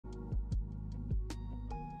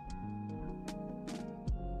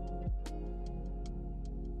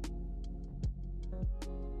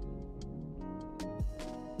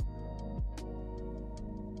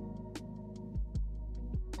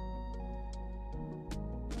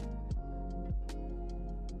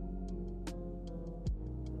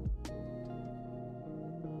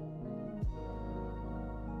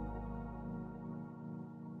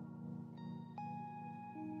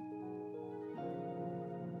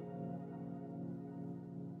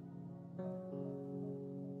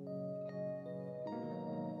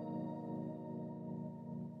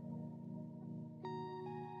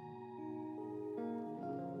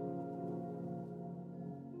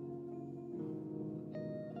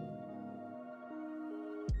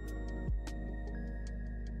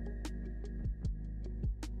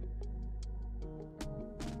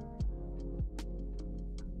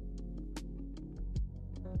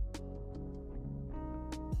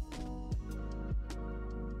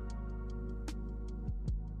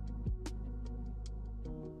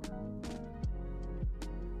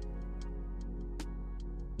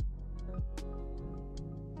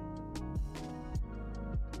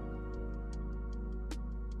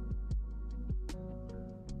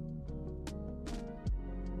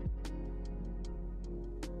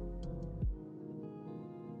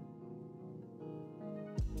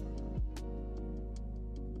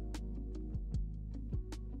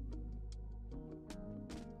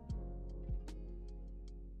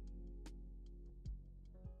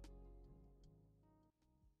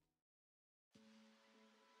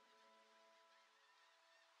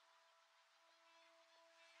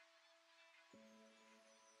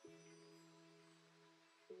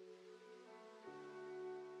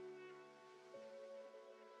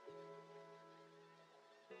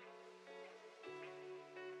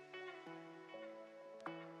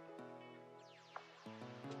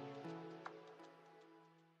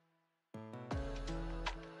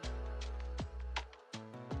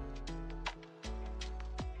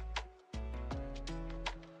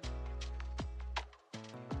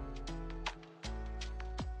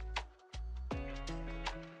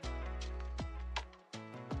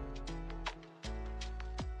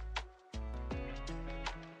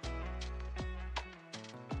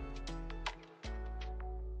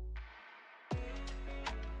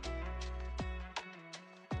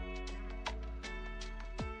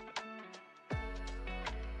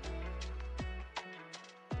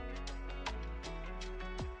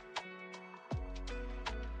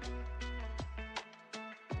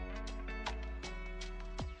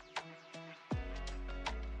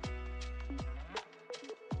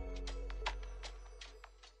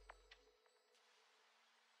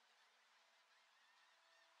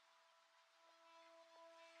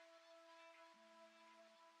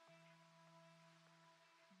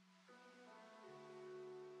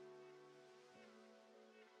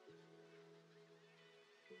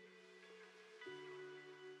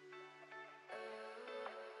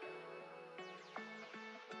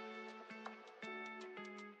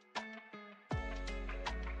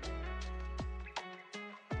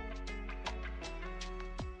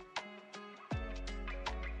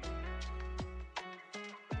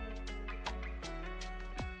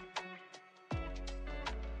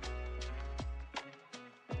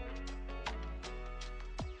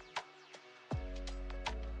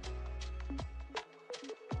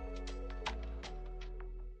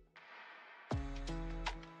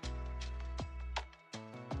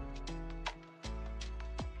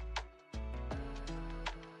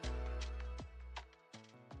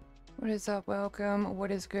What is up? Welcome. What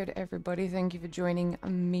is good, everybody? Thank you for joining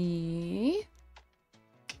me.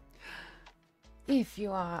 If you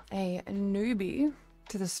are a newbie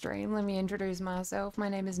to the stream, let me introduce myself. My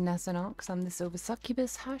name is Nessa Noxx. I'm the Silver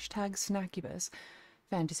Succubus, #Snaccubus,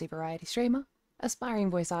 fantasy variety streamer, aspiring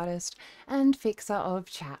voice artist, and fixer of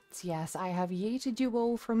chats. Yes, I have yeeted you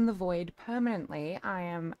all from the void permanently, I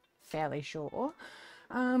am fairly sure.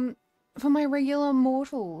 For my regular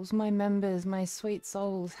mortals, my members, my sweet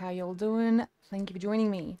souls, how y'all doing? Thank you for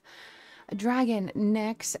joining me. Dragon,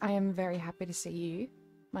 next, I am very happy to see you,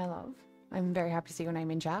 my love. I'm very happy to see your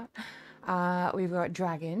name in chat. We've got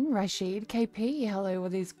Dragon, Rashid, KP, hello,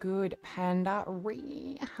 what is good? Panda,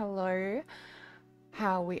 hello.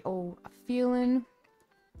 How we all feeling?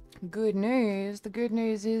 Good news. The good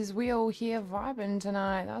news is we all here vibing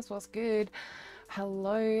tonight. That's what's good.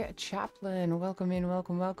 Hello, Chaplain. Welcome in,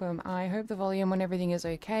 welcome, welcome. I hope the volume on everything is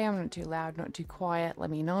okay. I'm not too loud, not too quiet. Let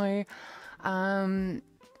me know. I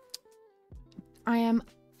am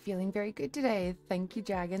feeling very good today. Thank you,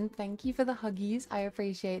 Dragon. Thank you for the huggies. I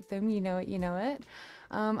appreciate them. You know it, you know it.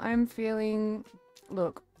 I'm feeling...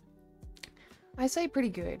 Look, I say pretty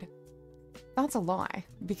good. That's a lie,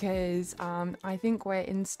 because I think we're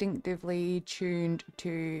instinctively tuned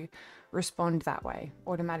to respond that way,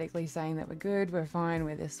 automatically saying that we're good, we're fine,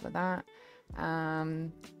 we're this, we're that.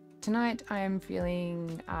 Tonight I am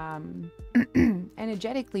feeling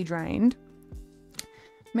energetically drained,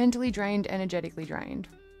 mentally drained, energetically drained.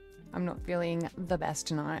 I'm not feeling the best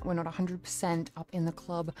tonight. We're not 100% up in the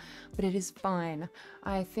club, but it is fine.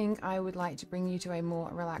 I think I would like to bring you to a more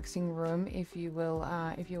relaxing room, if you will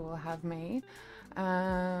have me.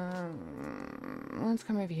 Let's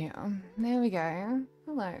come over here. There we go.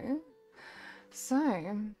 Hello.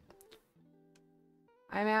 So,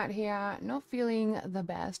 I'm out here not feeling the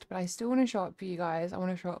best, but I still want to show up for you guys. I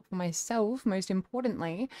want to show up for myself, most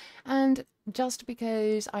importantly. And just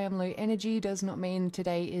because I am low energy does not mean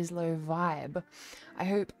today is low vibe. I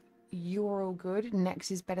hope you're all good.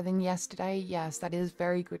 Next is better than yesterday. Yes, that is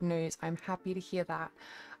very good news. I'm happy to hear that.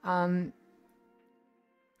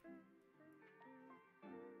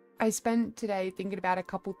 I spent today thinking about a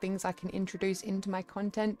couple things I can introduce into my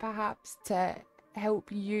content, perhaps, to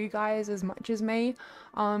help you guys as much as me.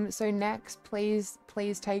 So next, please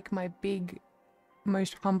take my big,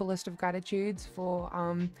 most humblest of gratitudes for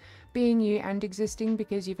being you and existing,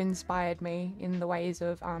 because you've inspired me in the ways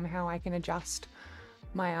of how I can adjust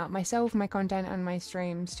my myself, my content, and my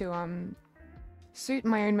streams to suit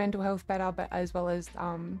my own mental health better, but as well as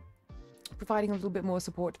providing a little bit more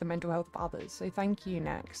support to the mental health of others. So thank you,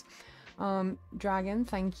 Noxx. Dragon,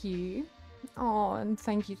 thank you. Oh, and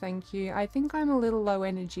thank you. I think I'm a little low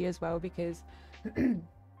energy as well, because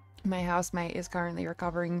my housemate is currently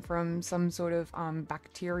recovering from some sort of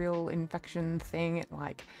bacterial infection thing.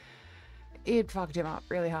 It fucked him up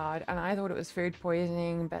really hard, and I thought it was food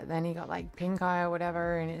poisoning, but then he got like pink eye or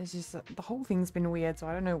whatever, and it's just the whole thing's been weird, so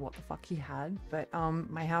I don't know what the fuck he had. But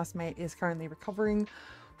my housemate is currently recovering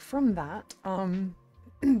from that.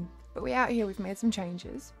 But we're out here, we've made some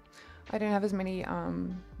changes. I don't have as many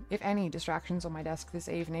if any distractions on my desk this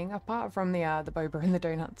evening, apart from the boba and the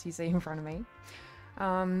donuts you see in front of me.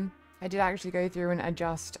 I did actually go through and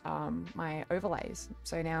adjust my overlays,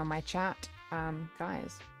 so now my chat,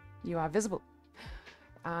 guys, you are visible.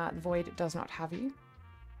 The void does not have you.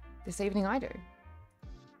 This evening I do.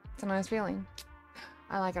 It's a nice feeling.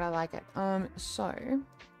 I like it. So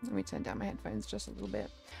let me turn down my headphones just a little bit.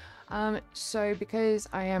 So because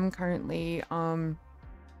I am currently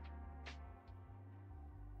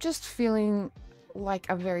just feeling like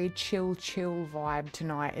a very chill vibe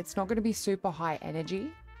tonight. It's not going to be super high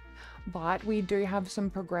energy, but we do have some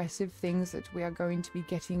progressive things that we are going to be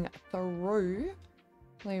getting through.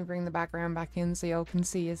 Let me bring the background back in so y'all can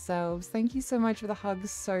see yourselves. Thank you so much for the hugs,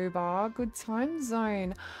 Sobar. Good time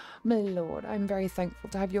zone. My lord, I'm very thankful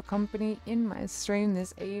to have your company in my stream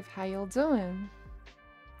this eve. How y'all doing?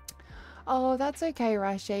 Oh, that's okay,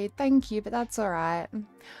 Rashid. Thank you, but that's alright.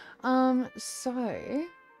 So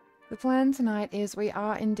the plan tonight is we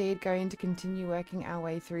are indeed going to continue working our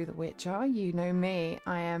way through The Witcher. You know me,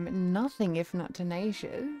 I am nothing if not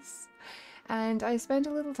tenacious. And I spent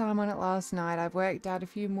a little time on it last night. I've worked out a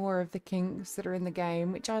few more of the kinks that are in the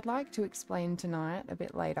game, which I'd like to explain tonight a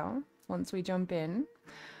bit later, once we jump in.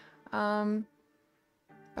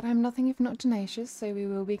 But I'm nothing if not tenacious, so we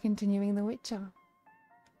will be continuing The Witcher.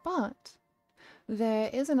 But there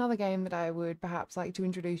is another game that I would perhaps like to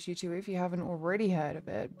introduce you to if you haven't already heard of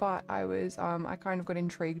it, but I kind of got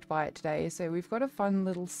intrigued by it today. So we've got a fun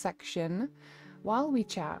little section. While we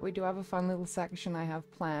chat, we do have a fun little section I have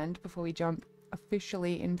planned before we jump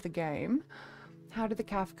officially into the game. How did the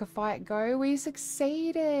Kafka fight go? We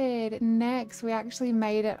succeeded. Next, we actually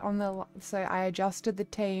made it on the... So I adjusted the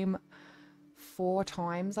team 4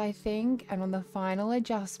 times, I think. And on the final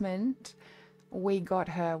adjustment, we got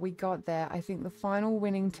her. We got there. I think the final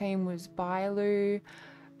winning team was Bailu,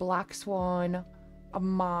 Black Swan, a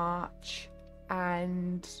March,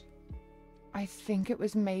 and I think it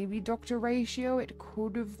was maybe Dr. Ratio. It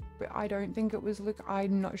could have... I don't think it was... Look,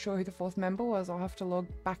 I'm not sure who the 4th member was. I'll have to log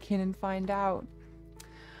back in and find out.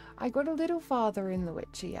 I got a little farther in The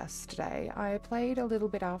Witcher yesterday. I played a little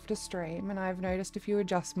bit after stream and I've noticed a few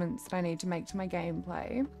adjustments that I need to make to my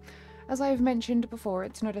gameplay. As I've mentioned before,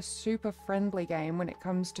 it's not a super friendly game when it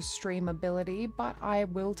comes to streamability, but I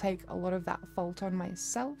will take a lot of that fault on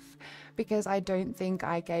myself because I don't think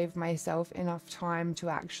I gave myself enough time to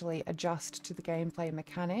actually adjust to the gameplay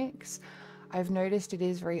mechanics. I've noticed it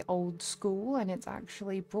is very old school and it's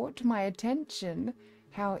actually brought to my attention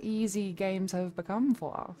how easy games have become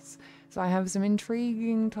for us. So I have some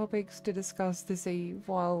intriguing topics to discuss this eve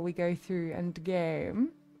while we go through and game.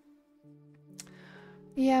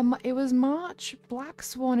 Yeah, it was March, Black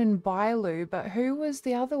Swan and Bailu, but who was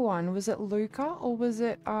the other one? Was it Luca or was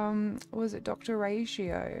it Dr.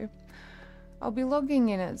 Ratio? I'll be logging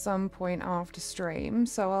in at some point after stream,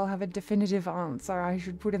 so I'll have a definitive answer. I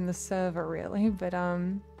should put in the server really, but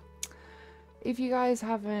if you guys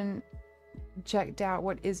haven't checked out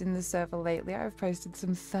what is in the server lately, I've posted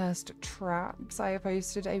some thirst traps. I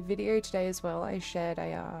posted a video today as well. I shared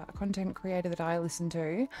a content creator that I listen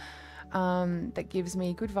to that gives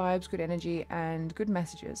me good vibes, good energy and good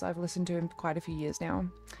messages. I've listened to him quite a few years now.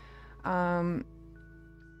 I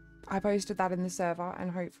posted that in the server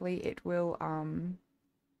and hopefully it will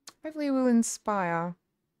inspire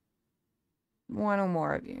one or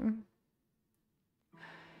more of you.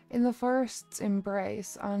 In the forest's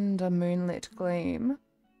embrace, under moonlit gleam,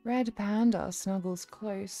 red panda snuggles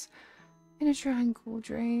close in a tranquil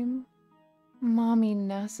dream. Mommy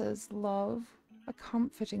Nessa's love, a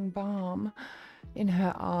comforting balm. In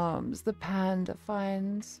her arms, the panda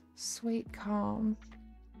finds sweet calm.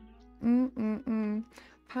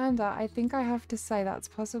 Panda, I think I have to say that's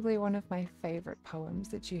possibly one of my favorite poems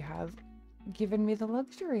that you have given me the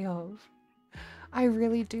luxury of. I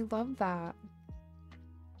really do love that.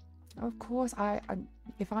 Of course,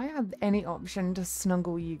 if I had any option to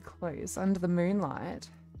snuggle you close under the moonlight,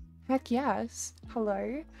 heck yes,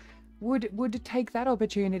 hello, would take that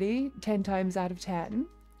opportunity 10 times out of 10.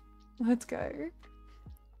 Let's go.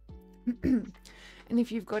 And if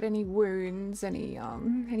you've got any wounds, any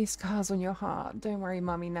scars on your heart, don't worry,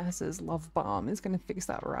 Mummy Nessa's love balm is gonna fix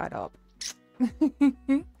that right up.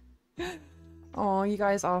 Oh, you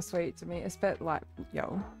guys are sweet to me. It's a bit like,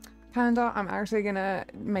 yo. Panda, I'm actually gonna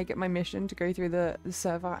make it my mission to go through the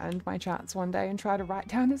server and my chats one day and try to write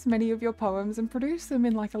down as many of your poems and produce them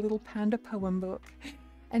in like a little panda poem book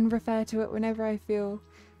and refer to it whenever I feel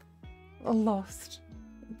lost.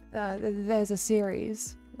 There's a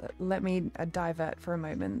series. Let me divert for a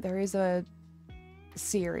moment. There is a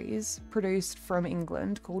series produced from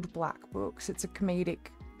England called Black Books. It's a comedic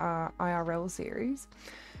IRL series.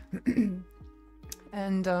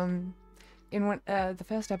 And in the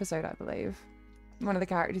first episode, I believe, one of the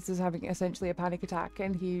characters is having essentially a panic attack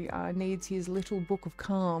and he needs his little book of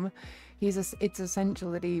calm. It's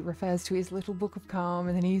essential that he refers to his little book of calm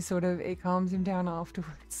and then it calms him down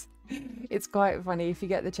afterwards. It's quite funny. If you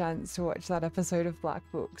get the chance to watch that episode of Black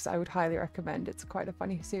Books, I would highly recommend. It's quite a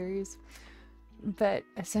funny series. But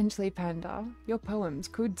essentially, Panda, your poems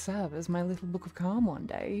could serve as my little book of calm one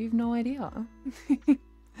day. You've no idea.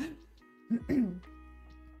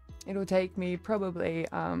 It'll take me probably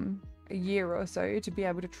a year or so to be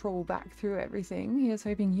able to troll back through everything. Here's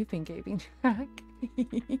hoping you've been keeping track.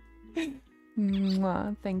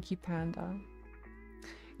 Mwah, thank you, Panda.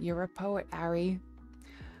 You're a poet, Ari.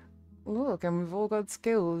 Look, and we've all got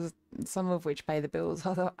skills, some of which pay the bills,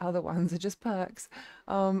 other ones are just perks.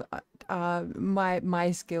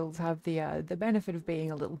 My skills have the benefit of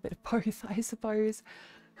being a little bit of both, I suppose.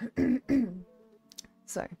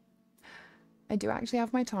 So, I do actually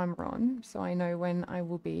have my timer on, so I know when I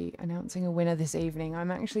will be announcing a winner this evening. I'm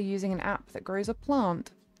actually using an app that grows a plant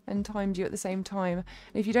and times you at the same time.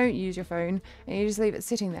 And if you don't use your phone and you just leave it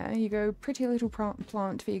sitting there, you go pretty little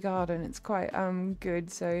plant for your garden. It's quite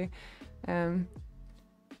good. So there'll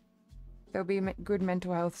be good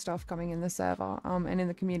mental health stuff coming in the server and in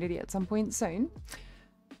the community at some point soon.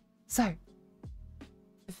 So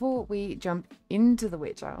before we jump into The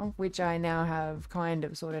Witcher, which I now have kind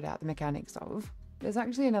of sorted out the mechanics of, there's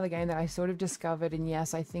actually another game that I sort of discovered, and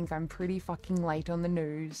yes, I think I'm pretty fucking late on the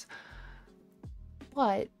news.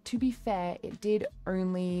 But to be fair, it did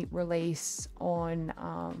only release on,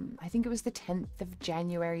 I think it was the 10th of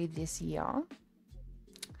January this year.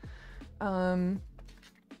 Thank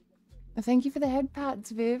you for the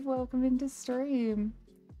headpats, Viv. Welcome into stream.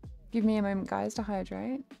 Give me a moment, guys, to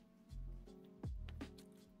hydrate.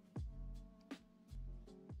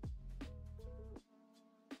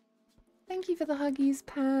 Thank you for the huggies,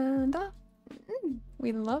 Panda.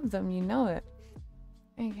 We love them, you know it.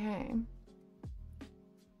 Okay.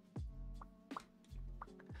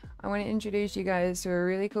 I want to introduce you guys to a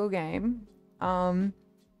really cool game. Then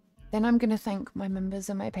I'm going to thank my members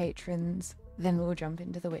and my patrons. Then we'll jump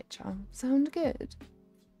into The Witcher. Sound good?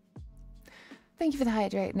 Thank you for the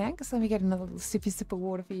hydrate, Next. Let me get another little sippy sip of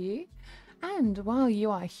water for you. And while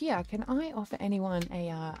you are here, can I offer anyone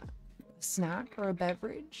a snack or a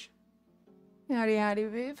beverage? Howdy, howdy,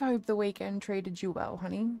 Viv. Hope the weekend treated you well,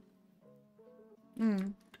 honey.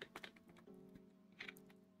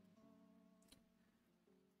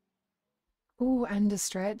 Oh, and a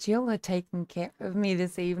stretch. Y'all are taking care of me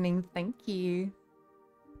this evening. Thank you.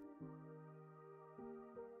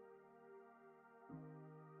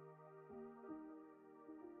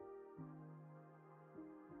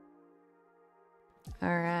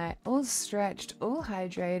 Alright, all stretched, all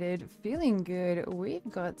hydrated, feeling good. We've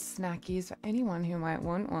got snackies for anyone who might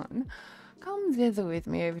want one. Come thither with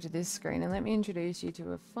me over to this screen and let me introduce you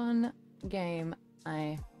to a fun game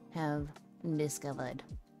I have discovered.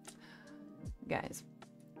 Guys,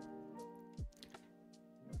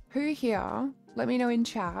 who here, let me know in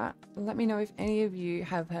chat, let me know if any of you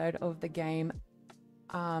have heard of the game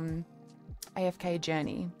AFK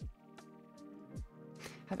Journey.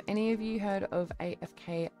 Have any of you heard of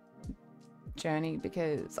AFK Journey?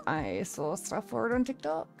 Because I saw stuff for it on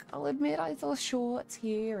TikTok. I'll admit, I saw shorts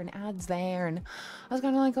here and ads there, and I was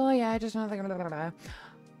kind of like, oh yeah, just another blah, blah, blah.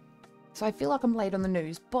 So I feel like I'm late on the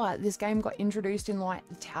news, but this game got introduced in like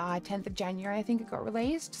 10th of January, I think it got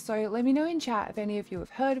released. So let me know in chat if any of you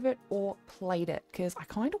have heard of it or played it, because I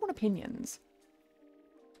kind of want opinions.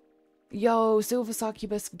 Yo, Silver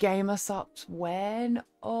Succubus gamer subs when?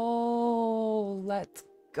 Oh, let's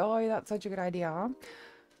go. That's such a good idea.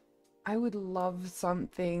 I would love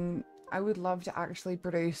something. I would love to actually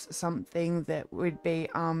produce something that would be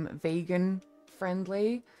vegan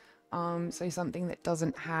friendly. So something that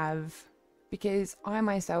doesn't have, because I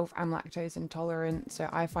myself am lactose intolerant, so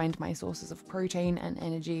I find my sources of protein and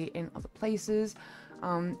energy in other places.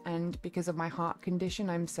 And because of my heart condition,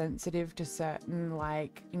 I'm sensitive to certain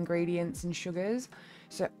like ingredients and sugars.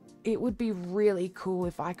 So it would be really cool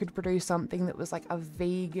if I could produce something that was like a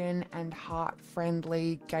vegan and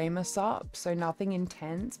heart-friendly gamer sup. So nothing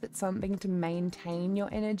intense, but something to maintain your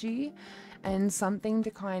energy and something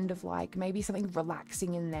to kind of like maybe something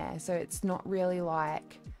relaxing in there. So it's not really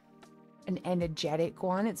like an energetic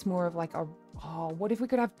one. It's more of like a, oh, what if we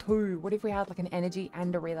could have two? What if we had like an energy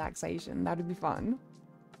and a relaxation? That'd be fun.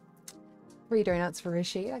 3 donuts for a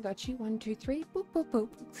sheet. I got you. 1, 2, 3. Boop, boop, boop.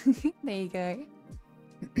 There you go.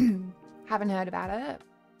 Haven't heard about it.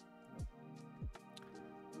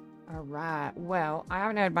 Alright, well, I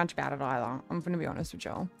haven't heard much about it either. I'm gonna be honest with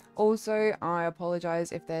y'all. Also, I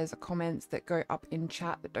apologize if there's comments that go up in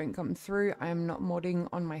chat that don't come through. I am not modding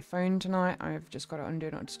on my phone tonight. I've just got it on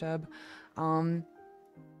Do Not Disturb. I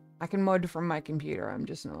can mod from my computer. I'm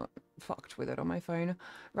just not fucked with it on my phone.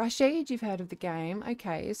 Rashid, you've heard of the game.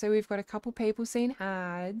 Okay, so we've got a couple people seen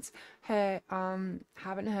ads. Hey,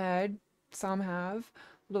 haven't heard. Some have.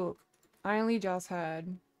 Look, I only just heard.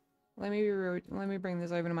 Let me be rude. Let me bring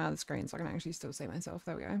this over to my other screen so I can actually still see myself.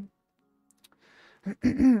 There we go.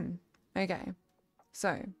 Okay,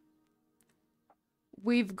 so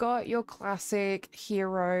we've got your classic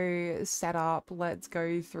hero setup. Let's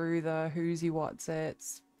go through the who's you, what's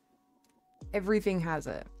it's. Everything has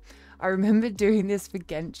it. I remember doing this for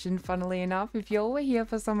Genshin, funnily enough. If y'all were here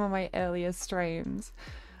for some of my earlier streams,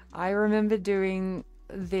 I remember doing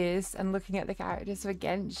this and looking at the characters for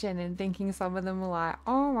Genshin and thinking some of them were like,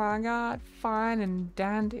 oh my god, fine and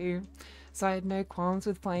dandy. So I had no qualms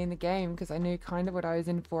with playing the game because I knew kind of what I was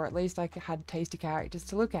in for. At least I had tasty characters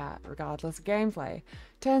to look at, regardless of gameplay.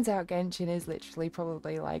 Turns out Genshin is literally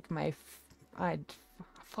probably like my...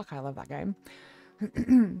 Fuck, I love that game.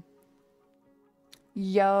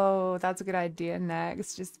 Yo, that's a good idea.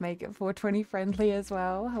 Next, just make it 420 friendly as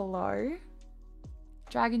well. Hello.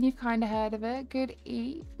 Dragon, you've kind of heard of it. Good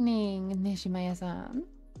evening, Nishimaya-san.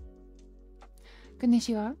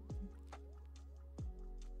 Konnichiwa.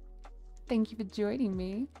 Thank you for joining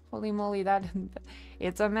me. Holy moly, that...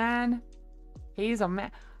 It's a man. He's a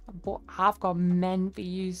man. I've got men for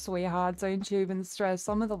you, sweethearts. Don't you even stress.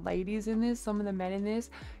 Some of the ladies in this, some of the men in this,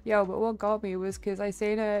 yo. But what got me was because I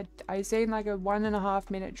seen like a 1.5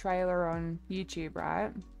 minute trailer on YouTube,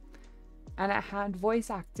 right? And it had voice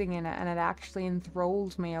acting in it, and it actually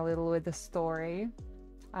enthralled me a little with the story.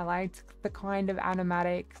 I liked the kind of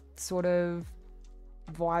animatic sort of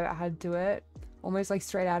vibe it had to it, almost like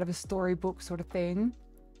straight out of a storybook sort of thing.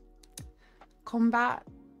 Combat,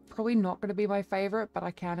 probably not going to be my favorite, but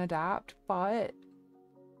I can adapt. But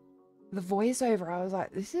the voiceover, I was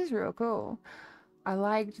like, this is real cool. I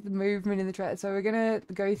liked the movement in the trailer. So we're going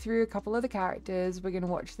to go through a couple of the characters. We're going to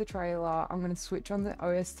watch the trailer. I'm going to switch on the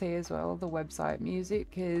OST as well, the website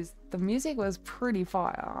music, because the music was pretty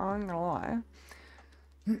fire, I'm not going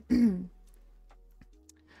to lie.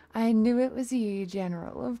 I knew it was you,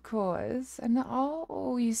 General, of course. And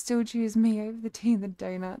oh, you still choose me over the tea and the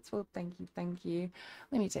donuts. Well, thank you, thank you.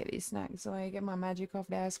 Let me take these snacks away, get my magic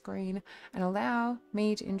off our screen, and allow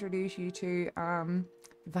me to introduce you to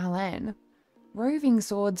Valen. Roving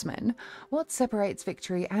swordsman. What separates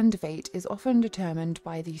victory and defeat is often determined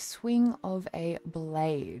by the swing of a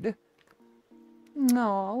blade.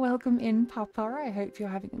 Oh, welcome in, Papa. I hope you're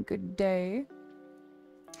having a good day.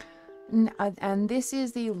 And this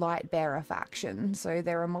is the light bearer faction. So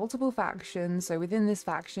there are multiple factions. So within this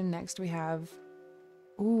faction, next we have,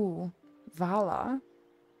 ooh, Vala.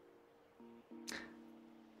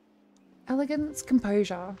 Elegance,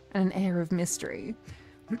 composure, and an air of mystery.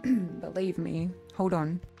 Believe me, hold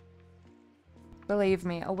on. Believe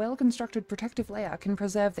me, a well-constructed protective layer can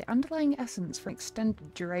preserve the underlying essence for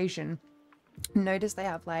extended duration. Notice they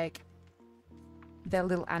have like their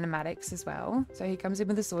little animatics as well. So he comes in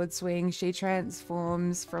with a sword swing. She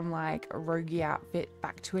transforms from like a roguey outfit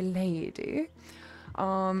back to a lady.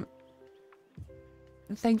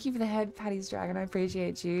 Thank you for the head patties, Dragon. I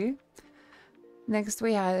appreciate you. Next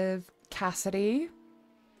we have Cassidy.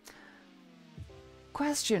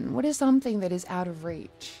 Question: what is something that is out of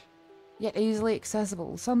reach, yet easily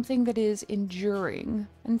accessible? Something that is enduring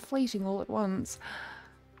and fleeting all at once.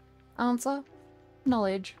 Answer: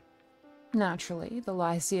 knowledge. Naturally, the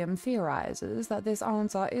Lyceum theorizes that this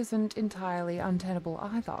answer isn't entirely untenable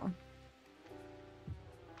either.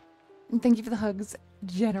 And thank you for the hugs,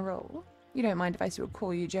 General. You don't mind if I still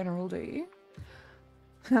call you General, do you?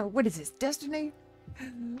 What is this, Destiny?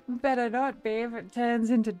 Better not be. If it turns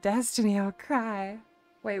into Destiny, I'll cry.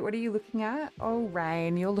 Wait, what are you looking at? Oh,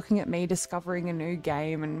 Rain, you're looking at me discovering a new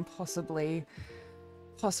game and possibly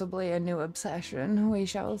a new obsession. We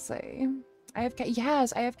shall see. AFK,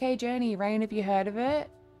 yes, AFK Journey. Rain, have you heard of it?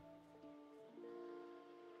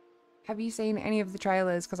 Have you seen any of the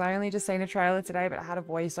trailers? Because I only just seen a trailer today, but it had a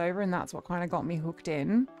voiceover, and that's what kind of got me hooked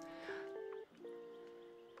in.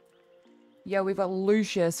 Yeah, we've got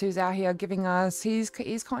Lucius, who's out here giving us, he's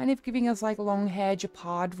kind of giving us like long hair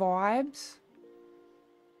Japard vibes.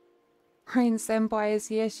 Rain Senpai is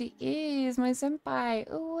here. She is my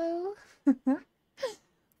senpai. Ooh.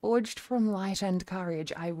 Forged from light and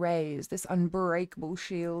courage, I raise this unbreakable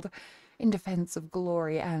shield in defense of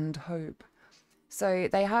glory and hope. So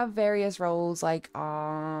they have various roles like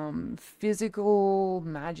physical,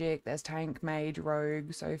 magic, there's tank, mage,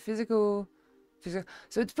 rogue. So physical. So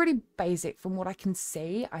it's pretty basic from what I can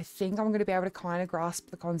see. I think I'm going to be able to kind of grasp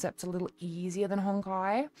the concepts a little easier than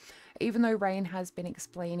Honkai, even though Rain has been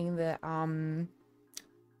explaining the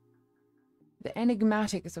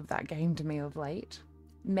enigmatics of that game to me of late.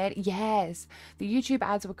 Yes, the YouTube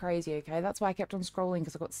ads were crazy, okay? That's why I kept on scrolling,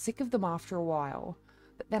 because I got sick of them after a while.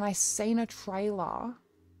 But then I seen a trailer.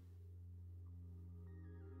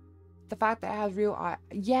 The fact that it has real,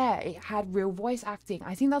 yeah, it had real voice acting.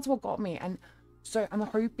 I think that's what got me. And so I'm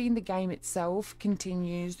hoping the game itself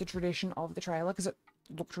continues the tradition of the trailer, because it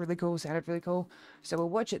looked really cool, sounded really cool. So we'll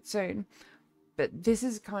watch it soon. But this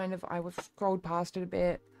is kind of, I scrolled past it a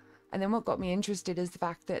bit. And then what got me interested is the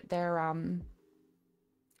fact that they're,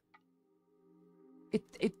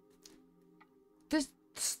 the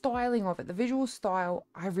styling of it, the visual style,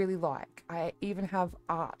 I really like. I even have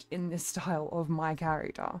art in this style of my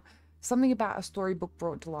character. Something about a storybook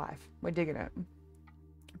brought to life. We're digging it.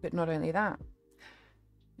 But not only that,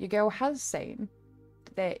 your girl has seen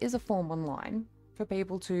there is a form online for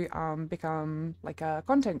people to become like a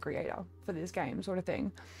content creator for this game sort of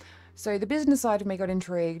thing. So the business side of me got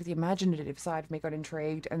intrigued, the imaginative side of me got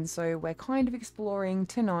intrigued, and so we're kind of exploring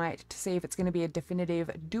tonight to see if it's going to be a definitive,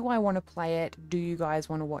 do I want to play it, do you guys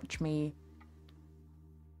want to watch me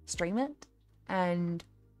stream it, and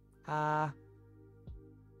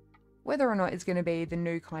whether or not it's going to be the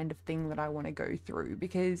new kind of thing that I want to go through,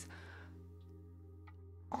 because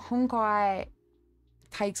Honkai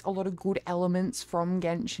takes a lot of good elements from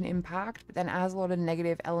Genshin Impact, but then adds a lot of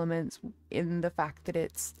negative elements in the fact that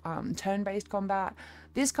it's turn-based combat.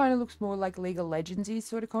 This kind of looks more like League of Legends-y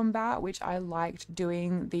sort of combat, which I liked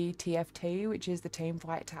doing the TFT, which is the team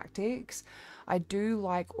fight tactics. I do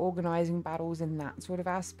like organizing battles in that sort of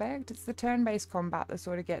aspect. It's the turn-based combat that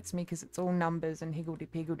sort of gets me, because it's all numbers and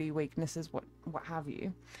higgledy-piggledy weaknesses, what have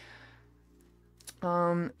you.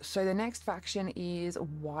 So the next faction is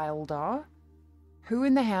Wilder. Who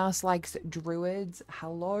in the house likes druids?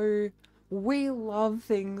 Hello. We love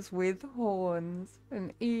things with horns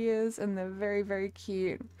and ears, and they're very, very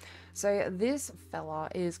cute. So this fella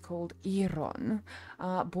is called Iron,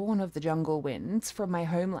 born of the jungle winds from my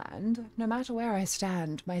homeland. No matter where I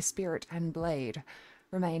stand, my spirit and blade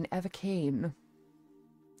remain ever keen.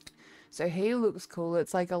 So he looks cool.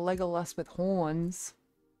 It's like a Legolas with horns.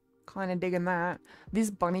 Kind of digging that. This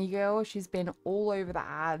bunny girl, she's been all over the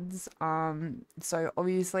ads. So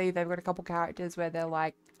obviously they've got a couple characters where they're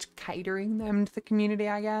like catering them to the community,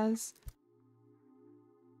 I guess.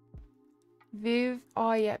 Viv,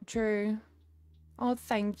 oh yeah, true. Oh,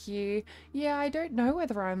 thank you. Yeah, I don't know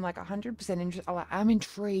whether I'm like 100% interested. Oh, I'm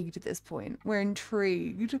intrigued at this point. We're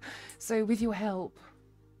intrigued. So with your help,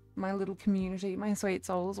 my little community, my sweet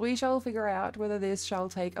souls, we shall figure out whether this shall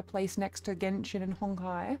take a place next to Genshin and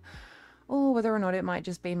Honkai, or whether or not it might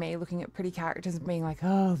just be me looking at pretty characters and being like,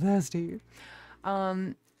 oh, thirsty.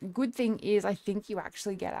 Good thing is, I think you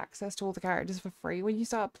actually get access to all the characters for free when you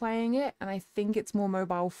start playing it, and I think it's more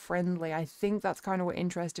mobile friendly. I think that's kind of what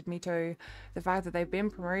interested me too. The fact that they've been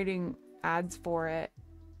promoting ads for it.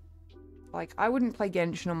 Like, I wouldn't play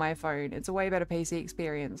Genshin on my phone. It's a way better PC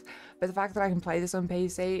experience. But the fact that I can play this on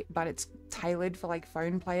PC, but it's tailored for like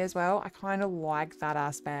phone play as well, I kind of like that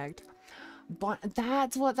aspect. But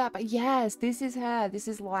that's what that, but yes, this is her. This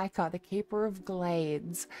is Leica, the Keeper of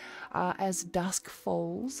Glades. As dusk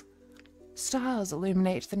falls, stars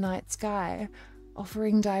illuminate the night sky,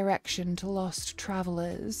 offering direction to lost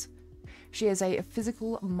travelers. She is a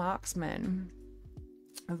physical marksman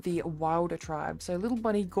of the Wilder tribe. So little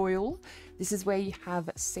bunny Goyle, this is where you have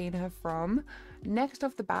seen her from. Next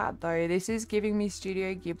off the bat though, this is giving me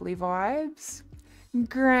Studio Ghibli vibes.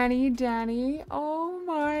 Granny Danny, oh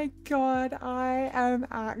my god, I am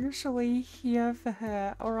actually here for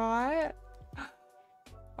her.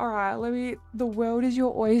 Alright, let me, the world is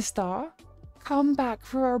your oyster. Come back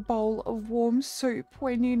for a bowl of warm soup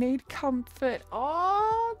when you need comfort.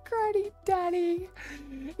 Oh, Granny Daddy.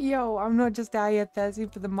 Yo, I'm not just out here thirsty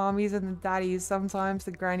for the mummies and the daddies. Sometimes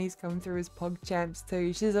the grannies come through as pog champs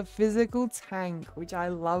too. She's a physical tank, which I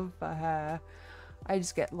love for her. I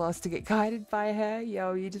just get lost to get guided by her.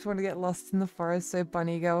 Yo, you just want to get lost in the forest so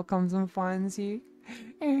Bunny Girl comes and finds you.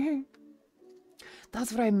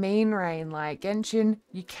 That's what I mean, Rain. Like, Genshin,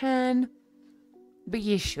 you can, but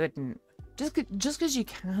you shouldn't. Just because you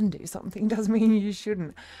can do something doesn't mean you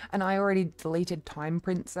shouldn't. And I already deleted Time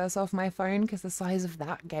Princess off my phone because the size of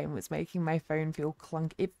that game was making my phone feel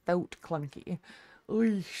clunky. It felt clunky.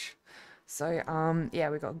 Oosh. So, yeah,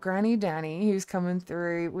 we got Granny Danny who's coming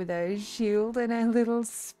through with a shield and a little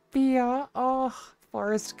spear. Oh,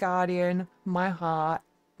 Forest Guardian, my heart,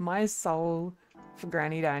 my soul for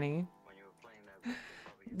Granny Danny.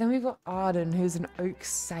 Then we've got Arden, who's an Oak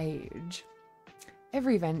Sage.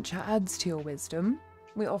 Every venture adds to your wisdom.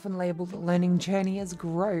 We often label the learning journey as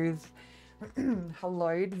growth.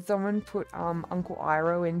 Hello, did someone put Uncle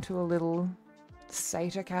Iroh into a little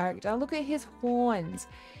satyr character? Look at his horns.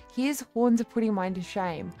 His horns are putting mine to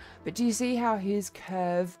shame. But do you see how his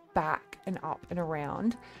curve back and up and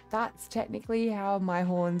around? That's technically how my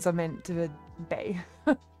horns are meant to be.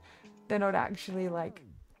 They're not actually like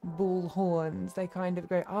bull horns. They kind of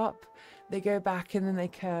go up, they go back, and then they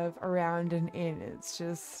curve around and in. It's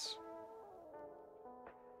just...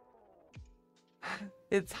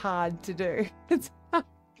 it's hard to do. It's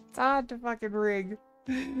hard to fucking rig.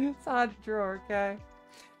 It's hard to draw, okay?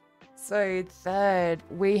 So third,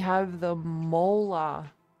 we have the Molar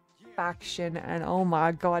faction, and oh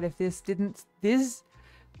my god, if this didn't... This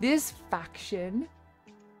faction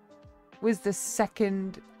was the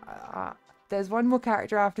second... there's one more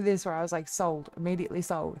character after this where I was like sold, immediately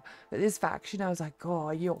sold. But this faction, I was like, oh,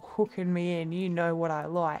 you're hooking me in, you know what I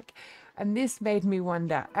like. And this made me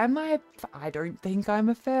wonder, am I don't think I'm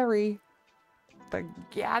a fairy. But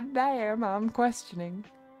goddamn, I'm questioning.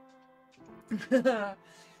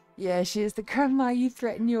 Yeah, she is the grandma you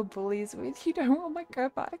threaten your bullies with. You don't want my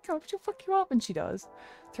grandma to come, she'll fuck you up. And she does.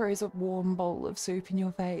 Throws a warm bowl of soup in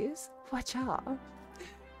your face. Watch out.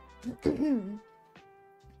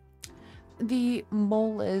 The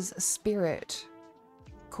Molar's spirit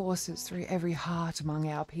courses through every heart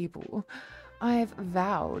among our people. I've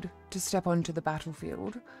vowed to step onto the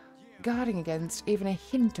battlefield, guarding against even a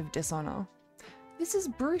hint of dishonor. This is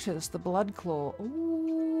Brutus the Blood Claw.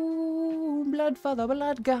 Ooh, blood for the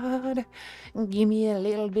blood god. Give me a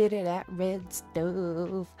little bit of that red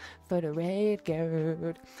stuff for the red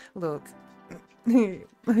god. Look. And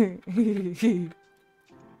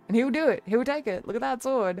he'll do it. He'll take it. Look at that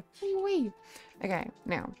sword. Wee. Okay,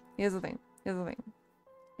 now, here's the thing. Here's the thing.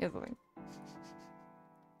 Here's the thing.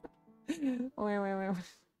 Wait.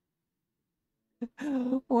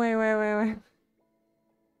 Wait.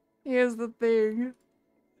 Here's the thing.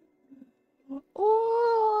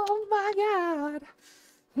 Oh my god.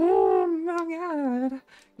 Oh my god.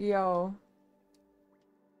 Yo.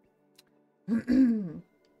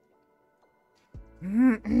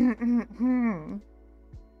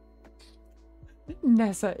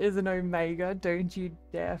 Nessa is an omega. Don't you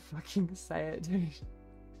dare fucking say it, dude.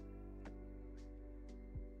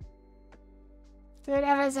 Don't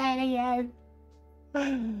ever say it again.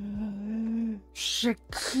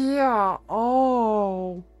 Shakira.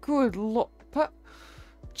 Oh, good lord.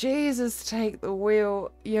 Jesus, take the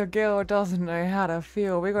wheel. Your girl doesn't know how to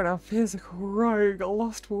feel. We got a physical rogue, a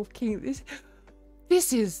lost wolf king.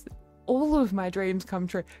 This is all of my dreams come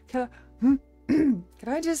true. Can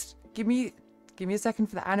I just give me a second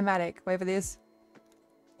for the animatic? Wait for this.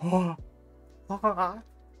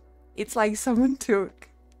 It's like someone took.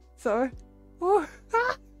 So.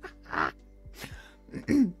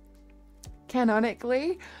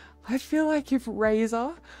 Canonically, I feel like if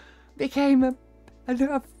Razor became a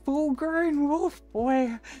full-grown wolf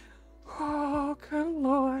boy, oh good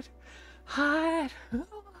lord, hide.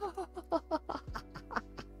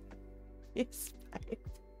 Yes,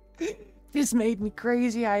 babe. This made me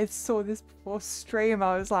crazy. I saw this before stream.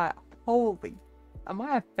 I was like, holy, am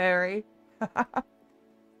I a fairy?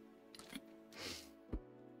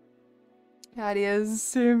 That is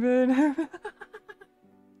stupid.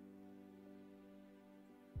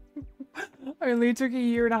 Only took a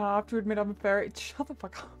year and a half to admit I'm a fairy. Shut the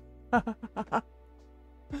fuck up.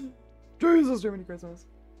 Jesus, Jiminy Christmas.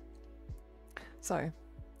 So,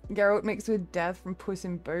 Geralt mixed with death from Puss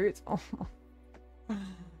in Boots. Oh.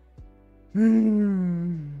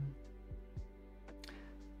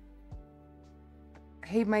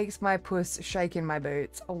 He makes my puss shake in my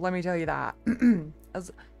boots. Oh, let me tell you that.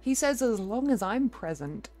 He says as long as I'm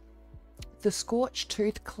present, the Scorched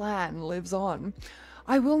Tooth clan lives on.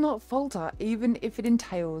 I will not falter, even if it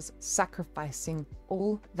entails sacrificing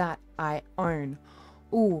all that I own.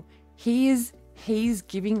 Ooh, he's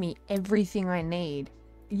giving me everything I need.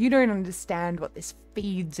 You don't understand what this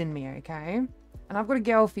feeds in me, okay? And I've got a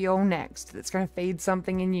girl for you all next that's going to feed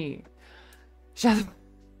something in you. Shut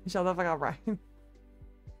the fuck up, Ryan.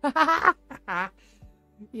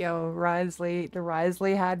 Yo, Risley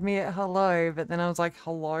had me at hello, but then I was like,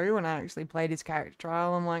 hello, when I actually played his character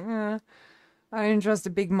trial. I'm like, I don't trust a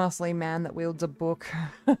big muscly man that wields a book.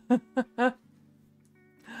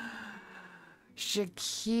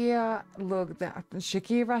 Shakira, look,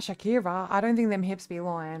 Shakira, I don't think them hips be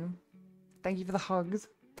lying. Thank you for the hugs,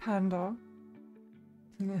 Panda.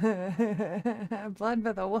 Blood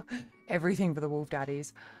for the wolf, everything for the wolf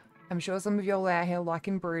daddies. I'm sure some of y'all out here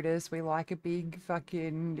liking Brutus. We like a big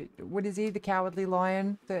fucking, what is he, the cowardly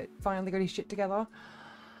lion that finally got his shit together?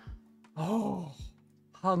 Oh,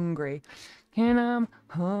 hungry. And I'm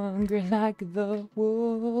hungry like the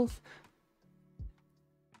wolf.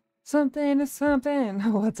 Something is something.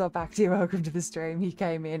 What's up, Acty? Welcome to the stream. He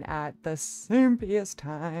came in at the simpiest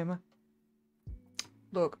time.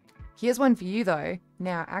 Look, here's one for you though.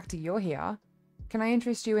 Now, Acty, you're here. Can I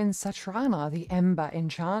interest you in Satrana, the Ember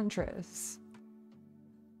Enchantress?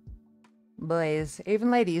 Boys,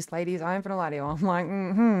 even ladies, I ain't gonna lie to you. I'm like,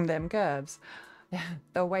 them curves.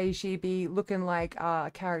 The way she be looking like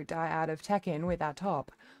a character out of Tekken with that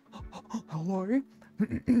top. Hello?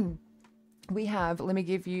 We have, let me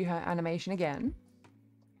give you her animation again.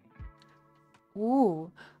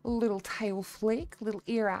 Ooh, a little tail flick, little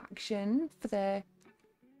ear action for the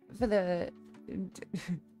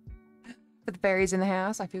fairies in the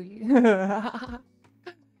house. I feel you.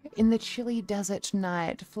 In the chilly desert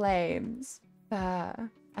night, flames,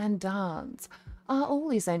 fur, and dance are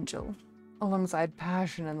all essential, alongside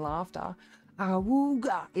passion and laughter.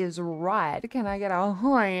 Awooga is right. Can I get a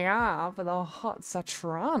hoya for the hot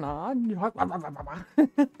Satrana?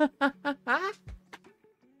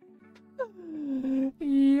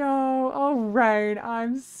 Yo, oh Rain,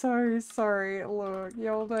 I'm so sorry. Look,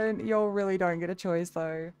 y'all really don't get a choice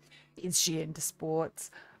though. Is she into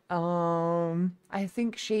sports? I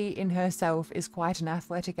think she in herself is quite an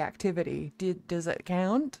athletic activity. Does it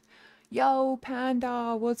count? Yo,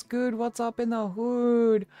 Panda, what's good? What's up in the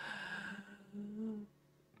hood?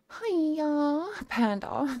 Hiya,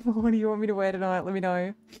 Panda. What do you want me to wear tonight? Let me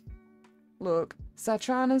know. Look,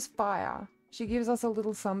 Satrana's fire. She gives us a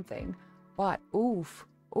little something. But, oof,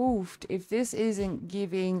 if this isn't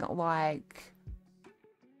giving, like...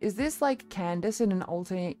 Is this like Candace in an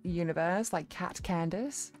alternate universe? Like Cat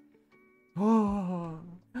Candace? Oh,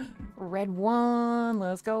 red one,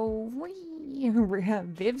 let's go.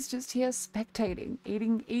 Viv's just here spectating,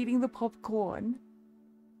 eating the popcorn.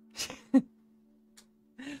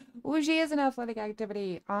 Well, she is an athletic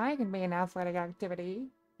activity. I can be an athletic activity.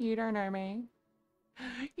 You don't know me.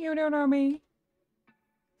 You don't know me.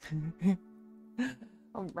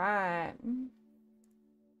 Alright.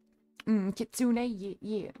 Kitsune,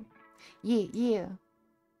 yeah.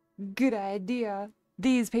 Good idea.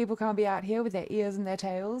 These people can't be out here with their ears and their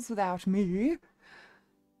tails without me.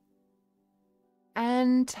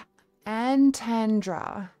 And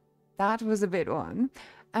Antandra. That was a bit one.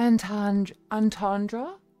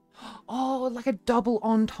 Entendre? Oh, like a double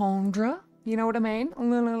entendre. You know what I mean?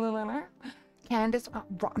 Candace.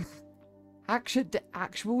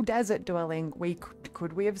 Actual desert dwelling.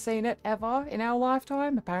 Could we have seen it ever in our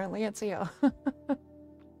lifetime? Apparently it's here.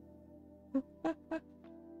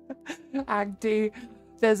 Agdi,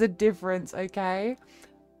 there's a difference, okay?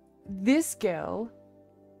 This girl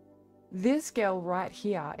right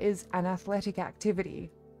here is an athletic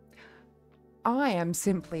activity. I am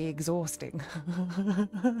simply exhausting.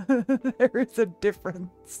 There is a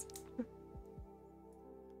difference.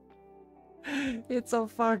 It's a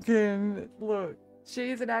fucking, look,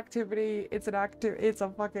 she's an activity, it's a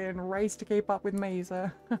fucking race to keep up with me,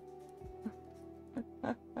 so.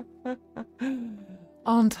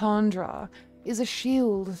 Entendre is a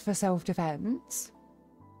shield for self-defense,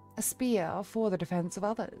 a spear for the defense of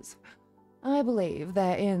others. I believe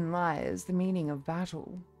therein lies the meaning of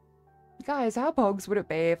battle. Guys, how bogs would it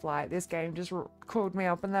be if, like, this game just called me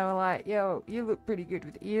up and they were like, yo, you look pretty good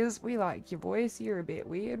with ears, we like your voice, you're a bit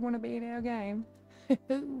weird, want to be in our game?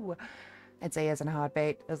 I'd say yes and a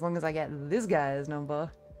heartbeat, as long as I get this guy's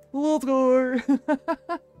number. Let's go!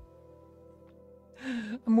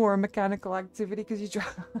 More a mechanical activity because you try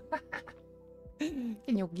and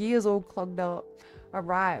your gears all clogged up.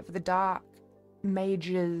 Alright, for the dark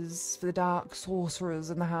mages, for the dark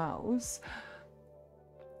sorcerers in the house,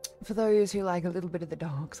 for those who like a little bit of the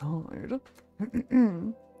dark side,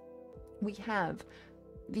 we have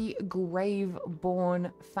the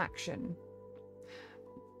Graveborn faction.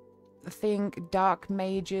 Think dark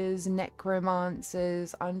mages,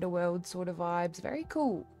 necromancers, underworld sort of vibes. Very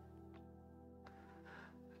cool.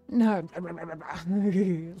 No,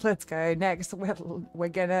 let's go. Next,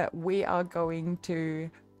 we are going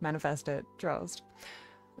to manifest it. Trust.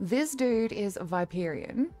 This dude is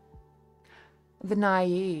Viperian. The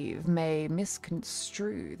naive may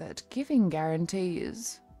misconstrue that giving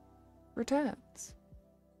guarantees returns.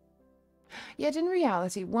 Yet in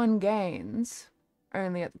reality, one gains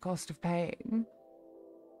only at the cost of paying.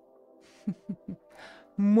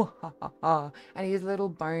 And his little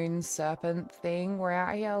bone serpent thing, we're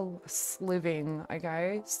out here sliving,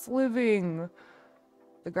 okay? Sliving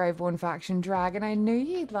the Graveborn faction dragon. I knew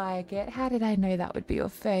you'd like it. How did I know that would be your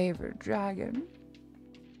favorite dragon?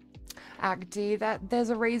 Acti,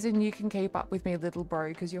 there's a reason you can keep up with me, little bro,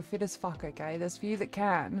 because you're fit as fuck, okay? There's few that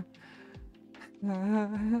can.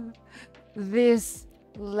 This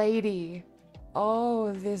lady.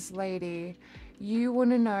 Oh, this lady. You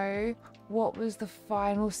want to know what was the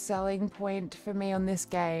final selling point for me on this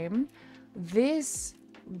game? This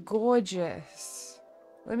gorgeous.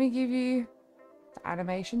 Let me give you the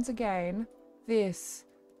animations again. This.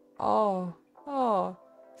 Oh.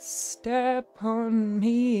 Step on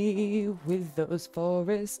me with those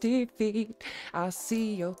foresty feet. I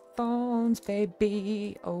see your thorns,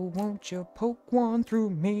 baby. Oh, won't you poke one through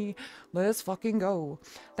me? Let's fucking go.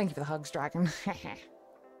 Thank you for the hugs, dragon.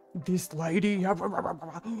 This lady,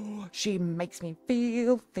 she makes me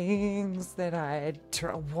feel things that I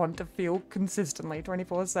want to feel consistently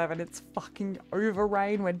 24/7. It's fucking over,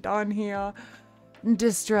 Rain. We're done here.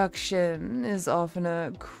 Destruction is often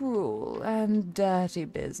a cruel and dirty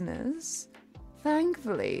business.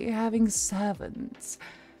 Thankfully, having servants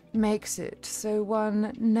makes it so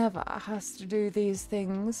one never has to do these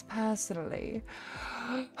things personally.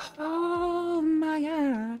 Oh my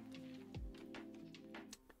god.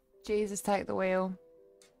 Jesus, take the wheel.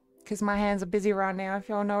 Because my hands are busy right now, if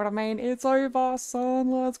y'all know what I mean. It's over,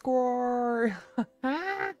 son. Let's go.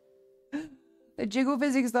 The jiggle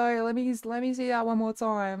physics, though. Let me see that one more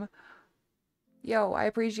time. Yo, I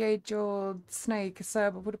appreciate your snake, sir,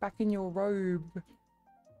 but put it back in your robe.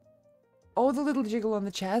 Oh, the little jiggle on the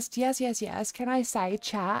chest. Yes, yes, yes. Can I say,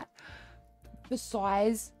 chat, for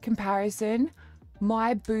size comparison,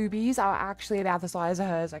 my boobies are actually about the size of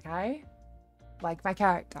hers, okay? Like my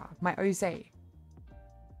character, my OC.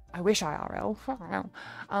 I wish IRL.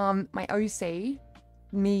 My OC,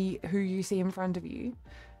 me who you see in front of you,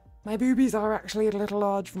 my boobies are actually a little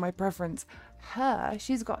large for my preference. Her,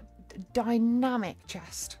 she's got dynamic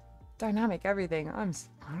chest. Dynamic everything.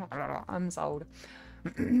 I'm sold.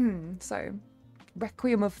 So,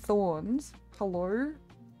 Requiem of Thorns. Hello?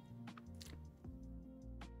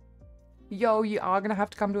 Yo, you are gonna have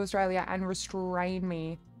to come to Australia and restrain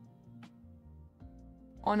me.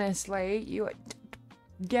 Honestly, you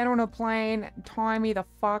get on a plane, tie me the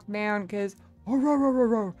fuck down, because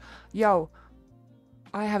yo,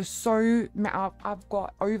 I have I've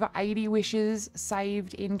got over 80 wishes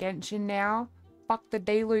saved in Genshin now. Fuck the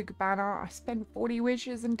D-Luke banner. I spent 40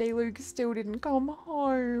 wishes and D-Luke still didn't come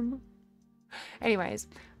home. Anyways,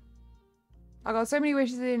 I got so many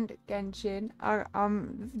wishes in Genshin.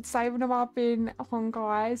 I'm saving them up in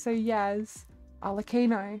Honkai, so yes.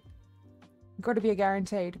 Alakino. Got to be a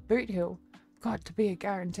guaranteed. Boot Hill. Got to be a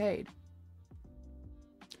guaranteed.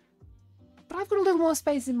 But I've got a little more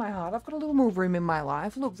space in my heart. I've got a little more room in my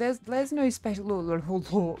life. Look, there's no special...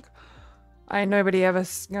 Look. Ain't nobody ever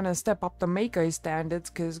gonna step up the Miko standards,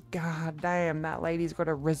 because god damn, that lady's got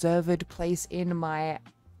a reserved place in my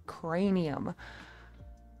cranium.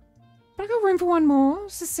 But I got room for one more.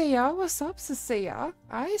 Cecilia, what's up, Cecilia?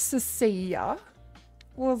 Hi, Cecilia.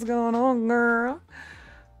 What's going on, girl?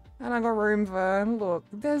 And I got room for, look,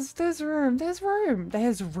 there's room.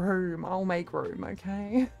 I'll make room,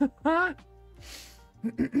 okay?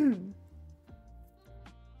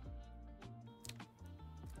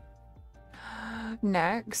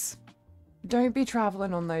 Next, don't be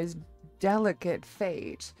traveling on those delicate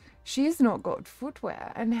feet. She's not got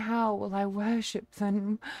footwear, and how will I worship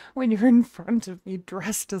them when you're in front of me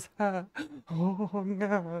dressed as her? Oh,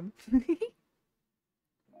 God.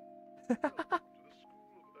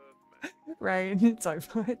 Right, it's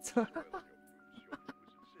over.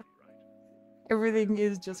 Everything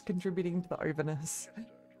is just contributing to the overness.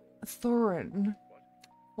 Thorin.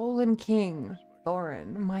 Fallen King.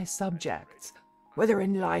 Thorin, my subjects. Whether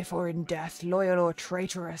in life or in death, loyal or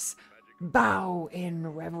traitorous, bow in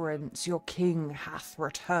reverence, your king hath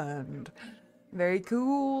returned. Very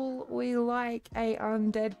cool. We like a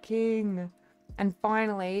undead king. And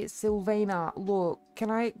finally, Sylvana. Look,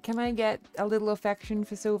 can I get a little affection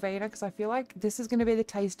for Sylvana? Because I feel like this is going to be the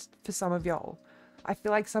taste for some of y'all. I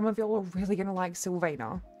feel like some of y'all are really going to like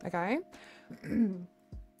Sylvana, okay?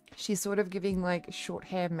 She's sort of giving like short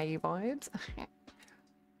hair me vibes.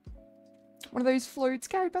 One of those floats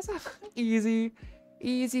carried by someone. Easy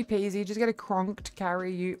peasy. Just get a Kronk to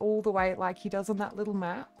carry you all the way like he does on that little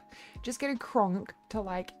map. Just get a Kronk to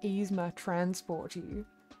like Yzma transport you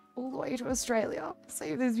all the way to Australia.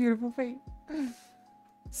 Save those beautiful feet.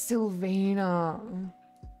 Sylvana.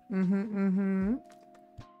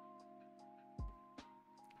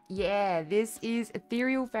 Yeah, this is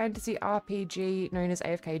ethereal fantasy RPG known as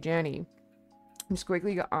AFK Journey. I'm just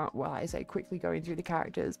quickly quickly going through the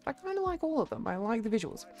characters, but I kind of like all of them. I like the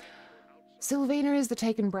visuals. Sylvana is the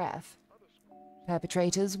taken breath.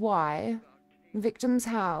 Perpetrators, why? Victims,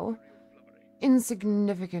 how?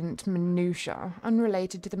 Insignificant minutia,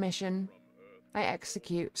 unrelated to the mission. I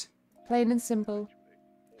execute. Plain and simple.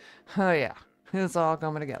 Oh yeah, it's all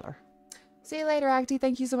coming together. See you later, Acty.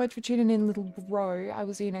 Thank you so much for tuning in, little bro. I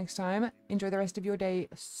will see you next time. Enjoy the rest of your day,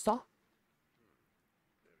 sir.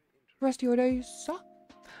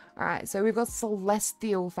 Alright, so we've got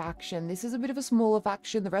Celestial faction. This is a bit of a smaller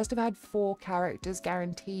faction. The rest have had 4 characters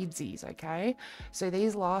guaranteed Z's, okay? So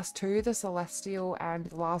these last 2, the Celestial and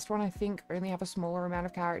the last one, I think only have a smaller amount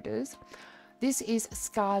of characters. This is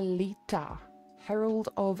Scarlita, Herald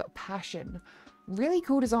of Passion. Really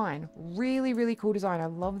cool design. Really cool design. I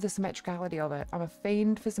love the symmetricality of it. I'm a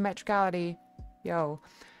fiend for symmetricality. Yo.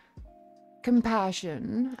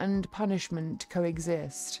 Compassion and punishment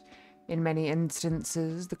coexist. In many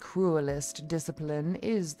instances, the cruelest discipline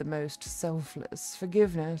is the most selfless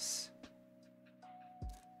forgiveness.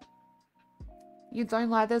 You don't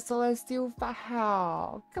like the Celestial?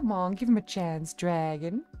 How? Come on, give him a chance,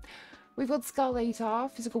 dragon. We've got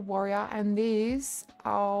Scarlita, physical warrior, and this...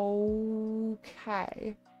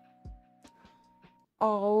 Okay.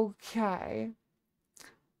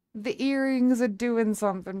 The earrings are doing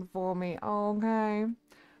something for me, okay?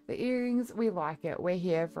 The earrings, we like it. We're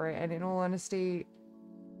here for it. And in all honesty,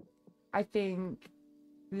 I think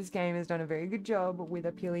this game has done a very good job with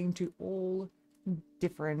appealing to all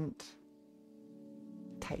different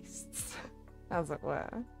tastes, as it were.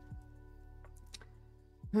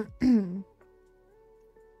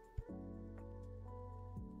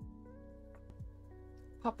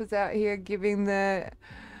 Papa's out here giving the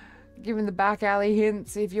back alley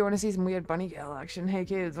hints. If you want to see some weird bunny girl action, hey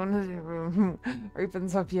kids, want to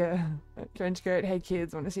opens up your trench coat. Hey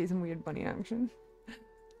kids, want to see some weird bunny action?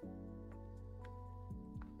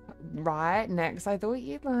 Right, next, I thought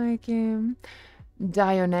you'd like him.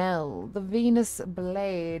 Dionel, the Venus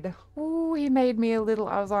Blade. Oh, he made me a little.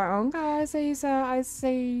 I was like, okay, I see, sir. I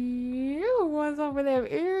see you. What's up with them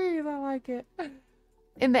earrings? I like it.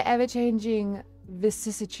 In the ever-changing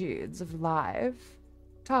vicissitudes of life,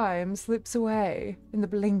 time slips away in the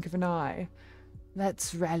blink of an eye.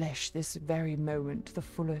 Let's relish this very moment to the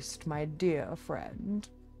fullest, my dear friend.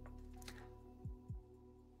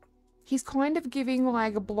 He's kind of giving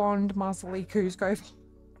like a blonde, muscly Cusco.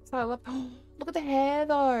 So I love. Look at the hair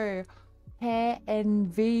though. Hair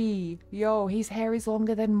envy. Yo, his hair is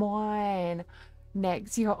longer than mine.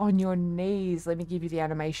 Next, you're on your knees. Let me give you the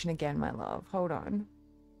animation again, my love. Hold on.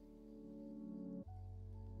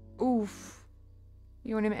 Oof.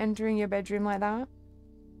 You want him entering your bedroom like that?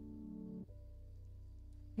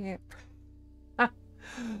 Yeah.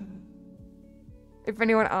 If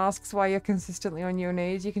anyone asks why you're consistently on your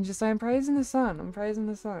knees, you can just say, I'm praising the sun. I'm praising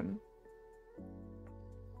the sun.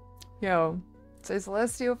 Yo. So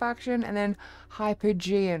Celestial faction and then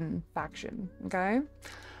Hypogean faction, okay?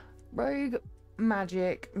 Rogue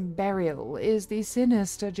Magic Burial is the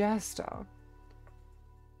sinister jester.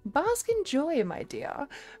 Bask in joy, my dear.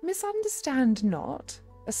 Misunderstand not.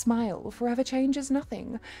 A smile forever changes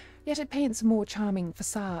nothing, yet it paints a more charming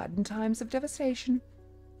facade in times of devastation.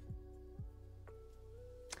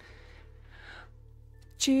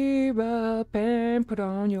 Cheer up and put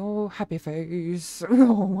on your happy face.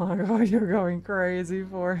 Oh my god, you're going crazy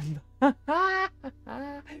for it.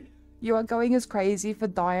 You are going as crazy for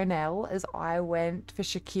Dionel as I went for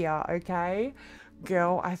Shakira, okay?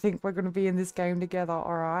 Girl, I think we're going to be in this game together,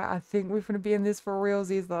 alright? I think we're going to be in this for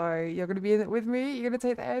realsies, though. You're going to be in it with me? You're going to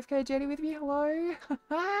take the AFK journey with me? Hello?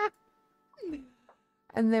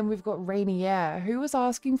 And then we've got Rainier. Who was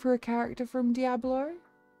asking for a character from Diablo?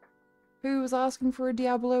 Who was asking for a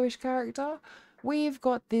Diablo-ish character? We've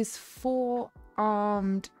got this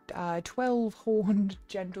 4-armed, 12-horned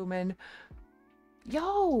gentleman.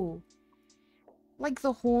 Yo! Like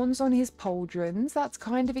the horns on his pauldrons, that's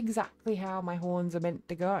kind of exactly how my horns are meant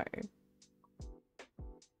to go. It's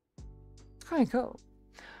kind of cool.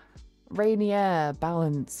 Rainier,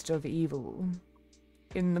 balanced of evil.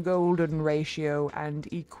 In the golden ratio and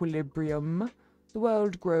equilibrium, the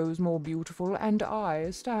world grows more beautiful and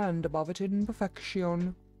I stand above it in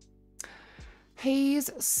perfection.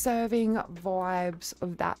 He's serving vibes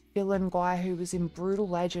of that villain guy who was in Brutal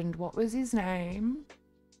Legend. What was his name?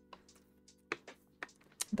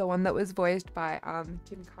 The one that was voiced by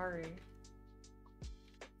Tim Curry.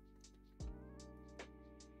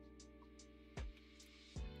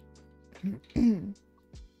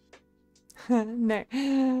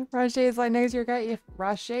 No, Rashid's like, next you're okay. If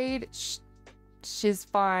Rashid, she's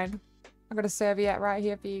fine. I got a serviette right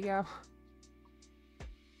here for you, girl.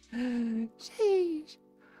 Sheesh.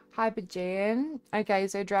 Hypogean. Okay,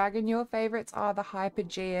 so Dragon, your favorites are the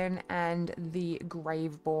Hypogean and the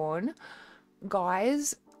Graveborn.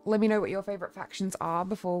 Guys, let me know what your favorite factions are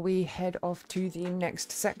before we head off to the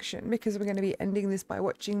next section, because we're going to be ending this by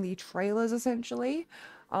watching the trailers essentially.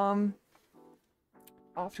 After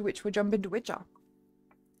which we'll jump into Witcher.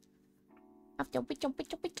 After Witcher.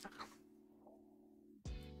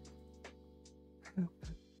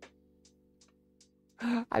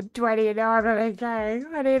 I'm 20 and I'm not okay.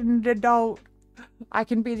 I need an adult. I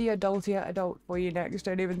can be the adultier adult for you next.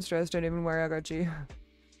 Don't even stress, don't even worry, I got you.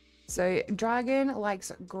 So Dragon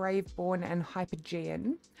likes Graveborn and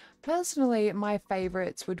Hypogean. Personally, my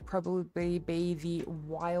favorites would probably be the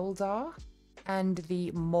Wilder and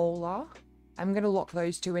the Mauler. I'm going to lock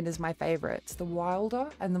those two in as my favorites, the Wilder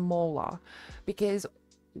and the Mauler, because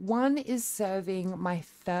one is serving my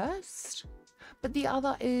thirst, but the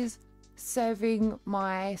other is serving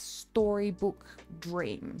my storybook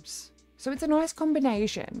dreams. So it's a nice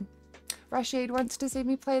combination. Rashid wants to see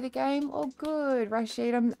me play the game. Oh, good.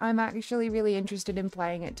 Rashid, I'm actually really interested in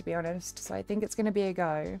playing it, to be honest. So I think it's going to be a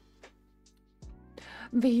go.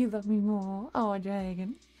 But you love me more. Oh,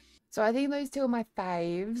 Dragon. So I think those two are my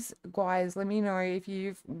faves. Guys, let me know if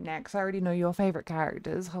you've... Next, I already know your favorite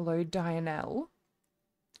characters. Hello, Dionel.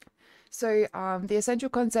 So the essential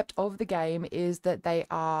concept of the game is that they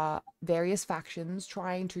are various factions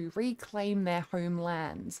trying to reclaim their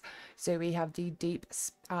homelands. So we have the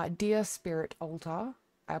Deer Spirit Altar.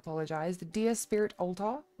 I apologize. The Deer Spirit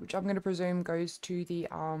Altar, which I'm going to presume goes to the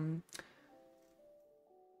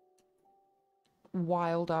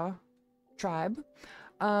wilder tribe.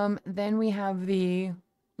 Then we have the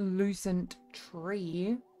lucent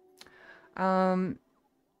tree. Probably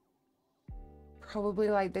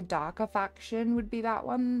like the darker faction would be that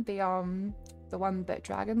one, the one that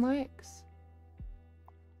Dragon likes.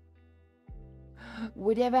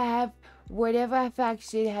 Whatever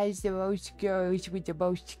faction has the most girls with the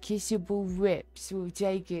most kissable rips, we'll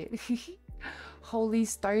take it. Holy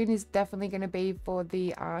Stone is definitely going to be for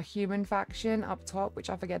the human faction up top, which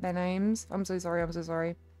I forget their names. I'm so sorry, I'm so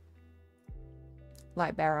sorry.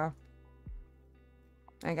 Lightbearer.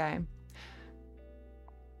 Okay.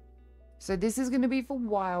 So this is going to be for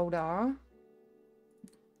Wilder.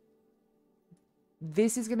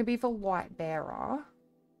 This is going to be for Lightbearer.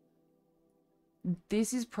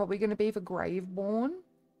 This is probably going to be for Graveborn.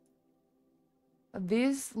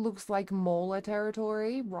 This looks like Mauler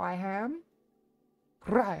territory, Ryham.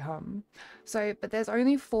 So, but there's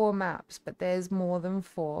only 4 maps, but there's more than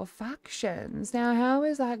 4 factions. Now, how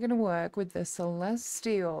is that going to work with the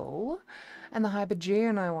Celestial and the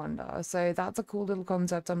Hypergean, I wonder? So that's a cool little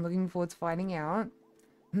concept. I'm looking forward to finding out.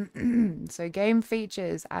 So game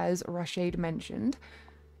features, as Rashid mentioned.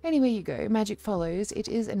 Anywhere you go, magic follows. It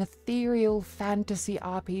is an ethereal fantasy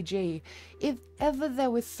RPG. If ever there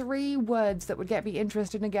were 3 words that would get me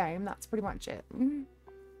interested in a game, that's pretty much it.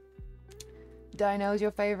 Dino's your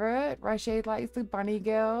favorite. Rashid likes the bunny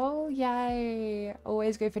girl. Yay.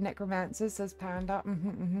 Always go for necromancers, says Panda.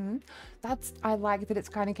 I like that it's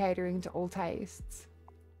kind of catering to all tastes.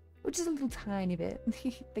 Which is a little tiny bit.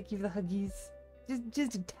 Thank you for the huggies.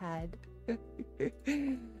 Just a tad.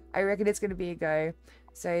 I reckon it's going to be a go.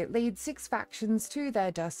 So lead 6 factions to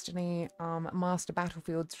their destiny, master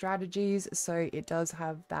battlefield strategies. So it does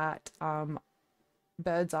have that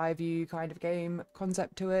bird's eye view kind of game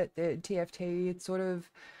concept to it. The TFT, it's sort of,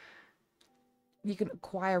 you can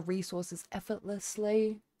acquire resources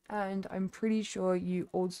effortlessly. And I'm pretty sure you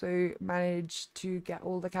also manage to get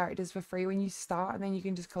all the characters for free when you start, and then you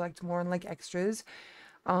can just collect more and like extras.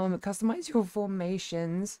 Customize your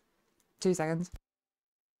formations. 2 seconds.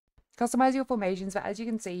 Customize your formations, but as you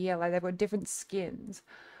can see here, like they've got different skins.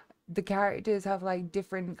 The characters have like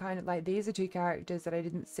different kind of, like these are 2 characters that I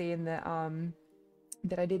didn't see in the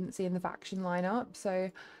faction lineup. So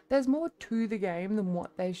there's more to the game than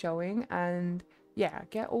what they're showing, and yeah,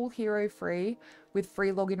 get all hero free with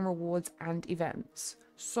free login rewards and events.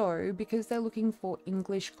 So because they're looking for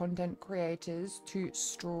English content creators to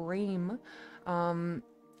stream,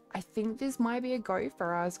 I think this might be a go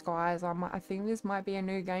for us, guys. I think this might be a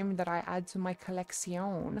new game that I add to my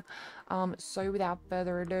collection. So without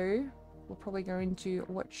further ado, we're probably going to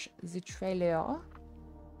watch the trailer.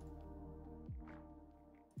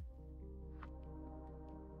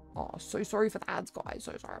 Oh, so sorry for the ads, guys.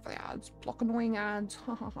 So sorry for the ads. Block annoying ads.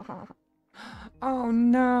 Oh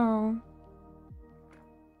no.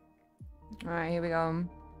 Alright, here we go.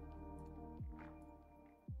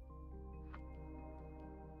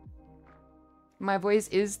 My voice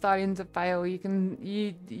is starting to fail.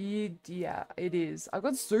 Yeah, it is. I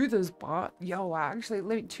got soothers, but yo, actually,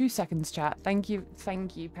 let me 2 seconds, chat. Thank you,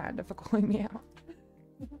 Panda, for calling me out.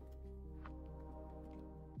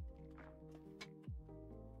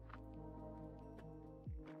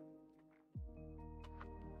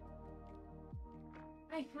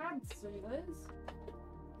 I had soothers.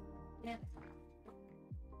 Yeah.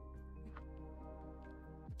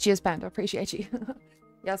 Cheers, Panda. Appreciate you.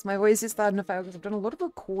 Yes, my voice is starting to fail because I've done a lot of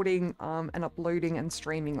recording and uploading and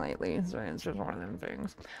streaming lately, so it's just one of them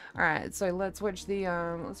things. All right, so let's watch the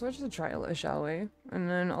trailer, shall we? And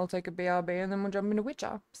then I'll take a BRB and then we'll jump into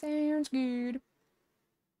Witcher. Sounds good.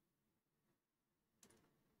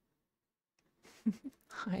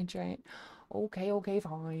 Hydrate. Okay,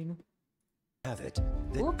 fine. Have it.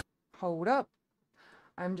 Look, hold up.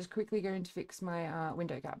 I'm just quickly going to fix my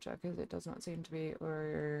window capture because it does not seem to be.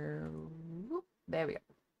 There we go.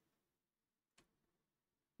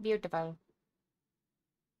 Beautiful.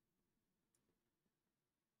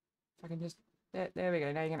 I can just there we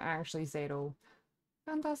go. Now you can actually see it all.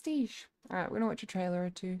 Fantastic. Alright, we're gonna watch a trailer or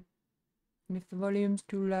 2. And if the volume's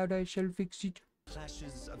too loud, I shall fix it.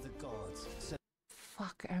 Clashes of the gods.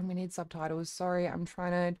 Fuck, I'm gonna need subtitles. Sorry, I'm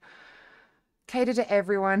trying to cater to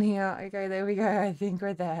everyone here. Okay, there we go. I think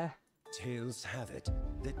we're there. Tales have it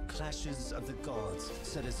that clashes of the gods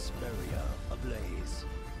set Asperia ablaze.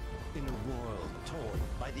 In a world torn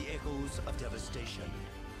by the echoes of devastation,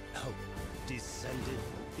 hope descended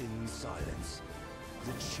in silence.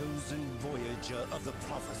 The chosen voyager of the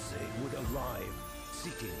prophecy would arrive,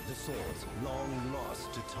 seeking the swords long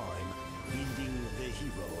lost to time, leading the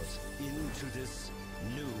heroes into this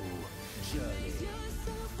new journey.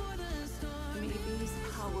 Maybe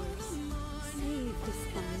this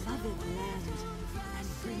beloved land and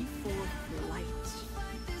bring forth light.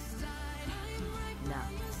 Now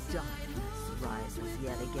darkness rises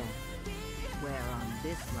yet again, where on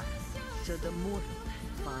this land should the mortal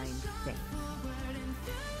find faith.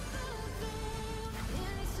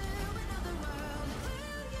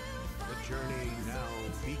 The journey now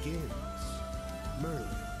begins. Merlin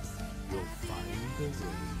will find the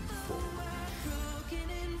way forward.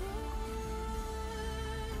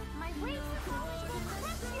 My wings will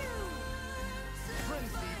crush you!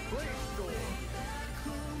 Frenzy Brainstorm!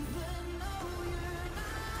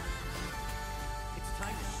 It's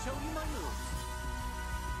time to show you my moves.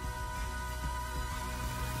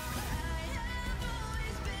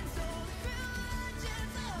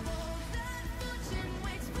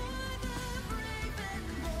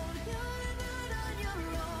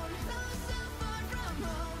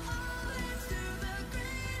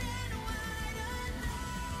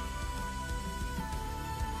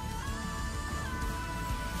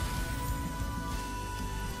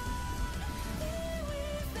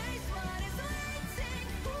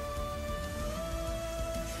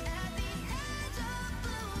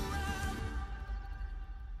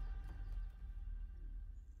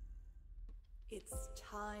 It's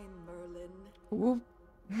time, Merlin. Ooh.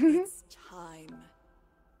 It's time.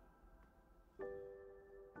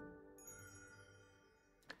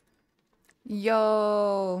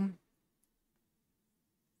 Yo.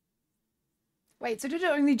 Wait, so did it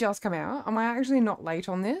only just come out? Am I actually not late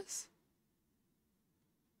on this?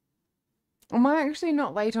 Am I actually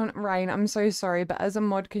not late on Rain? I'm so sorry, but as a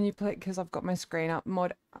mod, can you play? Because I've got my screen up.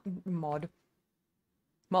 Mod.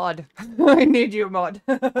 I need you, mod.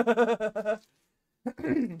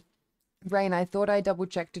 Rain, I thought I double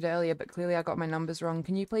checked it earlier, but clearly I got my numbers wrong.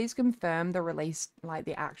 Can you please confirm the release, like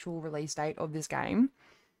the actual release date of this game?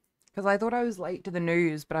 Because I thought I was late to the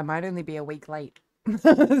news, but I might only be a week late.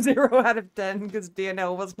 0 out of 10 because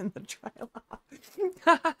DNL wasn't in the trailer.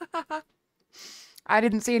 I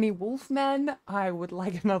didn't see any Wolfmen. I would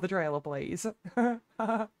like another trailer, please. Oh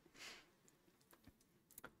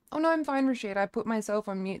no, I'm fine, Rashid. I put myself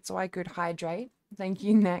on mute so I could hydrate. Thank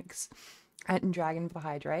you, Noxx and Dragon, for the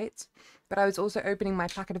hydrates. But I was also opening my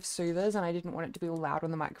packet of soothers and I didn't want it to be all loud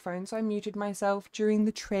on the microphone, so I muted myself during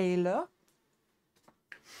the trailer.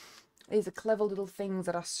 These are clever little things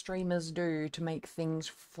that us streamers do to make things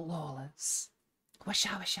flawless. Washa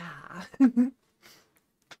washa.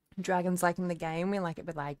 Dragon's liking the game. We like it,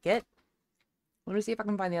 we like it. Let me see if I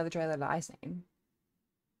can find the other trailer that I seen.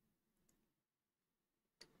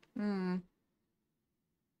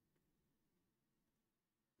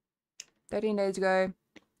 13 days ago.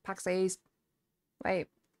 PAX East. Wait.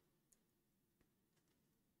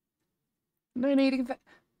 No need to confess.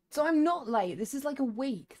 So I'm not late. This is like a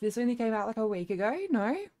week. This only came out like a week ago.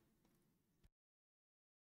 No?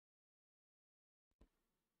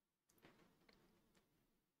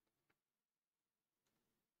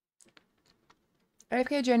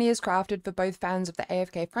 AFK Journey is crafted for both fans of the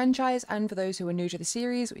AFK franchise and for those who are new to the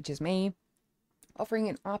series, which is me, offering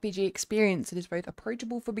an RPG experience that is both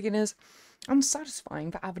approachable for beginners and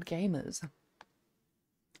satisfying for avid gamers.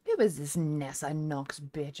 Who was this Nessa Noxx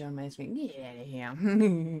bitch on my screen? Yeah.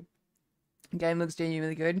 Game looks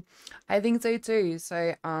genuinely good. I think so too.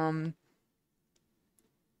 So,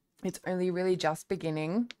 it's only really just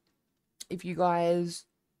beginning. If you guys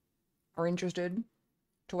are interested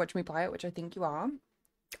to watch me play it, which I think you are,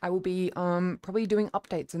 I will be probably doing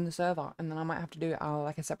updates in the server, and then I might have to do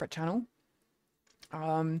like a separate channel.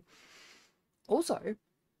 Also,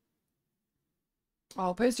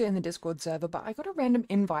 I'll post it in the Discord server, but I got a random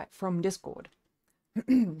invite from Discord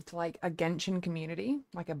to like a Genshin community,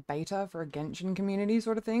 like a beta for a Genshin community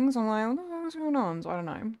sort of thing. So I'm like, oh, what's going on? So I don't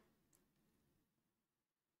know.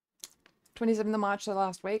 27th of March, so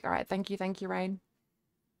last week. All right, thank you, Rain.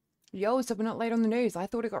 Yo, so we're not late on the news. I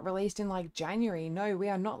thought it got released in like January. No, we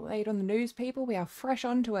are not late on the news, people. We are fresh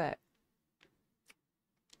onto it.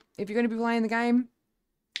 If you're going to be playing the game,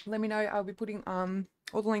 let me know. I'll be putting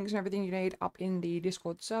all the links and everything you need up in the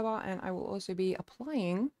Discord server, and I will also be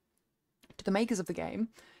applying to the makers of the game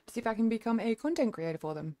to see if I can become a content creator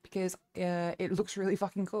for them, because it looks really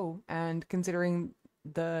fucking cool, and considering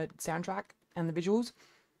the soundtrack and the visuals,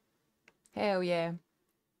 hell yeah.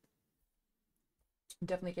 I'm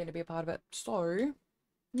definitely going to be a part of it. So, let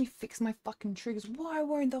me fix my fucking triggers. Why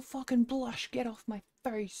won't the fucking blush get off my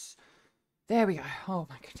face? There we go. Oh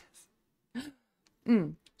my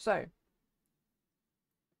goodness. So,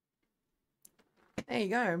 there you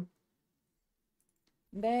go.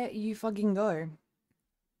 There you fucking go.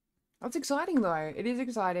 That's exciting though. It is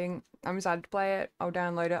exciting. I'm excited to play it. I'll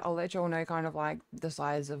download it. I'll let you all know kind of like the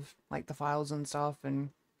size of like the files and stuff, and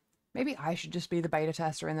maybe I should just be the beta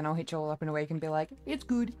tester and then I'll hit you all up in a week and be like, it's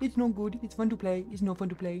good, it's not good, it's fun to play, it's not fun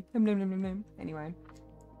to play. Nom, nom, nom, nom, nom. Anyway.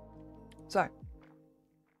 So.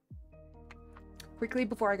 Quickly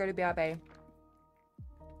before I go to BRB.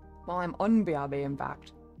 While I'm on BRB in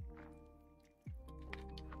fact.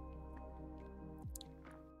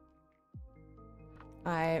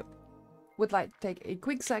 I would like to take a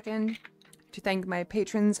quick second to thank my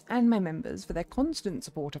patrons and my members for their constant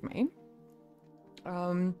support of me.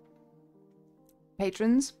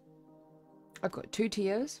 Patrons, I've got 2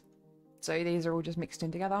 tiers, so these are all just mixed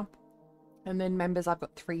in together. And then members, I've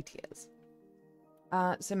got 3 tiers.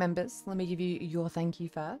 So members, let me give you your thank you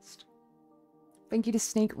first. Thank you to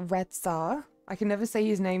Snake Retzar. I can never say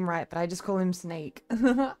his name right, but I just call him Snake.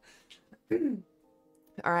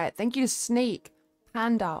 Alright, thank you to Snake,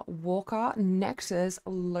 Panda, Walker, Nexus,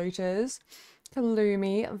 Lotus,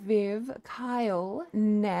 Kalumi, Viv, Kyle,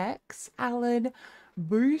 Nex, Alan,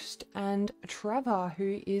 Boost, and Trevor,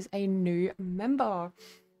 who is a new member.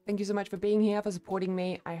 Thank you so much for being here, for supporting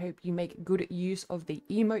me. I hope you make good use of the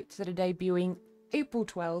emotes that are debuting April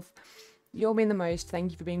 12th. You'll mean the most.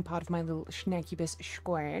 Thank you for being part of my little Snaccubus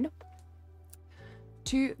Squad.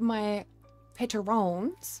 To my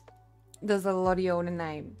patrons, there's a lot of you on a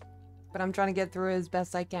name, but I'm trying to get through as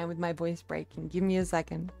best I can with my voice breaking. Give me a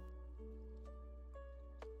second.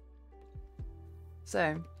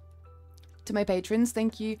 So, to my patrons,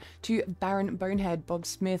 thank you to Baron Bonehead, Bob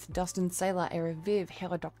Smith, Dustin Sailor, Era Viv,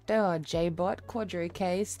 Hera Doctor, J-Bot, Quadro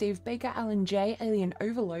K, Steve Baker, Alan J, Alien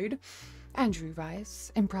Overload, Andrew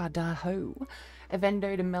Rice, Emperor Daho,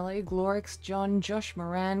 Evendo de Mello, Glorix, John, Josh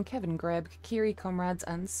Moran, Kevin Greb, Kiri Comrades,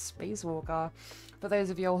 and Spacewalker. For those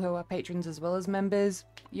of y'all who are patrons as well as members,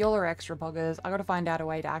 y'all are extra poggers. I gotta find out a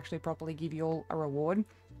way to actually properly give y'all a reward.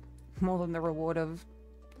 More than the reward of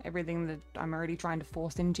everything that I'm already trying to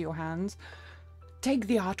force into your hands. Take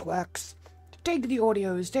the artworks, take the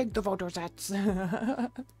audios, take the photo sets.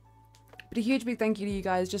 But a huge big thank you to you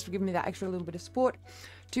guys just for giving me that extra little bit of support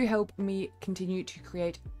to help me continue to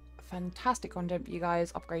create fantastic content for you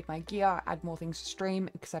guys, upgrade my gear, add more things to stream,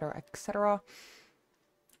 etc, etc.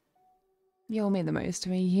 You'll mean the most to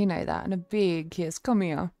me, you know that, and a big kiss. Come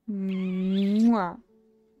here. Mwah.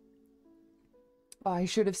 Oh, I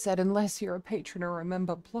should have said, unless you're a patron or a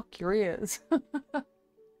member, block your ears.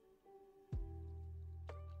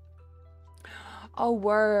 Oh,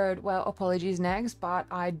 word. Well, apologies next, but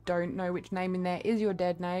I don't know which name in there is your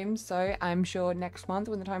dead name, so I'm sure next month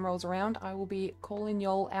when the time rolls around, I will be calling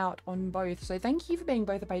y'all out on both. So thank you for being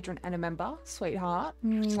both a patron and a member, sweetheart.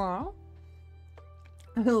 Mwah.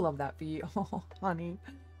 I love that for you. Oh, honey.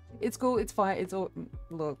 It's cool, it's fine, it's all...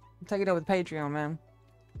 Look, take it up with Patreon, man.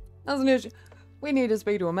 That's an issue. We need to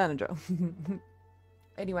speak to a manager.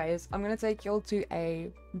 Anyways, I'm going to take y'all to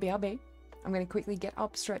a BRB. I'm going to quickly get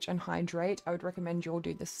up, stretch, and hydrate. I would recommend you all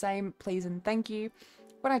do the same, please and thank you.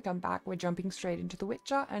 When I come back, we're jumping straight into The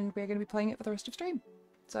Witcher, and we're going to be playing it for the rest of stream.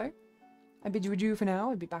 So, I bid you adieu for now.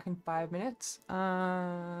 I'll be back in 5 minutes.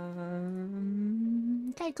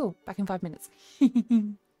 Okay, cool. Back in 5 minutes.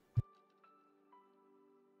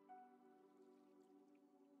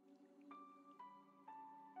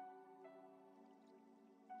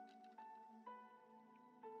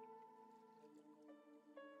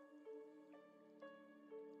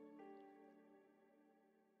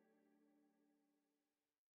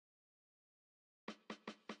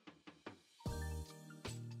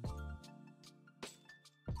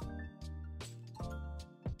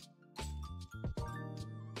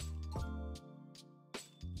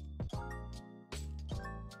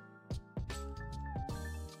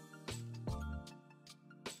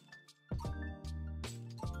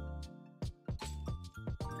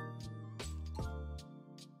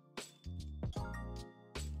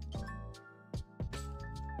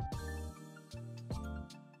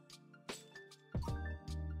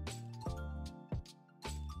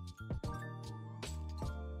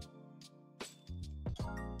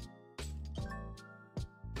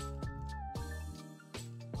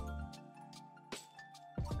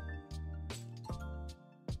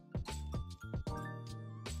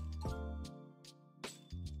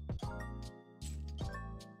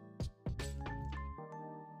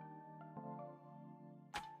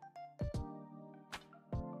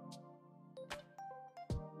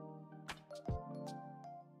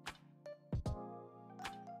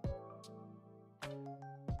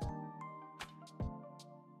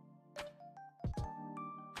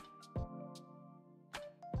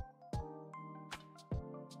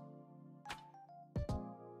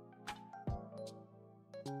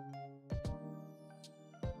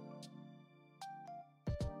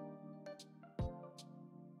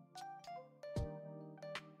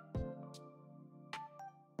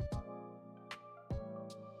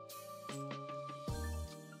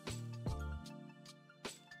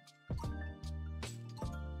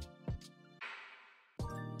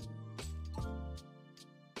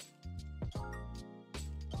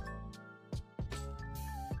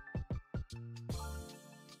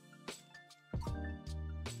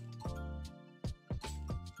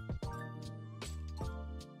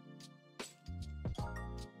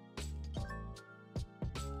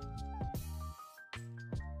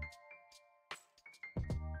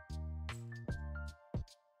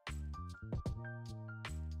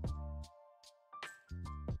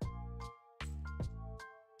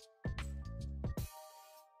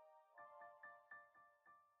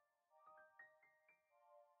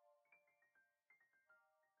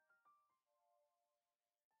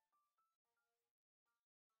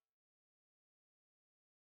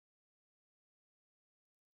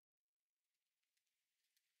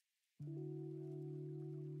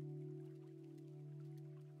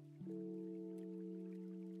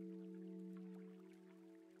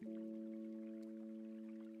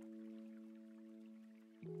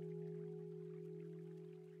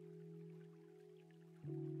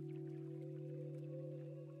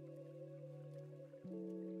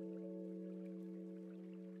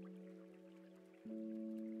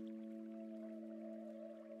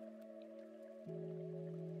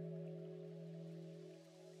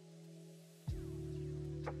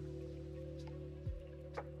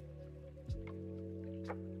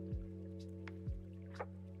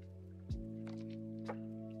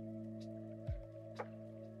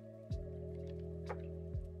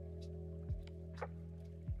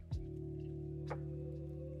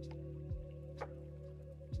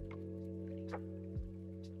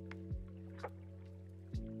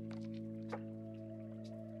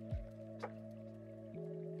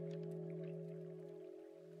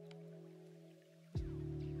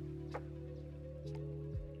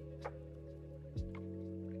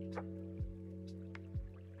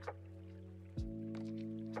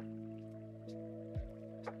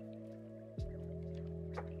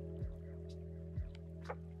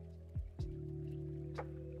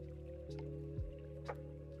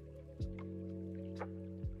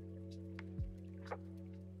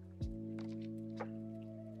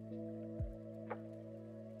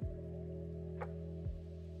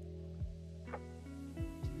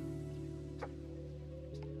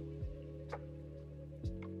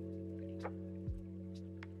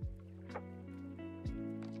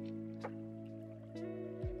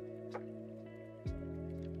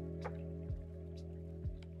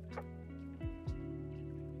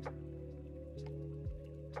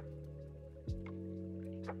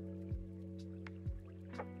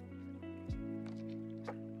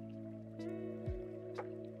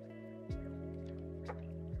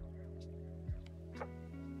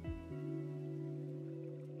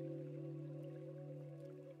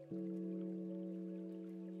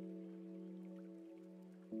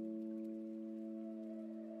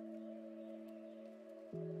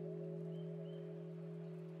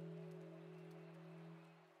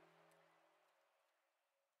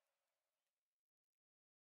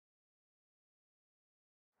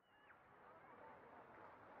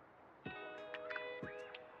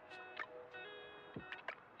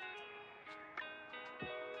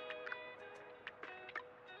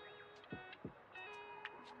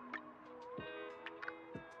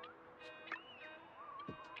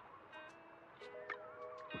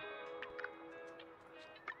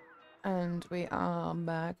 And we are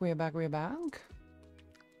back. We're back. We're back.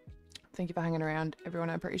 Thank you for hanging around, everyone.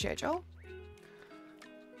 I appreciate y'all.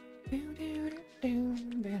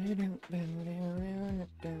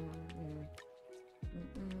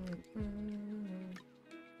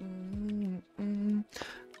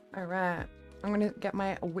 Alright. I'm gonna get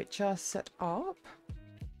my Witcher set up.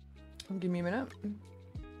 Give me a minute.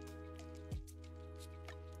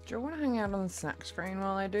 Do you want to hang out on the snack screen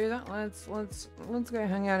while I do that? Let's go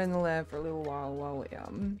hang out in the lab for a little while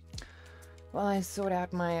while I sort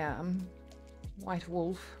out my white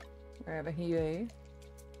wolf wherever he is.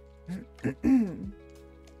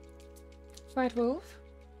 White wolf,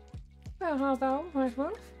 where art thou, white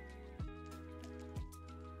wolf?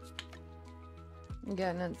 I'm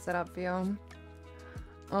getting it set up for you.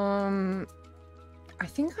 I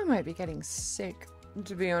think I might be getting sick.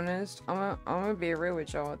 To be honest, I'm gonna be real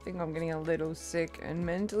with y'all. I think I'm getting a little sick, and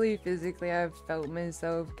mentally, physically, I've felt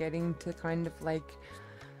myself getting to kind of like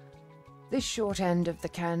the short end of the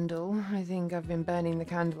candle. I think I've been burning the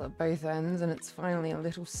candle at both ends, and it's finally a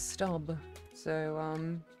little stub. So,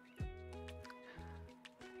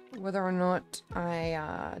 whether or not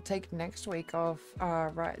I take next week off,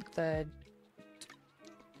 right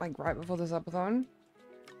before the subathon,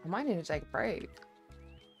 I might need to take a break.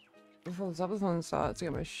 Before the subathon starts, to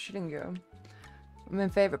get my shit in gear. My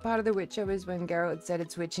favourite part of The Witcher was when Geralt said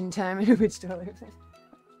it's witching time in a witch toilet.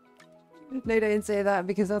 No, don't say that,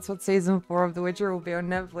 because that's what season 4 of The Witcher will be on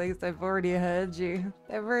Netflix. They've already heard you.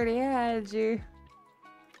 They've already heard you.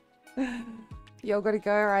 Y'all gotta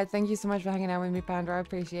go. Alright, thank you so much for hanging out with me, Panda. I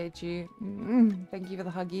appreciate you. Thank you for the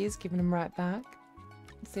huggies, giving them right back.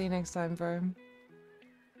 See you next time, bro.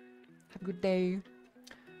 Have a good day.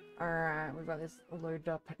 Alright, we've got this loaded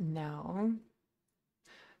up now.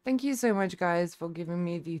 Thank you so much, guys, for giving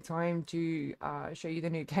me the time to show you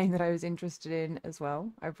the new game that I was interested in as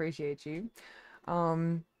well. I appreciate you.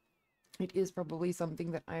 It is probably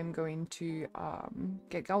something that I'm going to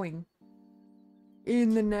get going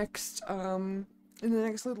in the next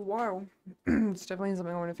little while. It's definitely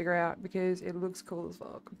something I want to figure out because it looks cool as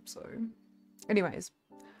fuck. So, anyways,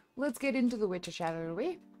 let's get into The Witcher, shall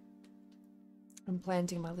we? I'm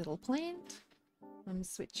planting my little plant. I'm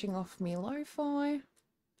switching off me lo-fi.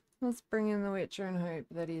 Let's bring in The Witcher and hope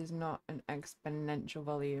that he is not an exponential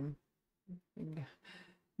volume.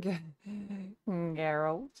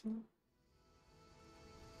 Geralt.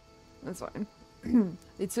 That's fine.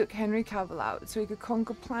 They took Henry Cavill out so he could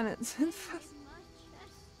conquer planets.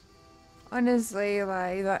 Honestly,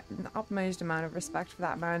 like, that utmost amount of respect for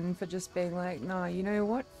that man for just being like, nah, you know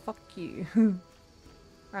what? Fuck you.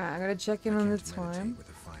 Right, I gotta check in on the time. With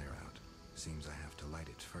the fire out. Seems I have to light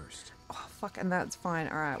it first. Oh, fuck, and that's fine.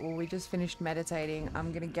 Alright, well, we just finished meditating.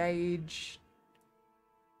 I'm gonna gauge.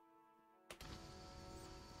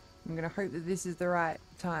 I'm gonna hope that this is the right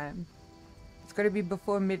time. It's gotta be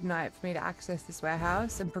before midnight for me to access this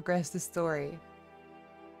warehouse and progress the story.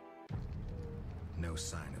 No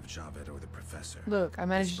sign of Javed or the professor. Look, I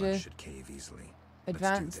managed to should cave easily.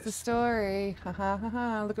 advance the story. Ha ha ha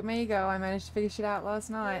ha. Look at me go. I managed to figure shit out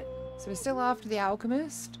last night. So we're still after the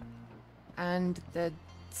alchemist and the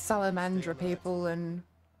salamandra people and...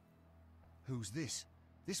 Who's this?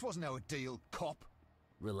 This wasn't our deal, cop.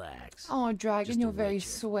 Relax. Oh, Dragon, Just a you're very witcher.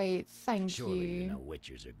 sweet. Thank Surely you you. know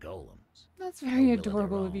witchers are golems. That's No very will of their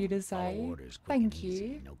adorable of you own. to Follow say. orders quick and Thank easy,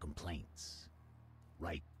 you. No complaints.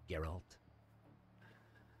 Right, Geralt?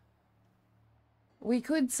 We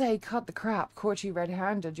could say cut the crap, caught you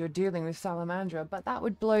red-handed, you're dealing with Salamandra, but that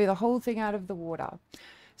would blow the whole thing out of the water.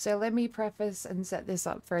 So let me preface and set this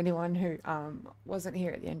up for anyone who wasn't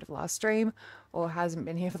here at the end of last stream or hasn't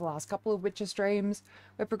been here for the last couple of Witcher streams.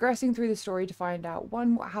 We're progressing through the story to find out,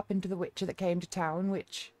 one, what happened to the Witcher that came to town,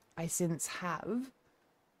 which I since have.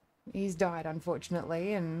 He's died,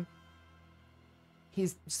 unfortunately, and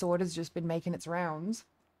his sword has just been making its rounds.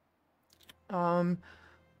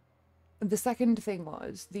 The second thing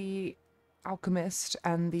was the alchemist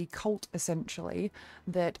and the cult, essentially,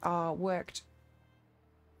 that worked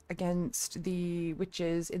against the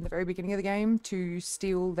witches in the very beginning of the game to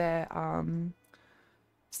steal their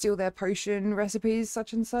potion recipes,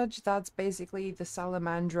 such and such. That's basically the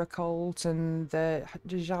Salamandra cult, and the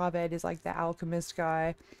Javed is like the alchemist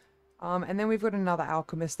guy. And then we've got another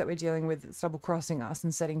alchemist that we're dealing with that's double-crossing us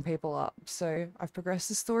and setting people up. So I've progressed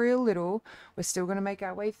the story a little. We're still going to make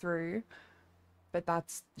our way through. But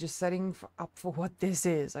that's just setting up for what this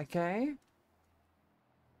is, okay?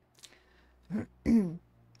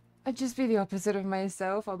 I'd just be the opposite of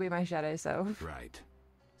myself. I'll be my shadow self. Right.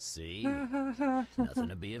 See? Nothing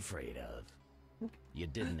to be afraid of. You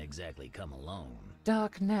didn't exactly come alone.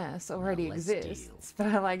 Darkness already Now let's exists, but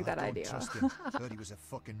I like that I don't idea. trust him. Heard he was a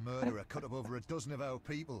fucking murderer, cut up over a dozen of our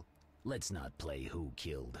people. Let's not play who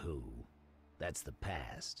killed who. That's the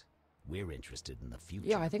past. We're interested in the future.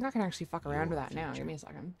 Yeah, I think I can actually fuck around with Your that now. Give future. me a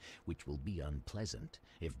second. Which will be unpleasant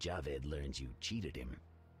if Javed learns you cheated him.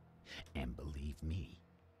 And believe me,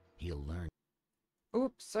 he'll learn.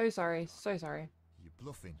 Oops, so sorry, so sorry. You're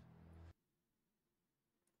bluffing.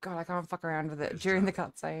 God, I can't fuck around with it There's during the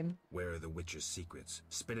Javed. cutscene. Where are the witch's secrets?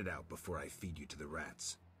 Spit it out before I feed you to the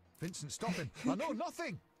rats. Vincent, stop him. I know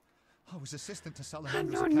nothing. I was assistant to I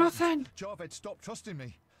Salamandra's know accountant. nothing. Javed stopped trusting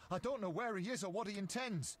me. I don't know where he is or what he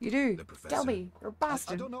intends. You do. The professor. Tell me, you're a I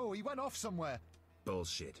bastard. don't know. He went off somewhere.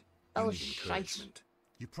 Bullshit. Oh, You need shite. encouragement.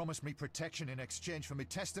 You promised me protection in exchange for my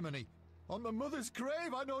testimony. On my mother's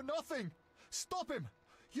grave, I know nothing. Stop him.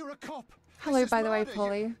 You're a cop. Hello, This is by the way, murder.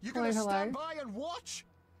 Polly. You're Hello, gonna stand hello. by and watch?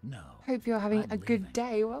 No. Hope you're having I'm a good leaving.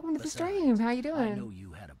 day. Welcome to the Besides, stream. How you I know doing?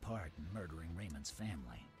 you had a part in murdering Raymond's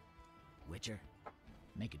family. Witcher,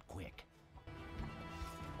 make it quick.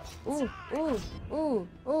 Ooh, ooh, ooh,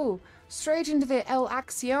 ooh. Straight into the El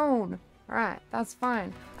Acción. Alright, that's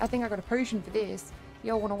fine. I think I got a potion for this.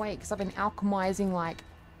 Y'all wanna wait, because I've been alchemizing like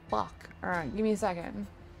fuck. Alright, give me a second.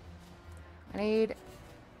 I need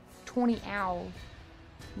 20 owl.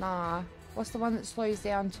 Nah. What's the one that slows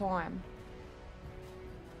down time?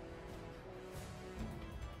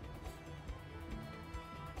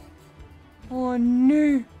 Oh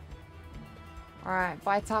no! Alright,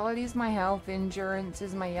 vitality is my health, endurance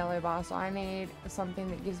is my yellow bar, so I need something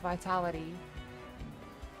that gives vitality.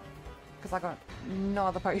 Because I got no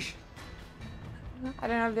other potion. I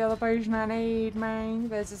don't have the other potion I need, man.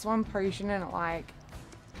 There's this one potion and it like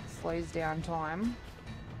slows down time.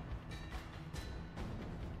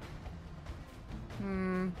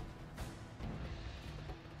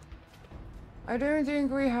 I don't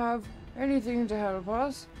think we have anything to help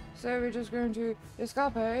us, so we're just going to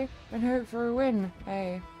escape and hope for a win.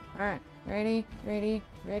 Hey, alright, ready, ready,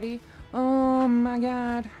 ready. Oh my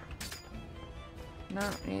god. No,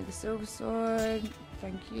 we need the silver sword.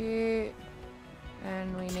 Thank you.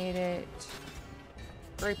 And we need it.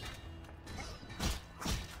 Group.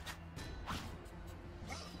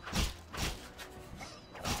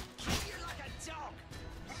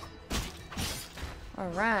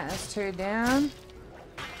 Alright, that's 2 down.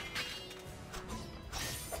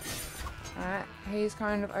 Alright, he's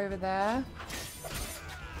kind of over there.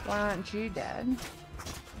 Why aren't you dead?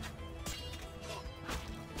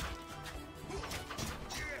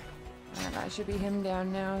 Alright, that should be him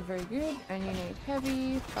down now. Very good. And you need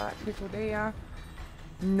heavy, but little do ya.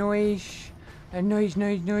 Noise. Noise,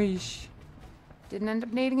 noise, noise. Didn't end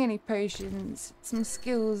up needing any potions. Some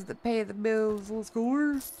skills that pay the bills. Let's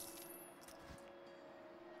go.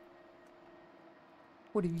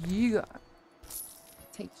 What have you got?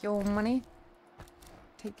 Take your money.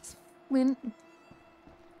 Take this flint.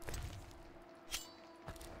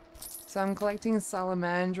 So I'm collecting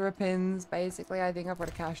salamandra pins. Basically, I think I've got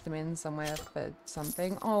to cash them in somewhere for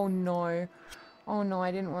something. Oh no. Oh no,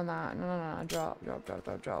 I didn't want that. No, no, no. Drop, drop, drop,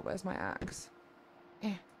 drop, drop. Where's my axe?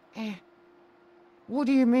 What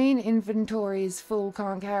do you mean inventory is full,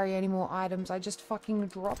 can't carry any more items? I just fucking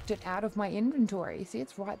dropped it out of my inventory. See,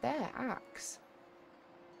 it's right there. Axe.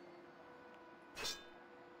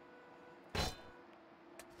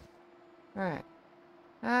 Alright.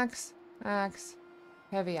 Axe, axe,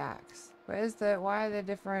 heavy axe. Where's the, why are there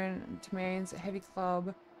different domains? Heavy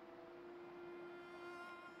club.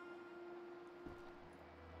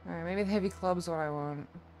 Alright, maybe the heavy club's what I want.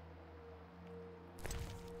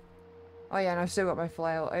 Oh yeah, and I've still got my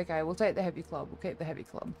flail. Okay, we'll take the heavy club. We'll keep the heavy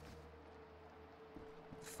club.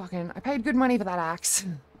 Fucking, I paid good money for that axe.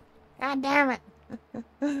 God damn it.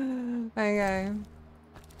 Okay.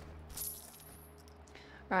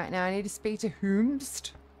 Right, now I need to speak to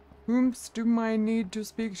whomst. Whomst do I need to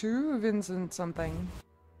speak to? Vincent something.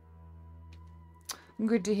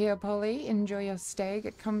 Good to hear, Polly. Enjoy your stay,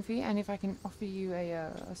 get comfy, and if I can offer you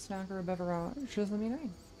a snack or a beverage, just let me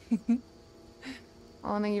know.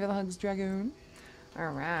 Oh, thank you for the hugs, Dragoon.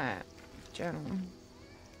 Alright, journal.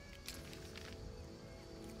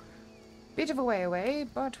 Bit of a way away,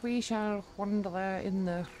 but we shall wander in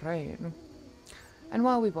the rain. And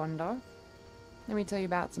while we wander, let me tell you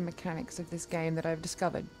about some mechanics of this game that I've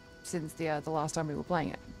discovered since the last time we were playing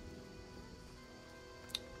it.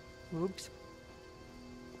 Oops.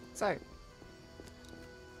 So,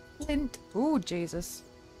 flint. Oh, Jesus.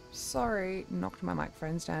 Sorry, knocked my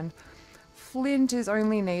microphone stand. Flint is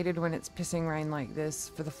only needed when it's pissing rain like this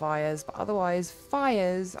for the fires, but otherwise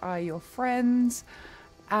fires are your friends,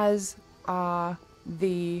 as are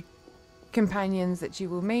the companions that you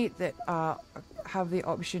will meet that have the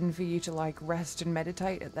option for you to like rest and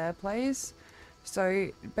meditate at their place. So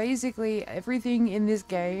basically everything in this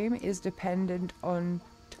game is dependent on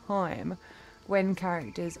time. When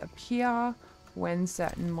characters appear, when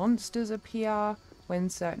certain monsters appear, when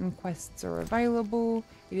certain quests are available.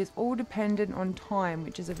 It is all dependent on time,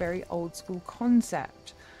 which is a very old school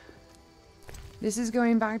concept. This is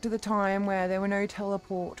going back to the time where there were no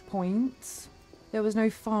teleport points. There was no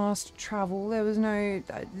fast travel. There was no...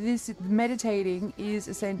 meditating is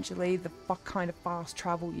essentially the kind of fast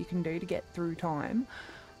travel you can do to get through time.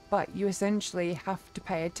 But you essentially have to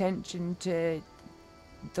pay attention to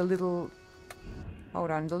the little...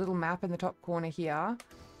 Hold on, the little map in the top corner here.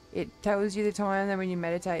 It tells you the time then when you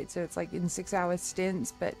meditate, so it's like in 6-hour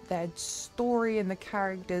stints, but the story and the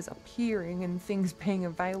characters appearing and things being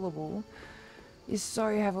available is so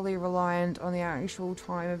heavily reliant on the actual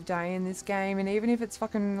time of day in this game. And even if it's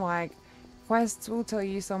fucking like, quests will tell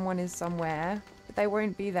you someone is somewhere, but they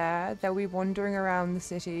won't be there. They'll be wandering around the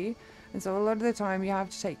city, and so a lot of the time you have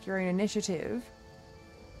to take your own initiative.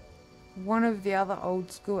 One of the other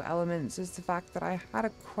old school elements is the fact that I had a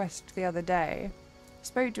quest the other day. I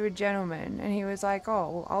spoke to a gentleman and he was like, oh,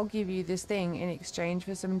 well, I'll give you this thing in exchange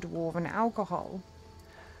for some dwarven alcohol.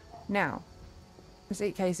 Now,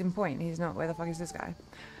 see, case in point, he's not. Where the fuck is this guy?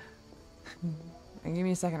 And give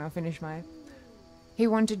me a second, I'll finish my... He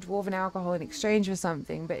wanted dwarven alcohol in exchange for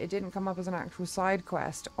something, but it didn't come up as an actual side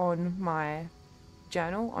quest on my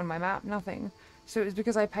journal, on my map, nothing. So it was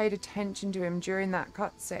because I paid attention to him during that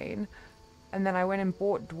cutscene, and then I went and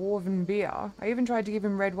bought dwarven beer. I even tried to give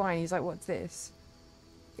him red wine. He's like, what's this?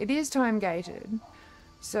 It is time gated.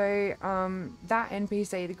 So that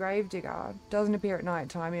NPC, the Gravedigger, doesn't appear at night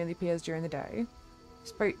time. He only appears during the day.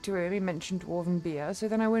 Spoke to him, he mentioned dwarven beer, so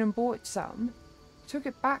then I went and bought some. Took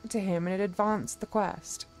it back to him and it advanced the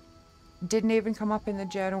quest. Didn't even come up in the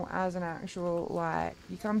journal as an actual, like,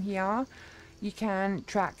 you come here, you can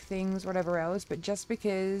track things, whatever else, but just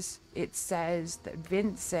because it says that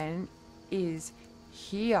Vincent is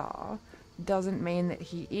here doesn't mean that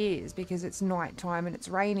he is, because it's nighttime and it's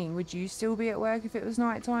raining. Would you still be at work if it was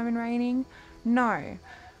nighttime and raining? No.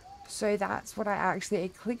 So that's what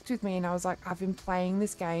it clicked with me, and I was like, I've been playing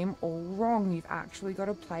this game all wrong. You've actually got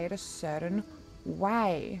to play it a certain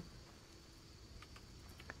way.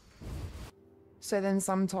 So then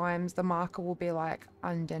sometimes the marker will be like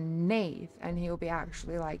underneath, and he'll be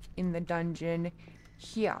actually like in the dungeon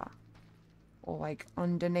here, or like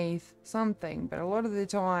underneath something. But a lot of the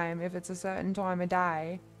time, if it's a certain time of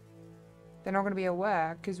day, they're not going to be at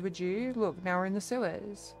work, because would you? Look, now we're in the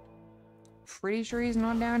sewers. Pretty sure he's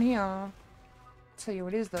not down here. I'll tell you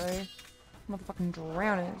what it is though. Motherfucking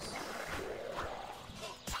drowners.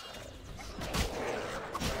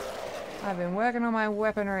 I've been working on my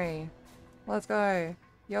weaponry. Let's go.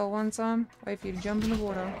 Y'all want some? Wait for you to jump in the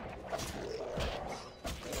water.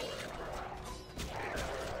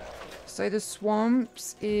 So the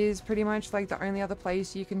swamps is pretty much like the only other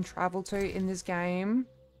place you can travel to in this game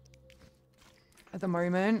at the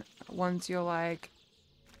moment, once you're like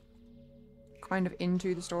kind of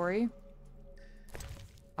into the story.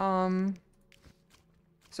 So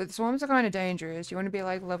the swamps are kind of dangerous. You want to be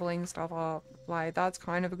like leveling stuff up. Like, that's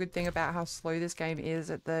kind of a good thing about how slow this game is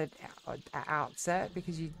at the outset,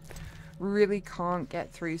 because you really can't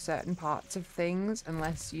get through certain parts of things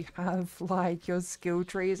unless you have like your skill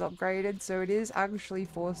trees upgraded. So it is actually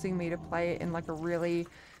forcing me to play it in like a really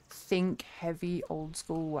think heavy old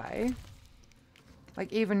school way.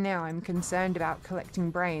 Like, even now I'm concerned about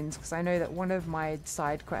collecting brains, because I know that one of my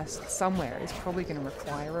side quests somewhere is probably going to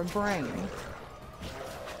require a brain.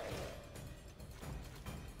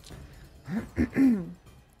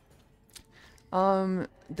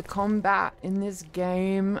 The combat in this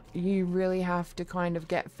game, you really have to kind of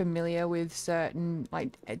get familiar with certain,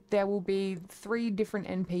 like, there will be 3 different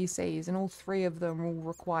NPCs, and all 3 of them will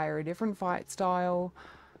require a different fight style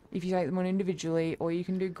if you take them on individually, or you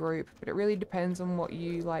can do group, but it really depends on what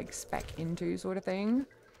you like spec into, sort of thing.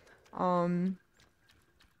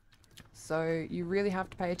 So you really have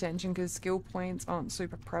to pay attention, because skill points aren't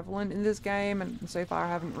super prevalent in this game, and so far I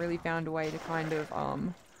haven't really found a way to kind of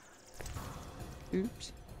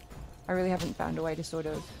I really haven't found a way to sort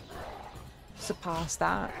of surpass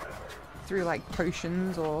that through like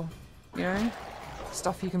potions or, you know,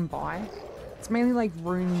 stuff you can buy. It's mainly like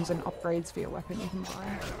runes and upgrades for your weapon you can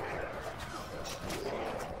buy.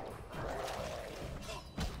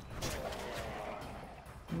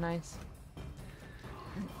 Nice.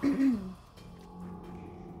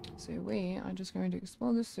 So we are just going to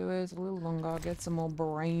explore the sewers a little longer, get some more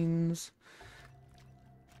brains.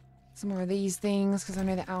 some more of these things because I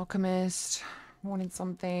know the alchemist wanted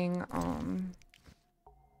something.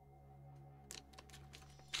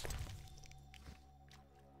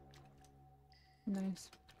 Nice.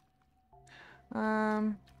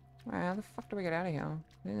 Alright, how the fuck do we get out of here?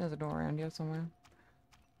 I think there's a door around here somewhere.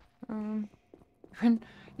 You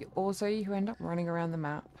end up running around the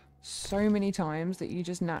map so many times that you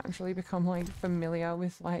just naturally become like familiar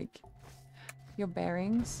with like your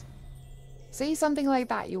bearings. See something like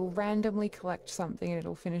that, you'll randomly collect something and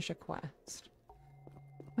it'll finish a quest.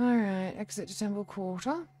 Alright, exit to Temple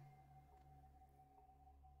Quarter.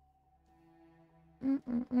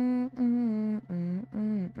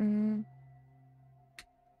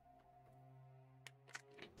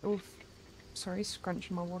 Oof. Sorry,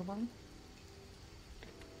 scrunching my water bottle.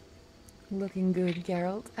 Looking good,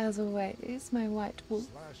 Geralt, as always, my white wolf.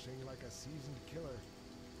 Slashing like a seasoned killer.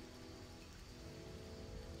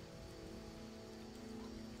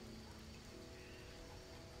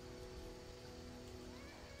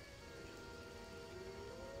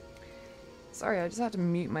 Sorry, I just had to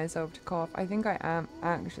mute myself to cough. I think I am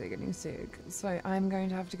actually getting sick, so I'm going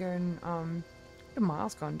to have to go and put a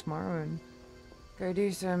mask on tomorrow and go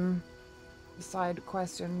do some side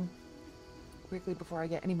question quickly before I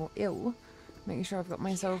get any more ill. Making sure I've got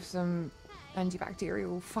myself some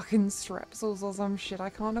antibacterial fucking strepsils or some shit.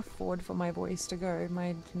 I can't afford for my voice to go.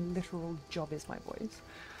 My literal job is my voice.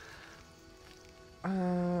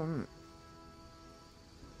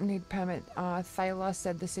 Need permit. Thaler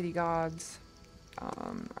said the city guards.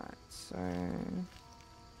 Right, so...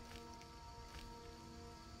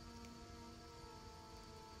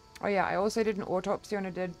 Oh yeah, I also did an autopsy on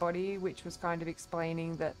a dead body, which was kind of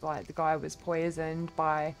explaining that, like, the guy was poisoned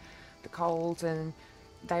by the cold, and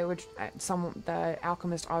they would... the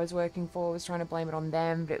alchemist I was working for was trying to blame it on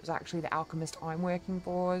them, but it was actually the alchemist I'm working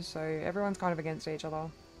for, so everyone's kind of against each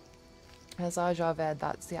other. Hazar Javed,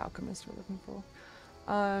 that's the alchemist we're looking for.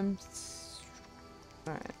 Alright.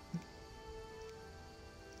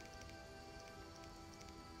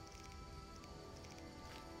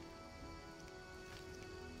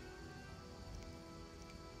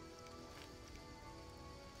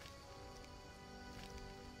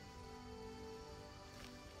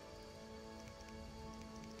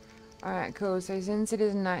 Alright, cool. So since it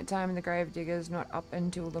is nighttime and the gravedigger's not up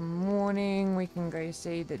until the morning, we can go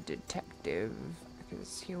see the detective,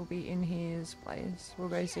 because he'll be in his place. We'll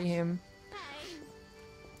go see him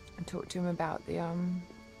and talk to him about the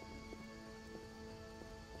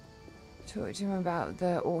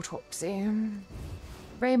autopsy.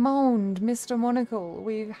 Raymond, Mr. Monocle,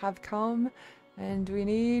 we have come and we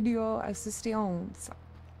need your assistance.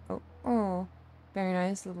 Oh, very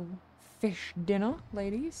nice little fish dinner,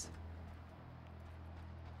 ladies.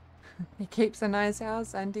 He keeps a nice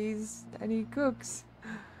house and he cooks.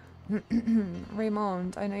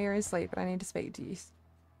 Raymond, I know you're asleep, but I need to speak to you.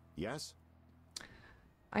 Yes?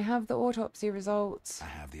 I have the autopsy results. I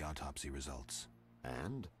have the autopsy results.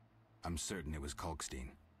 And? I'm certain it was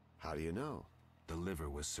Kalkstein. How do you know? The liver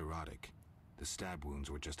was cirrhotic. The stab wounds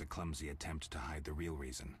were just a clumsy attempt to hide the real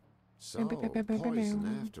reason. So,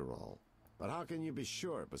 poison after all. But how can you be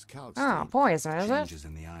sure it was Kalkstein? Ah, poison, is it? Changes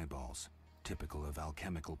in the eyeballs, typical of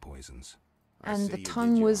alchemical poisons. And the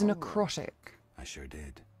tongue was necrotic. I sure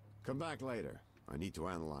did. Come back later. I need to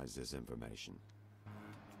analyze this information.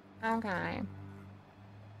 Okay.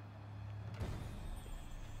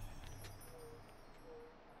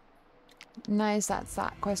 Nice, that's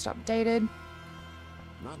that quest updated.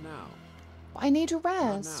 Not now. I need to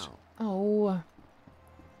rest. Not now. Oh.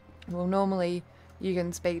 Well, normally you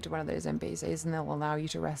can speak to one of those NPCs and they'll allow you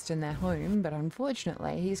to rest in their home, but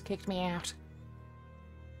unfortunately he's kicked me out.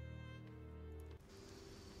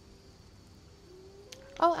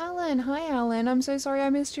 Oh, Alan. Hi, Alan. I'm so sorry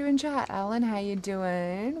I missed you in chat. Alan, how you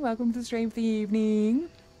doing? Welcome to the stream for the evening.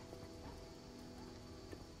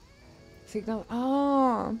 Signal.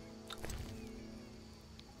 Oh.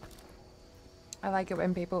 I like it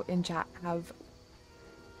when people in chat have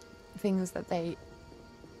things that they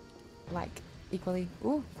like equally.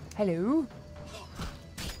 Ooh, hello.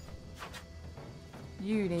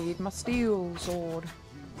 You need my steel sword.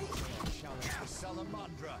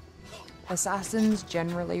 Assassins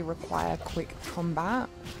generally require quick combat.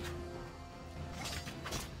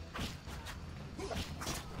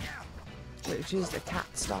 Which is the cat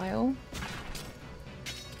style.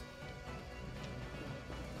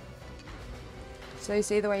 So you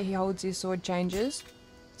see the way he holds his sword changes.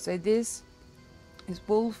 So this is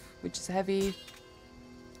wolf, which is heavy.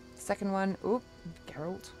 Second one, oop,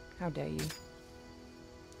 Geralt, how dare you.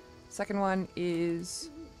 Second one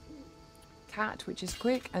is cat, which is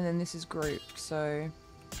quick, and then this is group. So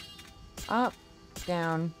Up,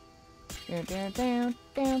 down, down, down, down,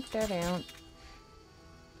 down, down, down.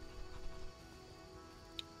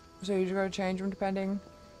 So you just gotta change them depending.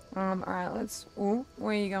 Alright, let's... Oh,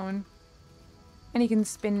 where are you going? And you can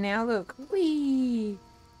spin now, look. Whee!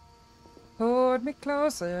 Hold me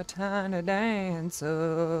closer, tiny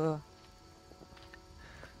dancer.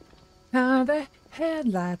 Now the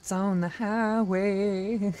headlights on the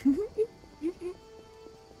highway.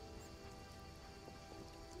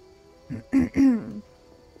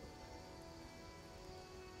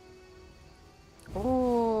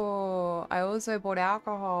 Oh, I also bought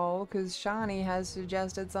alcohol because Shani has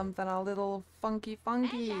suggested something a little funky.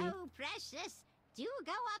 Hello, precious. Do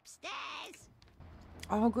go upstairs.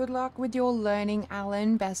 Oh, good luck with your learning,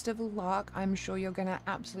 Alan. Best of luck. I'm sure you're gonna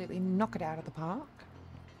absolutely knock it out of the park.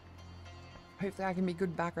 Hopefully I can be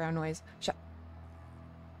good background noise.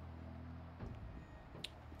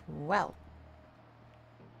 Well.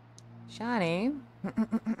 Shani.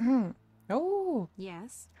 Oh.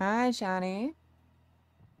 Yes? Hi, Shani.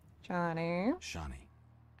 Shani. Shani.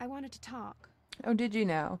 I wanted to talk. Oh, did you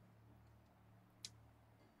know?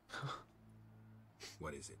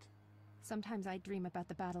 What is it? Sometimes I dream about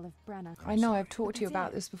the Battle of Brenna. I know, I've talked to you That's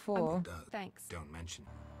about it. this before. Thanks. Don't mention.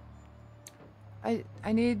 I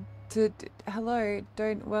need to... Hello,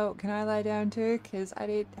 don't... Well, can I lie down too? Because I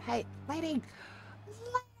need... Hey, lady!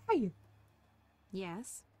 Lady!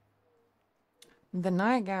 Yes? The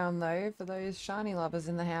nightgown, though, for those shiny lovers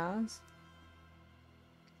in the house.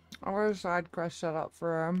 I got a side quest set up for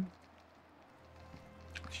her.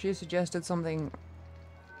 She suggested something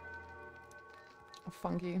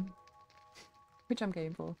funky, which I'm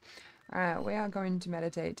game for. Alright, we are going to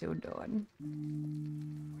meditate till dawn.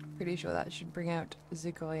 Pretty sure that should bring out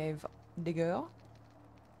the grave digger.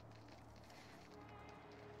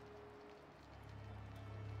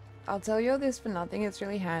 I'll tell you this for nothing, it's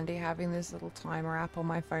really handy having this little timer app on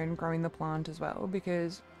my phone growing the plant as well,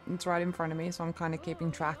 because it's right in front of me, so I'm kind of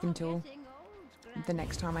keeping track until the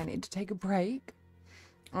next time I need to take a break.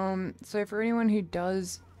 So for anyone who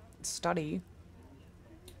does study,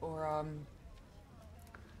 or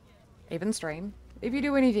even stream, if you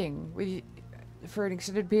do anything with for an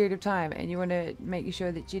extended period of time and you want to make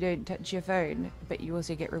sure that you don't touch your phone, but you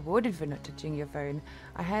also get rewarded for not touching your phone,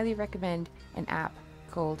 I highly recommend an app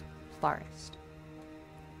called Forest.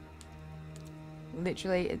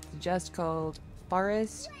 Literally, it's just called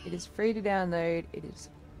Forest. It is free to download. It is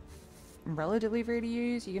relatively free to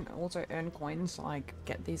use. You can also earn coins to like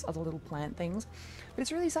get these other little plant things, but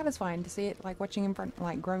it's really satisfying to see it like watching in front,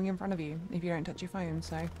 like growing in front of you if you don't touch your phone.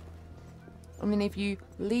 So I mean, if you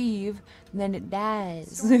leave, then it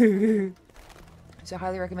dies. So I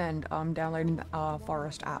highly recommend downloading the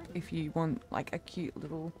Forest app if you want like a cute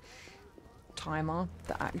little timer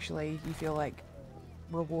that actually you feel like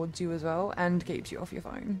rewards you as well and keeps you off your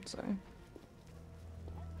phone. So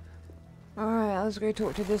alright, let's go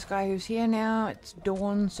talk to this guy who's here now. It's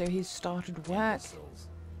dawn, so he's started work.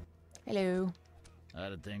 Hello. How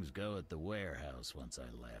did things go at the warehouse once I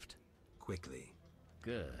left? Quickly.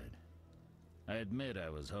 Good. I admit I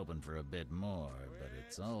was hoping for a bit more, but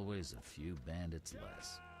it's always a few bandits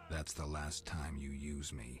less. That's the last time you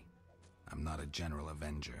use me. I'm not a general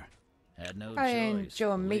avenger. Had no I choice. ain't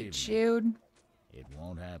your believe meat me. shield. It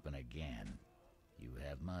won't happen again. You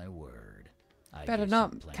have my word. I Better guess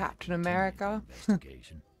not, you plan to Captain continue the America.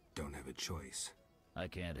 investigation. Don't have a choice. I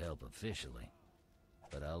can't help officially,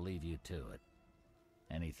 but I'll leave you to it.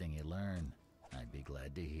 Anything you learn, I'd be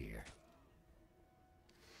glad to hear.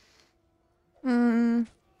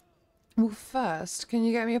 Well, first, can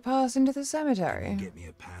you get me a pass into the cemetery? Get me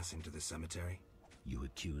a pass into the cemetery? You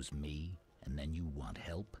accuse me, and then you want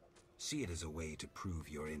help? See it as a way to prove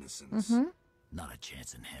your innocence. Not a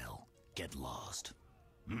chance in hell. Get lost.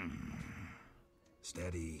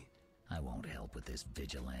 Steady. I won't help with this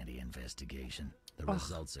vigilante investigation. The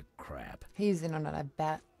results are crap. He's in on it, I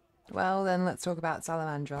bet. Well, then let's talk about I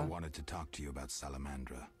Salamandra. wanted to talk to you about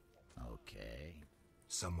Salamandra. Okay.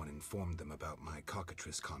 Someone informed them about my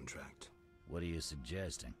cockatrice contract. What are you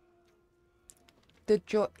suggesting?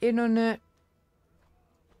 That you're in on it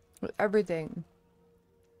with everything.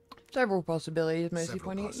 Several possibilities, mostly Several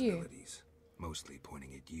pointing at you. possibilities, mostly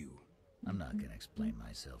pointing at you. I'm not gonna explain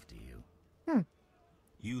myself to you.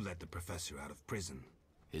 You let the professor out of prison.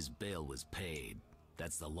 His bail was paid.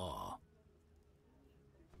 That's the law.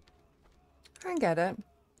 I get it.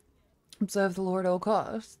 Observe the law at all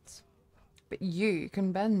costs. But you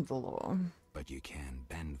can bend the law. But you can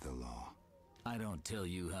bend the law. I don't tell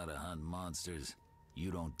you how to hunt monsters.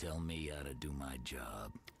 You don't tell me how to do my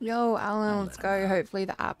job. Yo, Alan, I'll let's let him go. out. Hopefully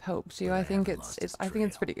the app helps you. But I I think haven't it's lost his I think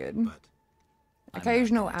it's trail. pretty good. But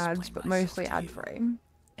Occasional ads, but mostly ad-free.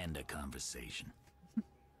 End of conversation.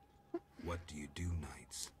 What do you do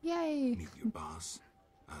nights? Yay! Meet your boss,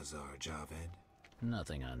 Azar Javed?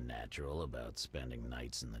 Nothing unnatural about spending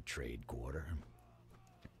nights in the trade quarter.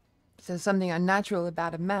 There's something unnatural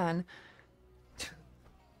about a man.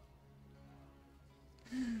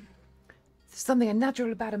 There's something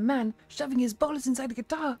unnatural about a man shoving his bowls inside a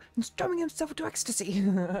guitar and strumming himself to ecstasy.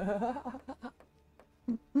 Where'd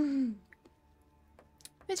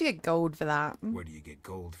you get gold for that? Where do you get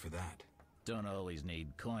gold for that? Don't always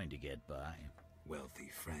need coin to get by. Wealthy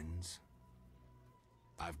friends?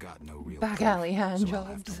 I've got no real Back proof, alley hand so I'll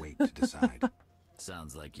have jobs. to wait to decide.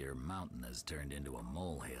 Sounds like your mountain has turned into a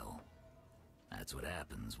molehill. That's what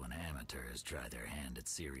happens when amateurs try their hand at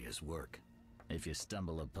serious work. If you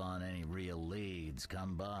stumble upon any real leads,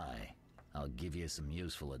 come by. I'll give you some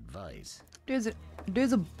useful advice. There's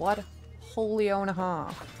a blood holio and a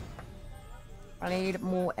half. I need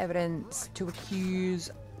more evidence to accuse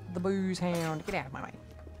the booze hound. Get out of my way.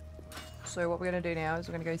 So what we're going to do now is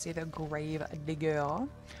we're going to go see the grave digger.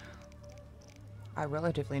 I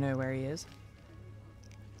relatively know where he is.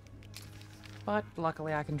 But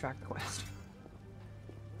luckily I can track the quest.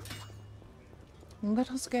 Let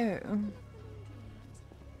us go.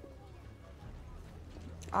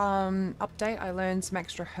 Update, I learned some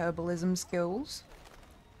extra herbalism skills.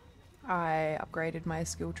 I upgraded my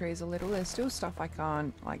skill trees a little. There's still stuff I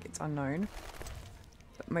can't, like, it's unknown.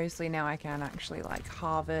 But mostly now I can actually, like,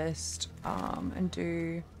 harvest, and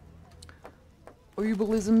do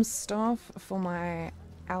herbalism stuff for my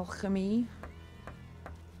alchemy.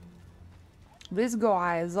 This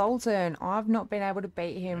guy, Zoltan, I've not been able to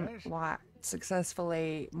beat him, like,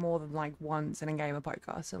 successfully more than, like, once in a game of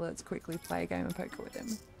poker. So let's quickly play a game of poker with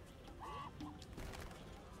him.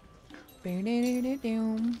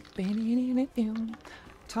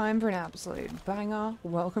 Time for an absolute banger.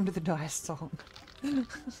 Welcome to the dice song.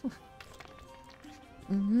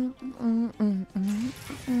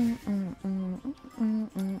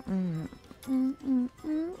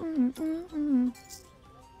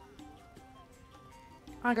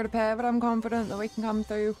 I got a pair, but I'm confident that we can come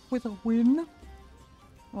through with a win.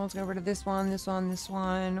 Well, let's get rid of this one, this one, this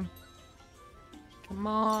one. Come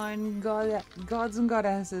on, gods and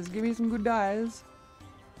goddesses, give me some good dice.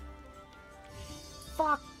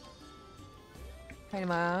 Fuck! Pain in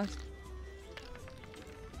my ass.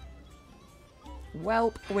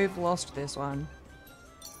 Welp, we've lost this one.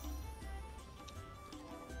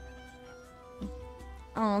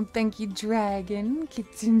 Oh, thank you, Dragon,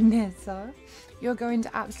 Kitsune Nessa. You're going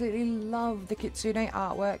to absolutely love the Kitsune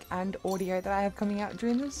artwork and audio that I have coming out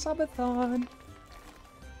during the subathon.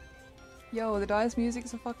 Yo, the dice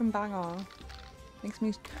music's a fucking banger. Makes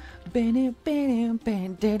me... That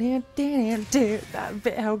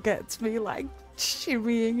bit how gets me, like,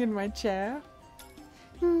 shimmying in my chair.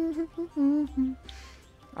 Alright,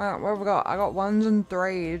 what have we got? I got 1s and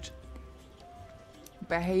 3s.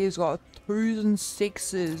 But he's got 2s and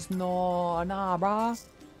 6s. No, nah, bruh.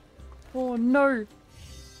 Oh, no.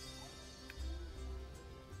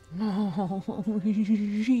 Oh,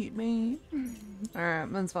 shit, man.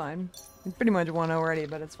 Alright, that's fine. It's pretty much won already,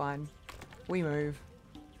 but it's fine. We move.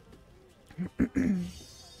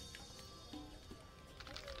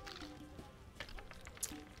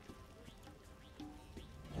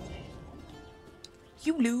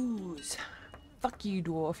 You lose. Fuck you,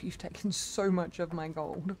 dwarf. You've taken so much of my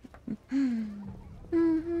gold.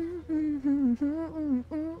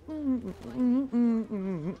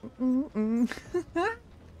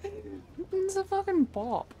 It's a fucking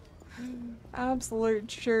bop. Absolute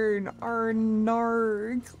tune. Oh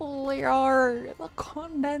no, clear the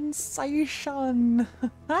condensation.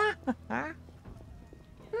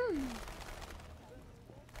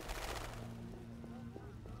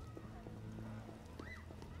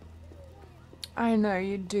 I know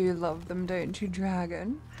you do love them, don't you,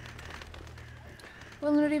 Dragon?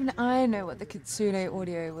 Well, not even I know what the Kitsune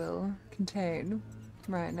audio will contain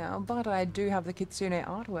right now, but I do have the Kitsune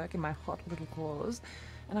artwork in my hot little claws,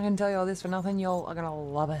 and I can tell you all this for nothing, y'all are gonna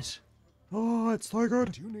love it. Oh, it's so good.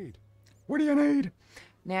 What do you need? What do you need?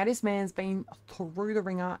 Now, this man's been through the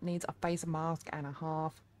ringer, needs a face mask and a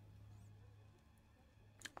half.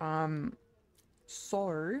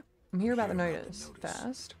 So, I'm here about the notice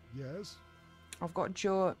first. Yes? I've got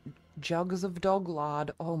your jugs of dog lard.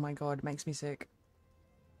 Oh my god, it makes me sick.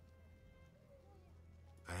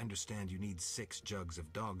 I understand you need 6 jugs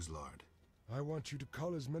of dog's lard. I want you to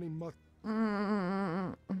cull as many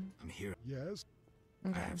I'm here. Yes?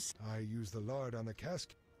 Okay. I use the lard on the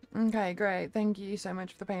cask. Okay, great. Thank you so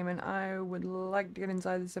much for the payment. I would like to get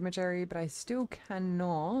inside the cemetery, but I still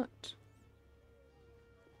cannot.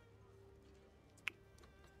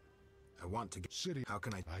 want to get city. How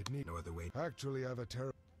can I'd need no other way. Actually, I have a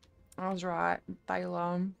terrible. I was right.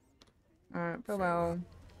 Taylor. Alright, farewell.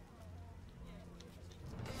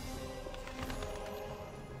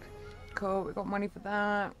 Cool, we got money for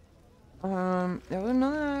that. There was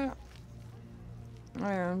another.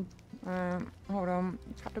 Hold on.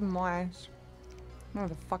 Captain Mice. I don't know what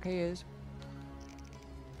the fuck he is.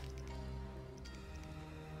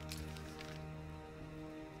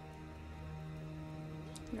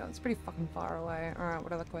 Yeah, that's pretty fucking far away. Alright,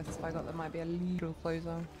 what other quests have I got that might be a little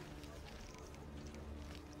closer?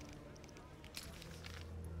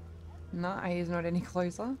 Nah, he's not any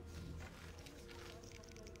closer.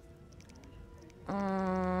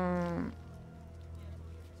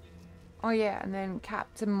 Oh yeah, and then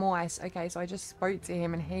Captain Mice. Okay, so I just spoke to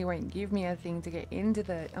him and he won't give me a thing to get into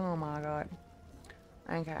the... Oh my god.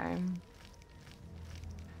 Okay.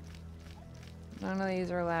 None of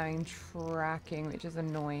these are allowing tracking, which is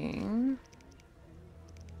annoying.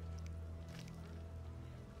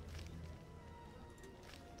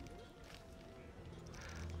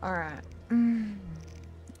 Alright.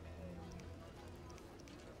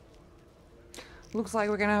 Looks like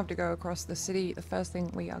we're gonna have to go across the city. The first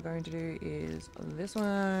thing we are going to do is this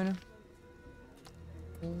one.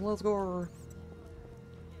 Let's go.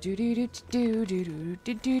 Do do do do do do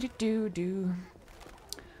do do do do.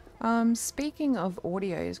 Speaking of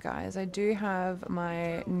audios, guys, I do have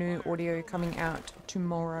my new audio coming out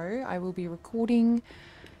tomorrow. I will be recording,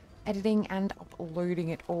 editing, and uploading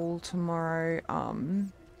it all tomorrow.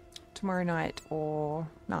 Tomorrow night, or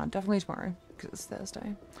no, definitely tomorrow because it's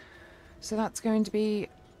Thursday. So that's going to be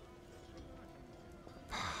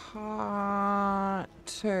part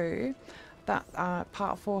 2.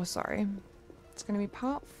 Part 4, sorry. It's going to be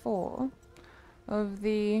part 4 of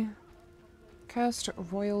the Cursed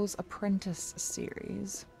Royals Apprentice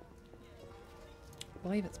series. I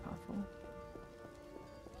believe it's part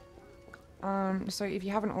 4. So if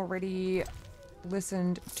you haven't already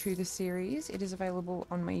listened to the series, it is available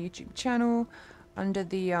on my YouTube channel under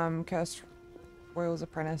the Cursed Royals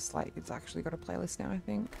Apprentice. Like, it's actually got a playlist now, I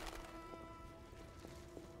think.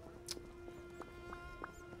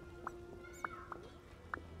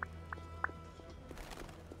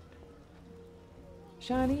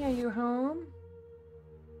 Shani, are you home?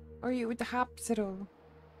 Or are you with the hospital?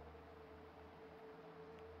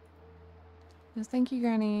 Yes, thank you,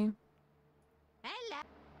 Granny. Hello.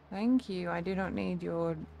 Thank you. I do not need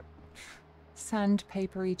your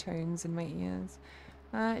sandpapery tones in my ears.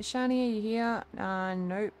 Shani, are you here?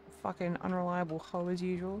 Nope. Fucking unreliable hoe as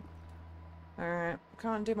usual. Alright.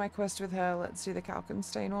 Can't do my quest with her. Let's do the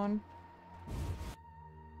Kalkenstein one.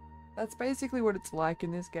 That's basically what it's like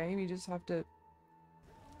in this game. You just have to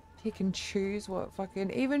pick and choose what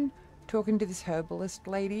fucking... Even talking to this herbalist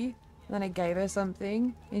lady, and then I gave her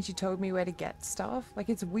something, and she told me where to get stuff. Like,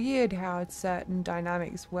 it's weird how certain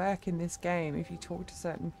dynamics work in this game if you talk to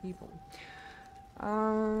certain people.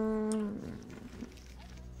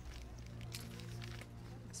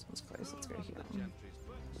 This one's close. Let's go here.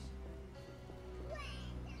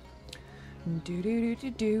 Do do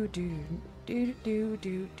do do do do do do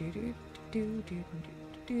do do do do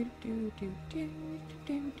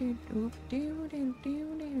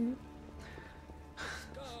do.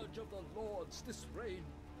 Scourge of the Lords, this rain.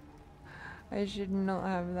 I should not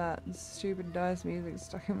have that stupid dice music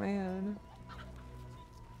stuck in my head.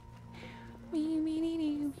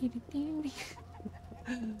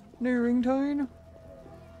 New ringtone.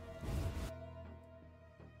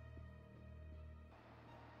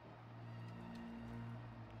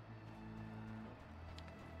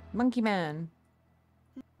 Monkey Man.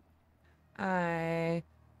 I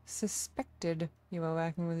suspected you were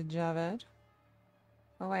working with Javed.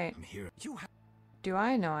 Oh wait. I'm here. You have Do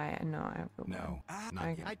I? No, I have. no. Not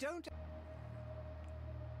Okay. yet. I don't.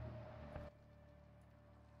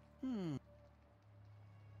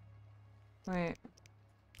 Wait.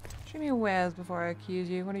 Show me your wares before I accuse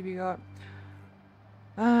you. What have you got?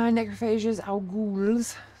 Necrophages,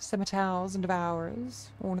 Alguls, Scimitars and Devourers,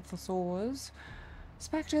 Ornithosaurs,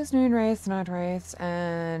 Spectres, Noon Wraiths, Night Wraiths,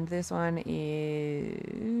 and this one is...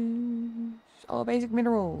 all basic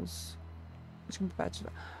minerals. Which can be purchased.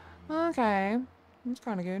 Okay. That's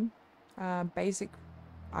kind of good. Basic...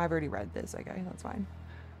 I've already read this. Okay, that's fine.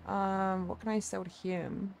 What can I sell to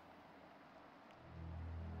him?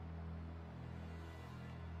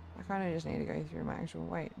 I kind of just need to go through my actual...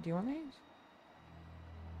 Wait, do you want these?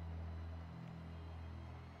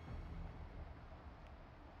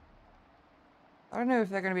 I don't know if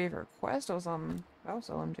they're going to be for a quest or something. I'll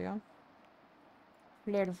sell them to you.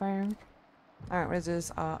 Later, fam. Alright, what is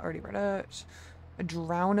this? Already read it. A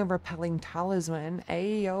drowner repelling talisman.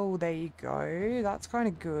 Ayo, there you go. That's kind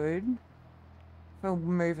of good. For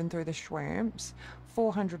moving through the swamps.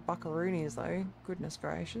 400 buckaroonies though. Goodness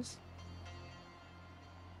gracious.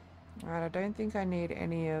 Alright, I don't think I need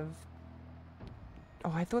any of...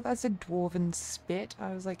 Oh, I thought that's a dwarven spit.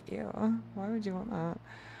 I was like, ew, why would you want that?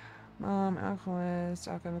 Alchemist,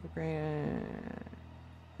 alchemical green.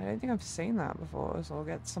 I don't think I've seen that before, so I'll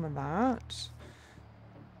get some of that.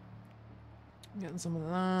 Getting some of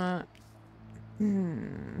that.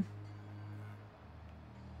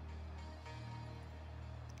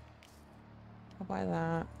 I'll buy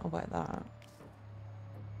that. I'll buy that.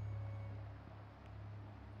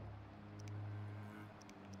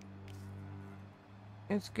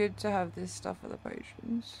 It's good to have this stuff for the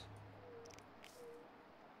potions.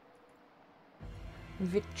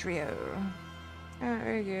 Vitrio. Oh,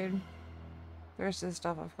 very good. The rest of the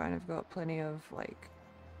stuff I've kind of got plenty of, like...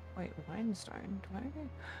 Wait, Winestone? Do I go?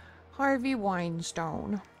 Harvey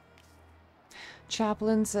Winestone.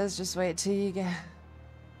 Chaplain says just wait till you get...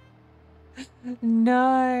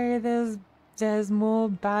 No, there's more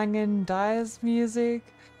banging dice music.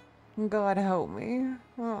 God help me.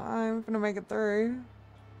 Well, I'm gonna make it through.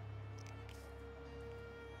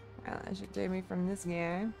 Well, that should do me from this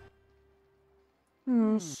guy.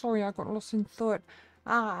 Sorry, I got lost in thought.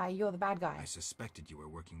 Ah, you're the bad guy. I suspected you were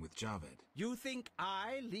working with Javed. You think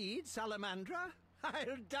I lead Salamandra?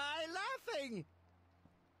 I'll die laughing!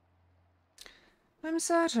 I'm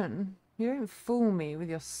certain. You don't fool me with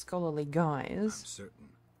your scholarly I'm guise. certain.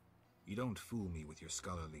 You don't fool me with your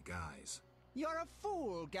scholarly guise. You're a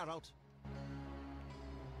fool, Geralt.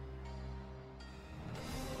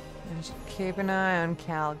 I should keep an eye on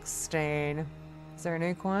Calxstain. Is there a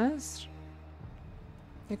new quest?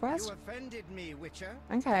 New quest? You offended me, Witcher.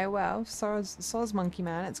 Okay, well, soz monkey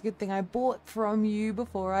man. It's a good thing I bought from you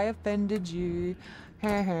before I offended you.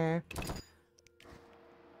 Heh.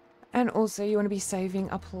 And also, you want to be saving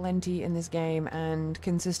a plenty in this game and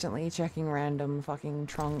consistently checking random fucking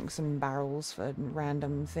trunks and barrels for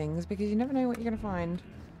random things because you never know what you're gonna find.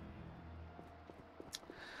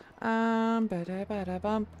 And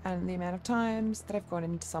the amount of times that I've gone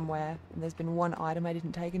into somewhere and there's been one item I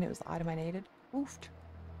didn't take and it was the item I needed. Oofed.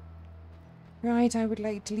 Right, I would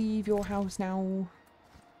like to leave your house now.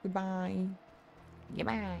 Goodbye.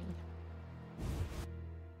 Goodbye.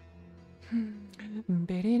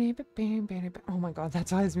 Oh my god, that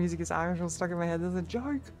Ty's music is actually stuck in my head. There's a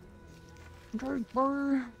joke. Joke,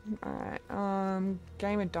 bro. Alright,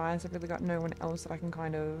 game of dice. I've really got no one else that I can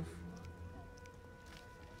kind of...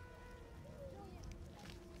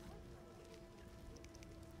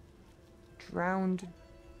 Drowned.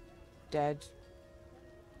 Dead.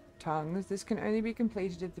 Tongues. This can only be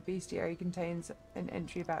completed if the bestiary contains an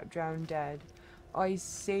entry about drowned dead. I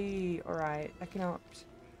see. Alright, I cannot...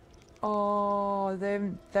 Oh,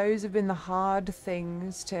 those have been the hard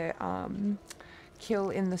things to kill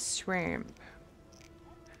in the swamp.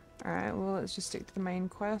 Alright, well let's just stick to the main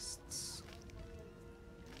quests.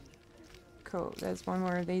 Cool, there's one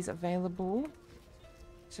more of these available.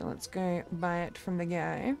 So let's go buy it from the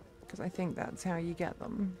guy, because I think that's how you get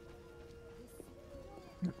them.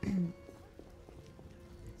 The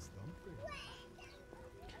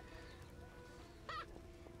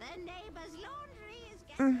neighbor's laundry is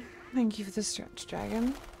getting... Thank you for the stretch,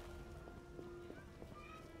 dragon.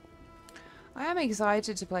 I am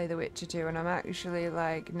excited to play The Witcher 2, and I'm actually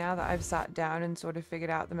like, now that I've sat down and sort of figured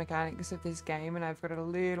out the mechanics of this game and I've got it a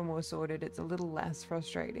little more sorted, it's a little less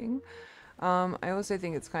frustrating. I also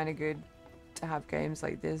think it's kind of good to have games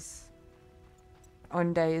like this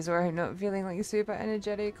on days where I'm not feeling like super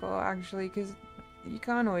energetic, or actually, because you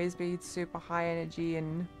can't always be super high energy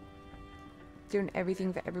and doing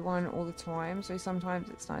everything for everyone all the time, so sometimes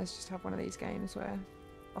it's nice just to have one of these games where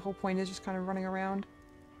the whole point is just kind of running around.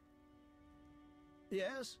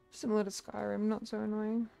 Yes? Similar to Skyrim, not so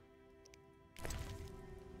annoying.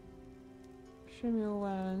 Show me your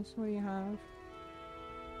wares. What do you have?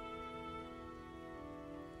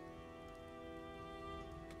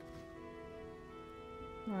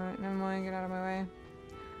 Alright, never mind, get out of my way.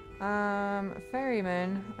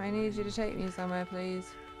 Ferryman, I need you to take me somewhere, please.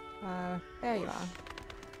 There you are.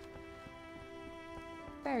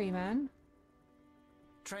 Ferryman.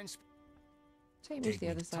 Take me to the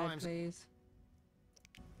other side, please.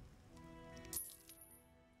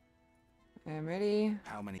 I'm ready.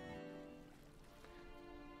 How many?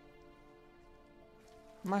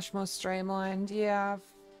 Much more streamlined. Yeah,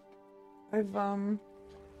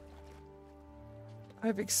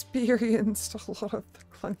 I've experienced a lot of the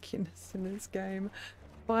clunkiness in this game,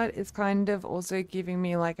 but it's kind of also giving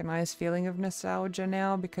me like a nice feeling of nostalgia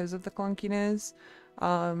now because of the clunkiness.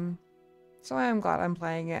 So I am glad I'm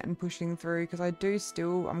playing it and pushing through, because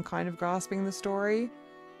I'm kind of grasping the story.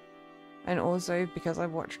 And also because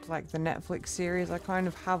I've watched like the Netflix series, I kind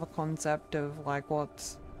of have a concept of like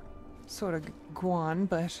what's sort of gone,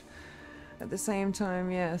 but at the same time,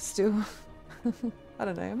 yeah, still, I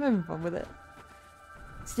don't know, I'm having fun with it.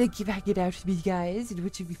 So thank you for hanging out with me, guys, in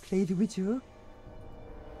which we played The Witcher.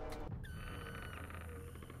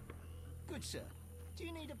 Good sir, do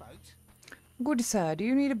you need a boat? Good sir, do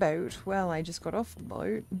you need a boat? Well, I just got off the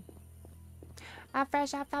boat. I'm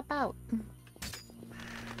fresh off the boat.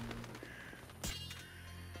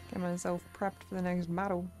 Get myself prepped for the next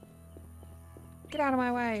battle. Get out of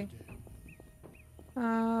my way.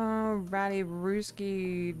 Ratty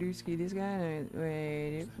Rooski Dooski, this guy.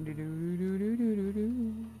 Wait.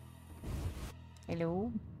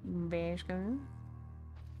 Hello, Bashka.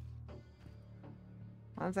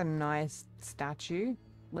 That's a nice statue.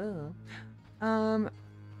 Ugh.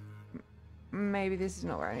 Maybe this is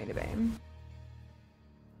not where I need to be.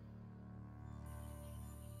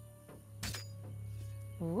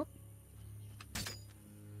 Whoop.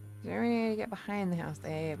 So we need to get behind the house.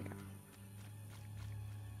 There we go.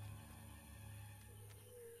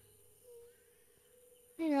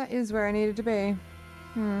 Maybe that is where I needed to be.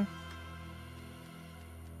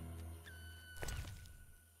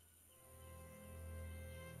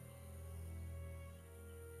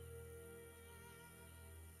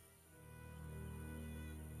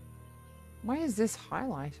 Why is this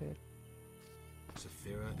highlighted?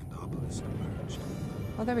 Saphira and Obelisk emerged.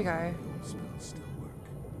 Oh, there we go. The old spells still work.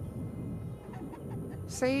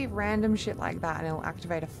 See, random shit like that and it'll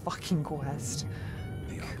activate a fucking quest.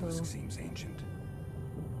 The obelisk seems ancient.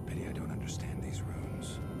 Pity I don't understand these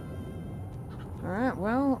runes. Alright,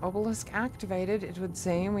 well, obelisk activated, it would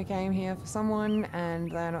seem. We came here for someone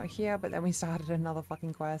and they're not here, but then we started another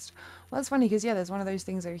fucking quest. Well, that's funny because, yeah, there's one of those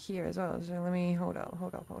things over here as well. So let me, hold up.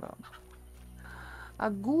 A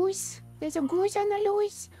goose? There's a goose on the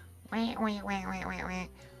loose.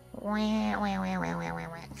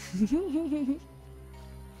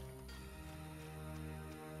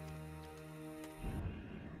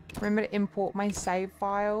 Remember to import my save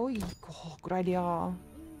file? Oh, good idea.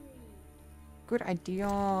 Good idea.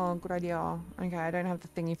 Okay, I don't have the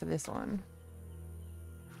thingy for this one.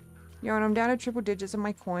 Yo, and I'm down to triple digits of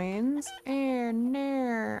my coins. And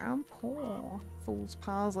no, I'm poor. Fool's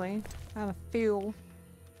parsley. I have a feel.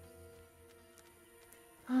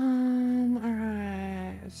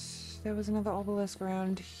 Alright. There was another obelisk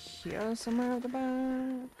around here somewhere at the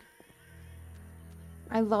back.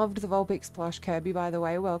 I loved the Vulpix plush, Kirby, by the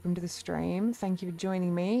way. Welcome to the stream. Thank you for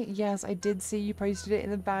joining me. Yes, I did see you posted it in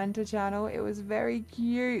the banter channel. It was very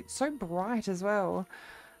cute. So bright as well.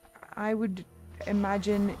 I would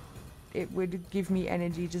imagine it would give me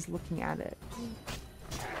energy just looking at it.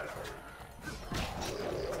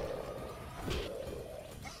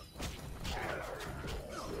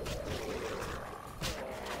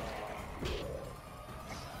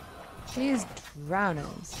 These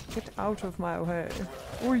drowners, get out of my way.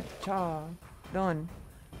 Oita. Done.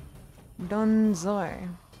 Donezo.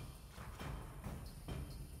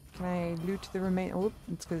 Can I loot the remain? Oh,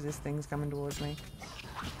 it's because this thing's coming towards me.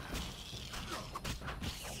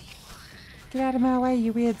 Get out of my way,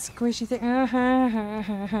 you weird squishy thing. I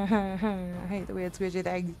hate the weird squishy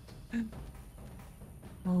things.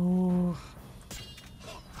 Oh.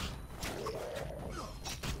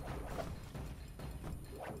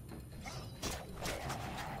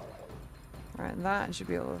 Alright, that should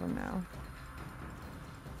be all of them now.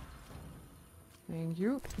 Thank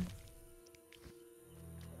you.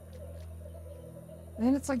 And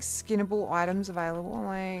then it's like skinnable items available. I'm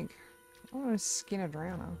like, I want to skin a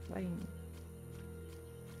drowner. Like,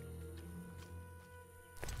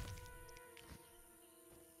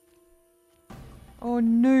 oh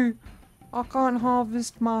no! I can't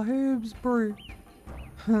harvest my herbs, bro.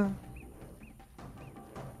 Huh.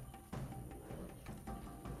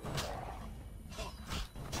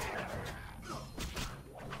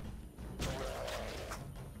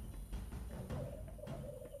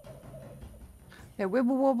 They're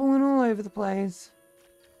wibble wobbling all over the place.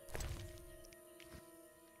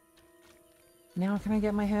 Now can I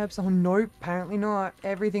get my herbs? Oh nope, apparently not.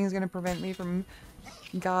 Everything's gonna prevent me from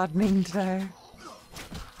gardening today.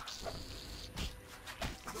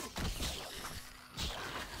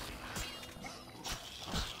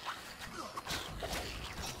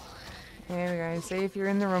 There we go. See if you're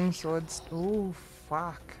in the wrong swords. Oh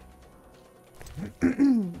fuck.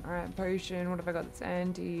 Alright, potion. What have I got that's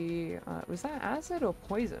anti... was that acid or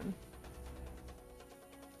poison?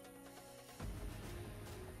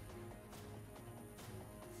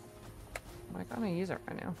 I'm gonna use it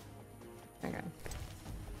right now. Okay.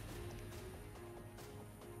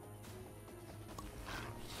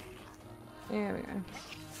 There we go.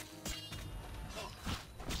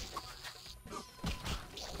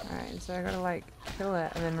 Alright, so I gotta like kill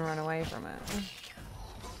it and then run away from it.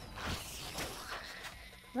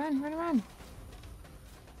 Run, run, run!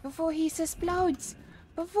 Before he explodes!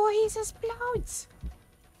 Before he explodes!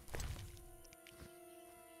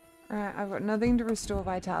 Alright, I've got nothing to restore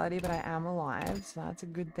vitality, but I am alive, so that's a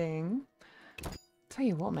good thing. Tell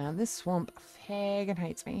you what, man, this swamp friggin'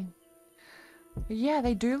 hates me. But yeah,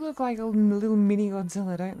 they do look like a little mini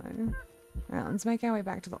Godzilla, don't they? Alright, let's make our way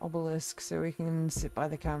back to the obelisk so we can sit by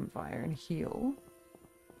the campfire and heal.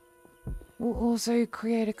 We'll also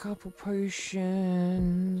create a couple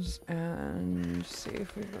potions and see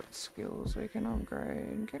if we've got skills we can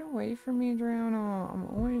upgrade. Get away from me, Drowner. I'm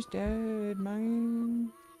almost dead,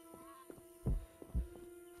 man.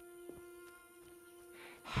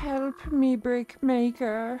 Help me,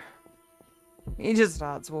 Brickmaker. He just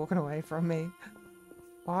starts walking away from me.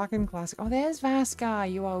 Fucking classic. Oh, there's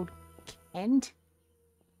Vaskar, you old Kent.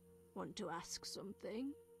 Want to ask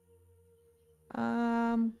something?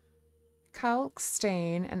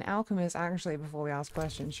 Kalkstein, an alchemist, actually, before we ask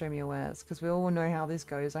questions, show me your wares, because we all know how this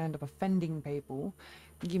goes. I end up offending people.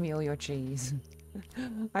 Give me all your cheese.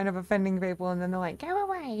 I end up offending people, and then they're like, go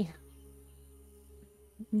away.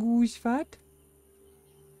 Goose fat.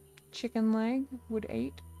 Chicken leg would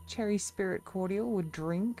eat. Cherry spirit cordial would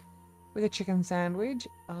drink. With a chicken sandwich.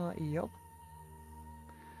 Yup.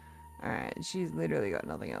 Alright, she's literally got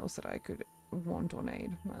nothing else that I could want or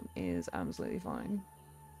need. That is absolutely fine.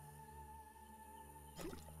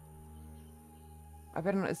 I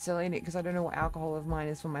better not sell it because I don't know what alcohol of mine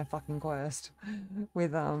is for my fucking quest.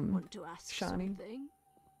 With, Want to ask Shani. something?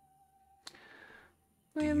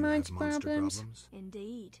 Do you have monster problems?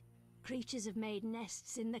 Indeed. Creatures have made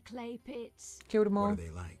nests in the clay pits. Killed them all. What are they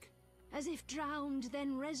like? As if drowned,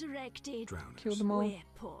 then resurrected. Drowners. Killed them all. We're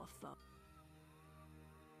poor folk.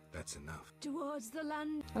 That's enough. Towards the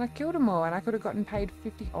land. And I killed them all, and I could have gotten paid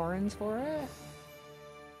 50 orens for it.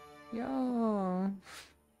 Yo.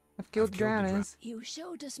 I've killed drowners. You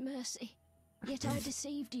showed us mercy, yet I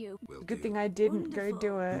deceived you. Will Good do. thing I didn't go Wonderful.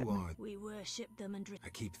 do it. Who are We worship them and I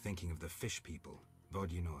keep thinking of the fish people.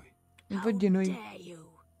 Vodunoi. How But you know, dare you?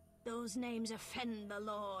 Those names offend the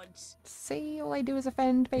lords. see, all I do is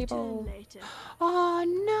offend Return people. later.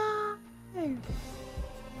 Oh no!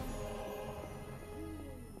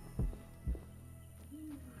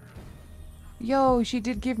 Yo, she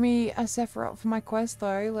did give me a Sephiroth for my quest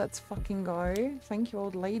though. Let's fucking go. Thank you,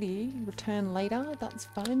 old lady. Return later. That's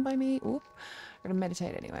fine by me. Oop. I'm gonna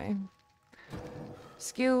meditate anyway.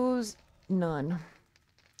 Skills, none.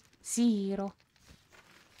 Zero.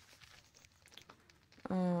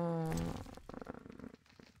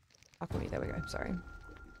 Alchemy, there we go, sorry.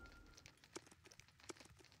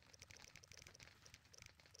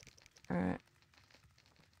 Alright.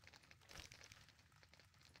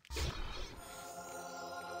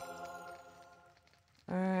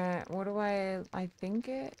 Alright, what do I think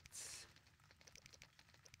it's...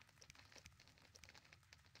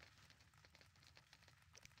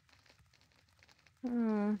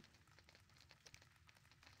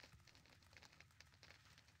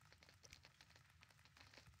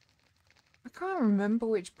 I can't remember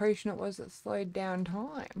which potion it was that slowed down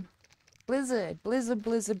time. Blizzard, blizzard,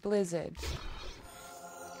 blizzard, blizzard.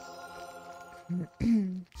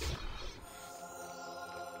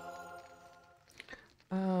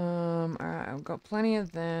 Alright, I've got plenty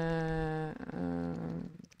of that.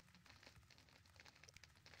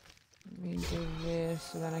 Let me do this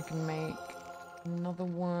so that I can make another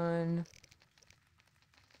one.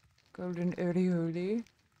 Golden early.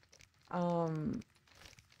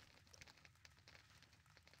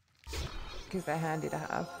 Because they're handy to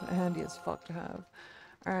have. They're handy as fuck to have.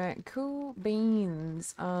 Alright, cool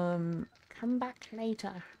beans. Come back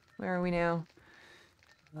later. Where are we now?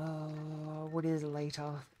 What is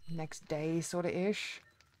later? Next day, sort of ish.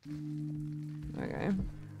 Okay.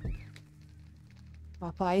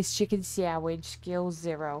 Popeye's chicken sandwich, skill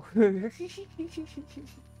 0.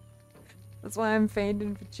 That's why I'm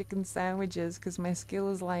fainting for chicken sandwiches, because my skill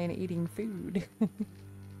is lying eating food.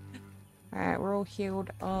 Alright, we're all healed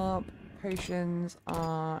up. Potions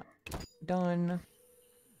are done.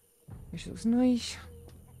 Which looks nice.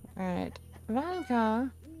 Alright.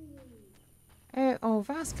 Valka. Oh,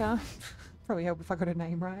 Vaska. Probably help if I got a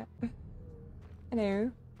name right.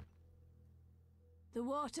 Hello. The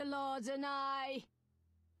water lords and I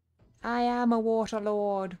am a water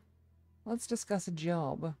lord. Let's discuss a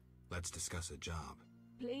job. Let's discuss a job.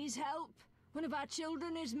 Please help. One of our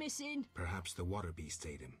children is missing. Perhaps the water beast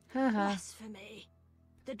ate him. Haha. Blasphemy.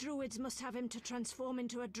 The druids must have him to transform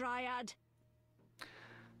into a dryad.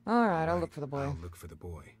 Alright, I'll look for the boy. I'll look for the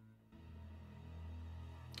boy.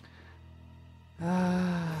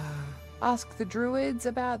 Ask the druids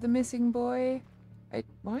about the missing boy.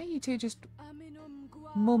 Why are you two just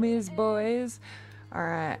mummies, boys?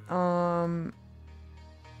 Alright,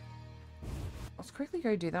 let's quickly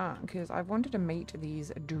go do that, because I wanted to meet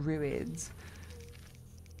these druids.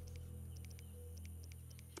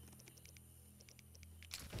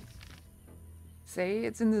 See,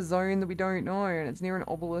 it's in the zone that we don't know, and it's near an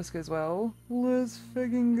obelisk as well. Let's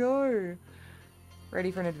fucking go.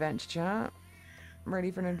 Ready for an adventure, chat?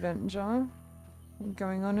 Ready for an adventure? We're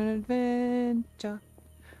going on an adventure.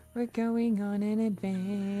 We're going on an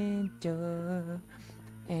adventure.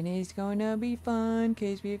 And it's gonna be fun,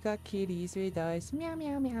 cause we've got kitties with us. Meow,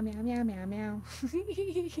 meow, meow, meow, meow, meow, meow.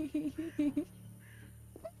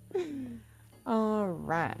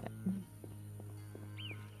 Alright.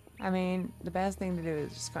 I mean, the best thing to do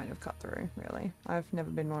is just kind of cut through, really. I've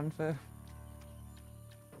never been one for...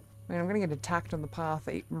 I mean, I'm gonna get attacked on the path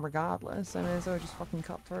regardless. I may as well just fucking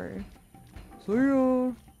cut through. See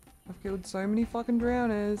ya! I've killed so many fucking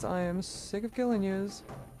drowners. I am sick of killing yous.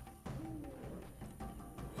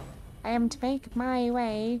 I am to make my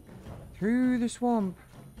way through the swamp,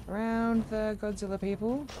 around the Godzilla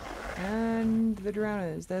people, and the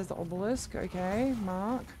drowners. There's the obelisk, okay,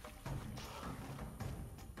 mark.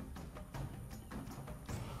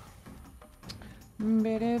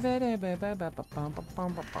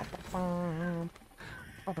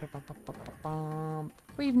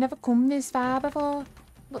 We've never come this far before.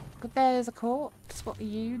 Look, there's a corpse. What are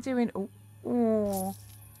you doing? Oh.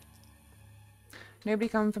 Nobody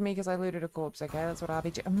come for me because I looted a corpse, okay? That's what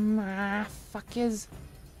RPG... fuckers.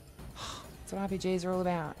 That's what RPGs are all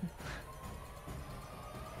about.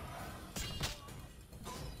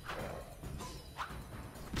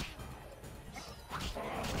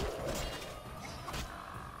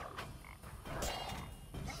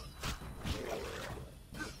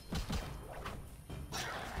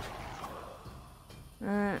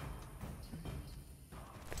 Alright.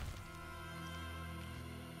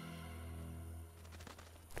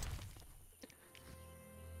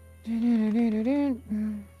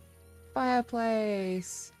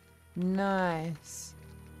 Fireplace. Nice.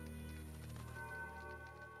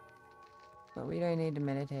 But we don't need to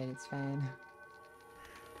meditate, it's fine.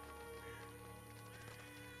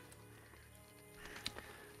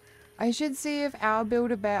 I should see if our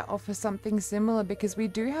Build-A-Bear offers something similar, because we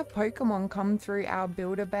do have Pokemon come through our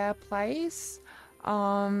Build-A-Bear place.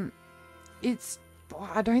 It's...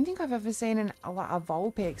 I don't think I've ever seen a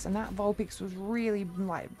Vulpix, and that Vulpix was really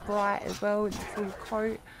like bright as well with the full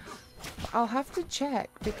coat. I'll have to check,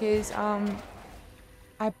 because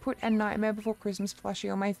I put a Nightmare Before Christmas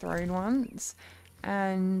plushie on my throne once,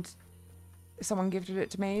 and someone gifted it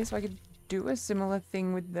to me, so I could do a similar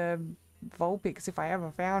thing with the Vulpix if I ever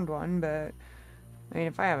found one. But I mean,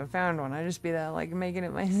 if I ever found one, I'd just be there like making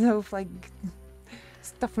it myself, like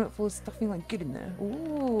stuffing it full of stuffing, like get in there.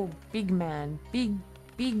 Ooh, big man, big.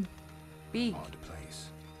 Odd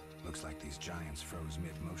place. Looks like these giants froze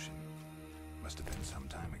mid-motion. Must have been some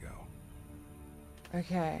time ago.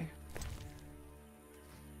 Okay.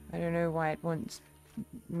 I don't know why it wants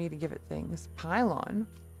me to give it things. Pylon?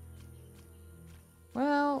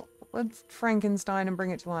 Well, let's Frankenstein and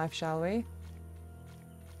bring it to life, shall we?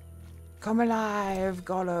 Come alive,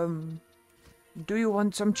 Gollum. Do you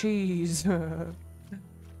want some cheese?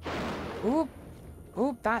 Oop.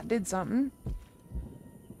 Oop, that did something.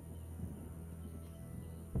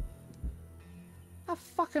 That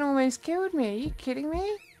fucking almost killed me. Are you kidding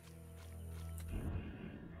me?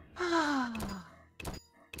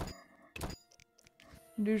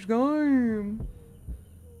 This game.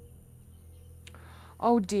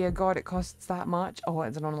 Oh dear God, it costs that much. Oh,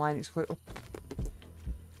 it's an online exclusive.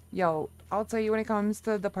 Yo, I'll tell you, when it comes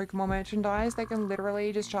to the Pokemon merchandise, they can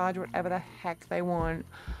literally just charge whatever the heck they want.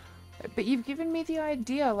 But you've given me the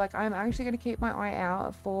idea. Like, I'm actually going to keep my eye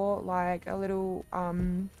out for, like, a little,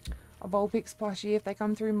 a Vulpix plushie if they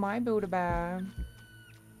come through my Build-A-Bear.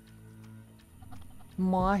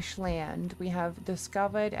 Marshland. We have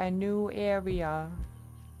discovered a new area.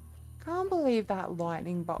 Can't believe that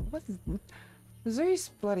lightning bolt. What is... Zeus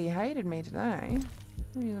bloody hated me today.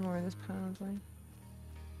 Let me use more of this pathway.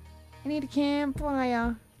 I need a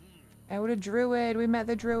campfire. Elder Druid. We met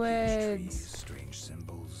the Druids. Trees, strange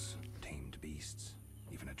symbols, tamed beasts,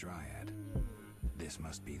 even a dryad. This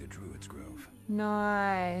must be the Druid's Grove.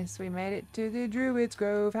 Nice. We made it to the Druid's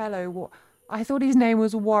Grove. Hello. I thought his name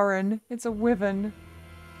was Warren. It's a wyvern.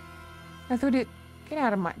 I thought it... Get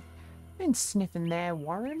out of my... Been sniffing there,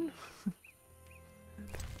 Warren.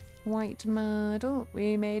 White model,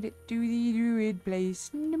 we made it to the druid place.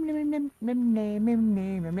 I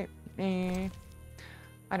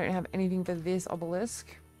don't have anything for this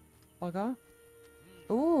obelisk. Bugger.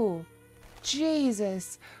 Ooh.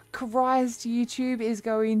 Jesus Christ, YouTube is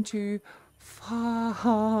going to...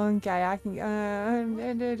 Okay, I can...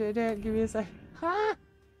 give me a sec. Huh?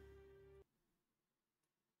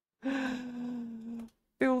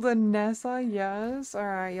 Build a Nessa, yes.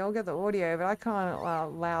 Alright, you'll get the audio, but I can't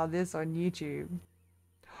allow this on YouTube.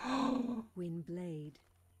 Windblade.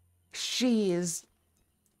 She is...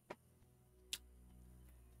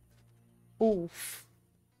 Oof.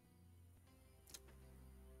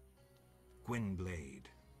 Gwynblade.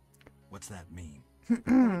 What's that mean?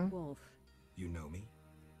 White wolf. You know me?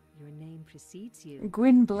 Your name precedes you.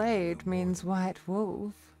 Gwynblade means white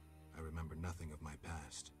wolf. I remember nothing of my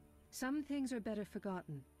past. Some things are better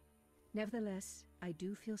forgotten. Nevertheless, I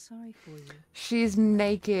do feel sorry for you. She's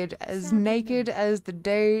naked as the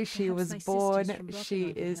day she was born. She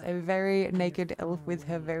is a very naked elf with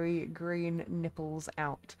her very green nipples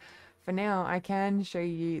out. For now, I can show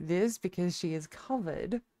you this because she is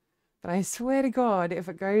covered. But I swear to God, if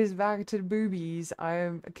it goes back to boobies,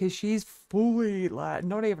 because she's fully, like,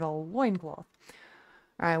 not even a loincloth.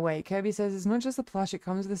 Alright, wait, Kirby says it's not just the plush, it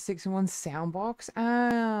comes with a 6-in-1 sound box.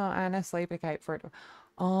 Ah, and a sleeper cape for it.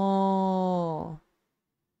 Oh.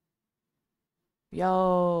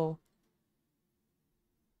 Yo.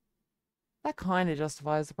 That kind of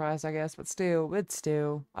justifies the price, I guess, but still,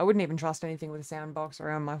 I wouldn't even trust anything with a sound box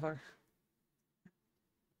around my phone.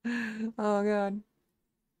 Oh, God.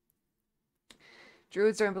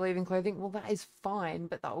 Druids don't believe in clothing. Well, that is fine,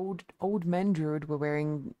 but the old men druid were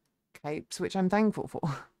wearing capes, which I'm thankful for.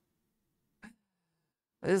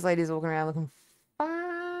 This lady's walking around looking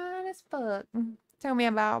fine as fuck. Tell me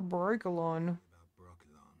about Brochelon.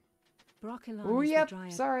 Brochelon Oh, is yep, the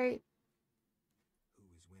dryad. sorry. Who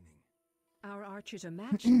is winning? Our archers are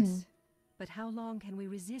matchless. But how long can we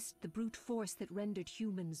resist the brute force that rendered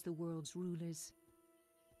humans the world's rulers?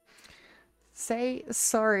 Say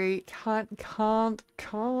sorry. Cannot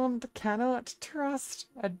trust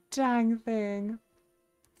a dang thing.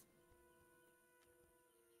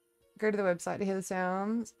 Go to the website to hear the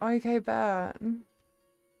sounds. Okay, bet. I'm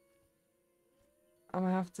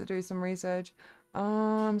gonna have to do some research.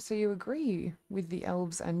 So you agree with the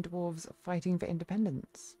elves and dwarves fighting for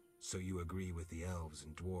independence? So you agree with the elves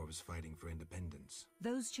and dwarves fighting for independence?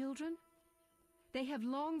 Those children? They have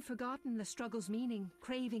long forgotten the struggle's meaning,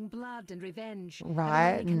 craving blood and revenge.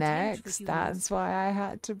 Right, next. That's why I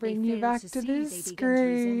had to bring you back to this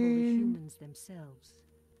screen. Humans themselves.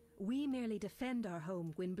 We merely defend our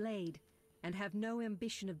home, Gwynblade, and have no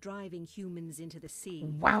ambition of driving humans into the sea.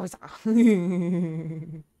 Wowza.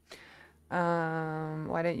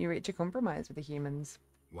 Why don't you reach a compromise with the humans?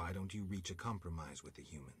 Why don't you reach a compromise with the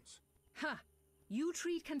humans? Ha! You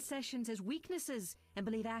treat concessions as weaknesses and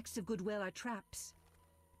believe acts of goodwill are traps.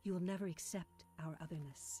 You will never accept our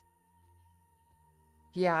otherness.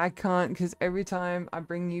 Yeah, I can't, because every time I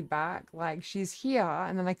bring you back, like, she's here,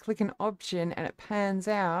 and then I click an option, and it pans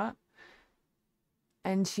out,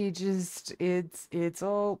 and she just, it's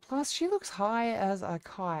all, plus she looks high as a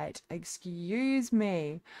kite. Excuse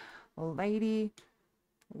me. Lady,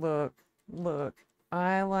 look,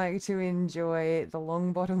 I like to enjoy the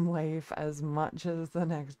long bottom leaf as much as the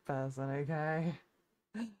next person, okay?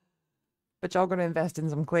 But y'all gotta invest in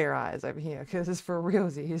some clear eyes over here, because it's for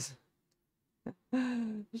realsies.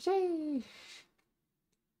 Sheesh.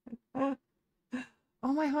 Oh,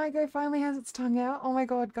 my Hygo finally has its tongue out. Oh my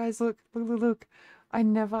god, guys, look. I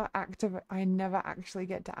never actually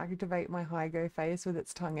get to activate my Hygo face with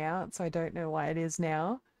its tongue out, so I don't know why it is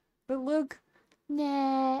now. But look.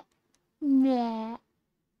 Nah.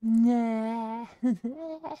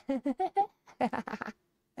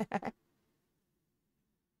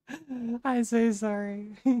 I'm so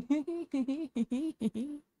sorry.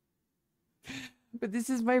 But this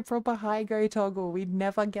is my proper Hygo toggle. We'd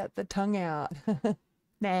never get the tongue out.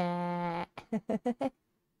 Nah.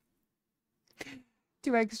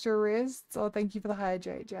 2 extra wrists. Oh, thank you for the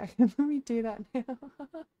hydrate, Jack. Let me do that now.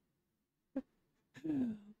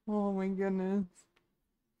 Oh my goodness.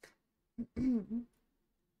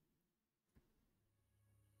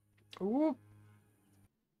 Ooh.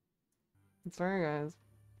 Sorry, guys.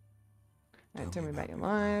 Tell me about your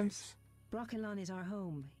lives. Brochelon is our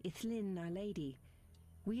home, Ithlin our lady.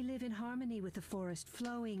 We live in harmony with the forest,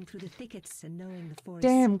 flowing through the thickets and knowing the forest.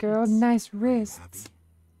 Damn, girl, nice wrists.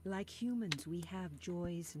 Like humans, we have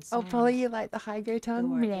joys and I'll sorrows. follow you like the Hygo Though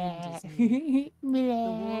tongue. our end is near.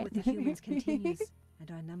 The war with the humans continues, and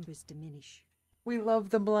our numbers diminish. We love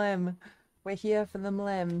the mlem. We're here for the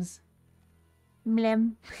mlems.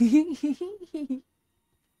 Mlem.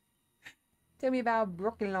 Tell me about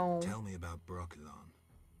Brooklyn. Tell me about Brooklyn.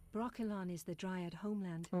 Brooklyn is the Dryad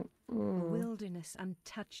homeland, a Mm. wilderness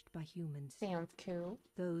untouched by humans. Sounds cool.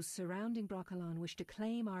 Those surrounding Brooklyn wish to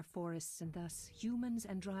claim our forests, and thus humans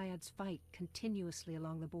and Dryads fight continuously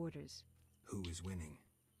along the borders. Who is winning?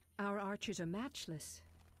 Our archers are matchless,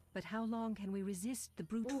 but how long can we resist the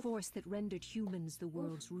brute force that rendered humans the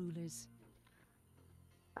world's rulers?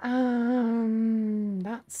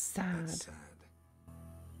 That's sad. That's sad.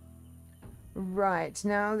 Right,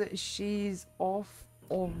 now that she's off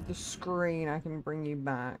of the screen, I can bring you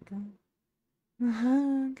back.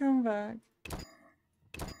 Come back.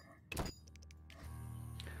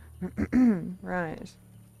 Right.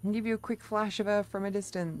 I'll give you a quick flash of her from a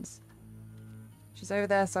distance. She's over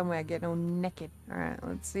there somewhere getting all naked. Alright,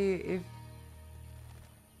 let's see if...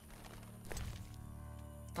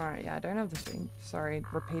 Alright, yeah, I don't have the thing. Sorry,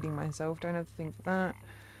 repeating myself. Don't have the thing for that.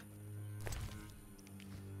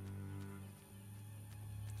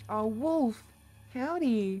 Oh, Wolf!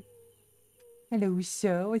 Howdy! Hello,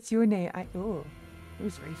 sir. What's your name? Oh, it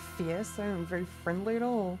was very fierce. I am very friendly at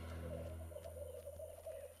all.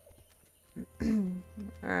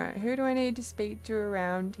 Alright, who do I need to speak to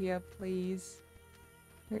around here, please?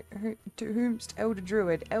 To whomst Elder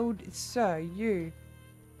Druid? Sir, you.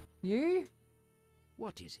 You?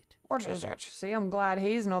 What is it? What is it? See, I'm glad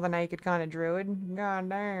he's not the naked kind of druid. God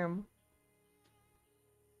damn.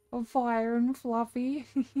 Fire and Fluffy.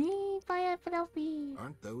 Fire Fluffy.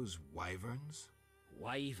 Aren't those wyverns?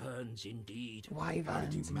 Wyverns indeed. How did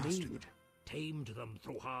Wyverns you master indeed. them? Tamed them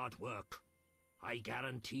through hard work. I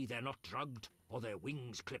guarantee they're not drugged or their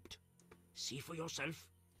wings clipped. See for yourself.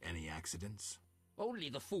 Any accidents? Only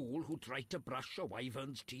the fool who tried to brush a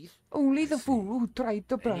wyvern's teeth. Only the fool who tried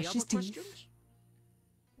to Any brush other his teeth. questions?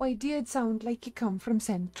 Why do it sound like you come from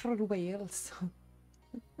Central Wales?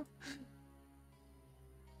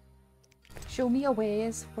 Show me your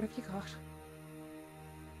ways. What have you got?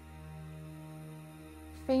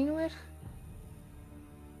 Fainwit?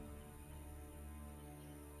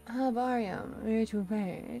 Herbarium.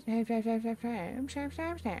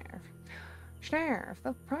 Snarf.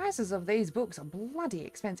 The prices of these books are bloody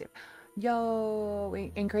expensive. Yo,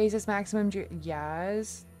 increases maximum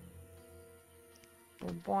yes.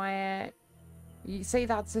 We'll buy it. You see,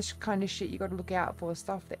 that's the kind of shit you gotta look out for.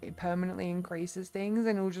 Stuff that it permanently increases things,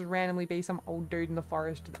 and it'll just randomly be some old dude in the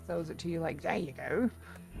forest that sells it to you like, there you go.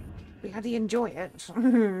 Bloody enjoy it.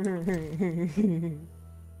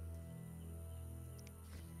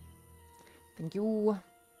 Thank you.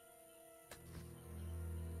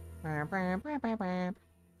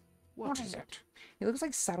 What is it? It looks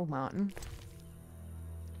like Saddle Martin.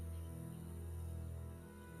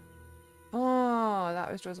 Oh,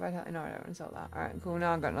 that was just Vitality. No, I don't want to sell that. Alright, cool.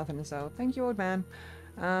 Now I've got nothing to sell. Thank you, old man.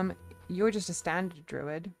 You're just a standard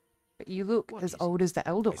druid, but you look as old as the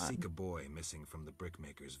elder I one. seek a boy missing from the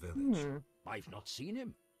brickmaker's village. I've not seen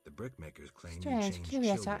him. The brickmakers claim you Strange. changed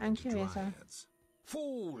Curious, children I'm into curious. dryads.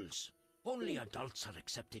 Fools! Only adults are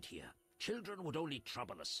accepted here. Children would only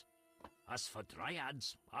trouble us. As for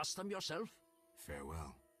dryads, ask them yourself.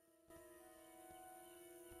 Farewell.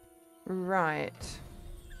 Right.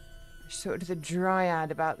 Sort of the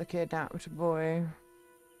dryad about the kidnapped boy.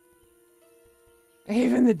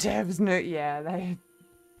 Even the devs know, yeah,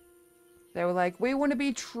 they were like, we want to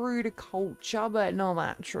be true to culture, but not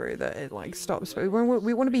that true that it like stops. We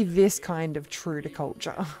want to be this kind of true to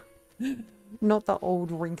culture, not the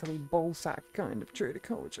old wrinkly ballsack kind of true to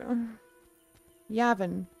culture.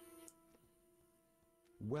 Yavin.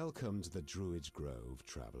 Welcome to the Druid's Grove,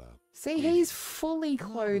 traveller. See, he's fully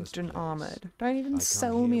clothed and armoured. Don't even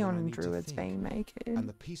sell me on Druids being naked. And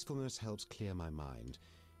the peacefulness helps clear my mind.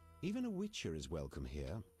 Even a witcher is welcome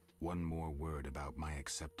here. One more word about my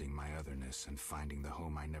accepting my otherness and finding the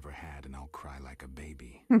home I never had, and I'll cry like a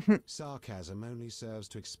baby. Sarcasm only serves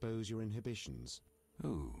to expose your inhibitions.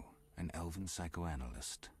 Ooh, an elven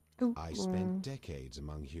psychoanalyst. I spent decades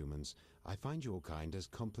among humans. I find your kind as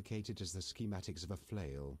complicated as the schematics of a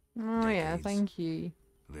flail. Oh yeah, thank you.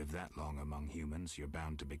 Live that long among humans, you're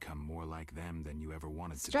bound to become more like them than you ever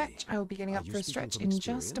wanted Stretch. to be. I will be getting up you for a speaking stretch from in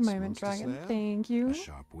just a experience, moment, Monster Dragon. Slayer? Thank you. A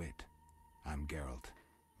sharp wit. I'm Geralt.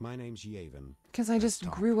 My name's Yavin. Because I just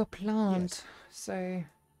talk. grew a plant, Yes. so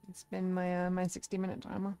it's been my my 60-minute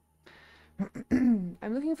timer. I'm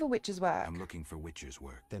looking for witch's work. I'm looking for witcher's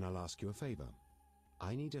work. Then I'll ask you a favour.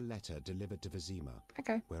 I need a letter delivered to Vizima.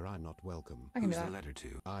 Okay. Where I'm not welcome. I can Who's do the that. letter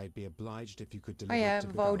to? I'd be obliged if you could Oh deliver yeah, it to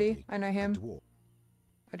Vivaldi. I know a him. dwarf.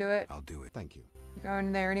 I do it. I'll do it. Thank you. You're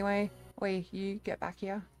going there anyway. Wait, you get back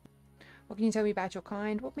here. What can you tell me about your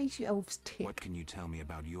kind? What makes you elves tick? What can you tell me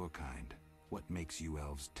about your kind? What makes you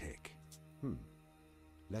elves tick?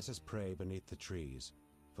 Let us pray beneath the trees,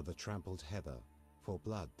 for the trampled heather, for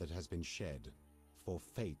blood that has been shed, for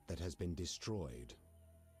fate that has been destroyed.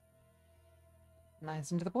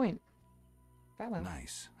 Nice and to the point. Farewell.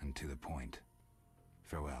 Nice and to the point.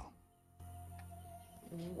 Farewell.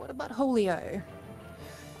 What about Holio?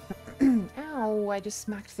 Ow, I just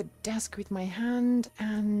smacked the desk with my hand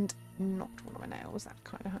and knocked one of my nails. That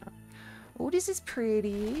kind of hurt. Oh, this is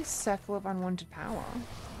pretty. Circle of unwanted power.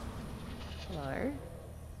 Hello.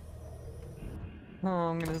 Oh,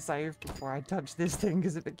 I'm gonna save before I touch this thing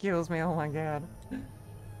because if it kills me, oh my god.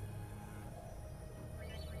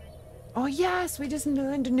 Oh yes, we just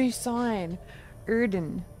learned a new sign.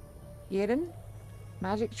 Erden. Erden?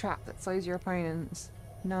 Magic trap that slows your opponents.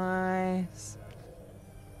 Nice.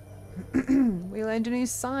 We learned a new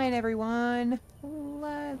sign, everyone.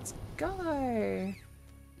 Let's go.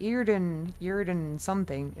 Erden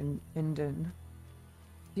something. Din.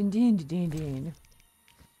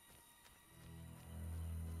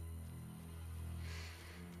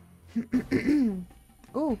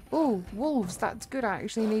 Oh, wolves, that's good. I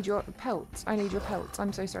actually need your pelts. I need your pelts.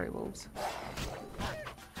 I'm so sorry, wolves.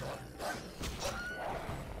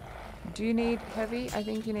 Do you need heavy? I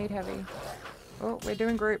think you need heavy. Oh, we're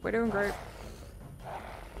doing group.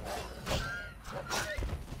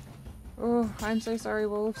 Oh, I'm so sorry,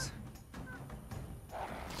 wolves.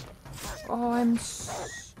 Oh, I'm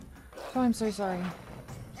so sorry.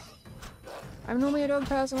 I'm normally a dog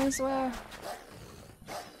person, I swear.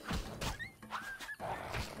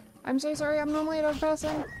 I'm so sorry, I'm normally a dog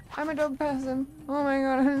person. I'm a dog person. Oh my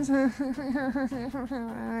god, I'm so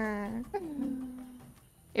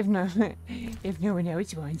If no one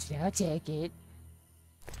else wants it, I'll take it.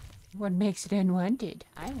 What makes it unwanted?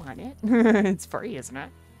 I want it. It's free, isn't it?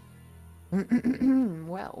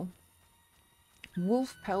 Well.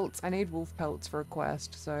 Wolf pelts. I need wolf pelts for a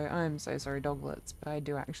quest, so I'm so sorry, doglets, but I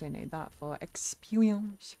do actually need that for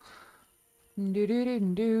experience.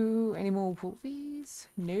 Any more wolfies?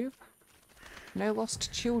 Nope. No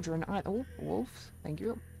lost children either. Oh, wolf. Thank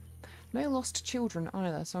you. No lost children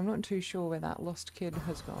either, so I'm not too sure where that lost kid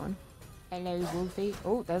has gone. Hello, wolfie.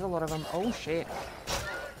 Oh, there's a lot of them. Oh, shit.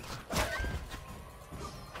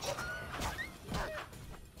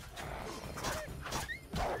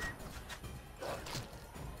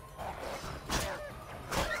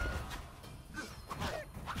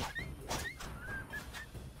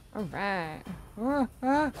 Alright. Oh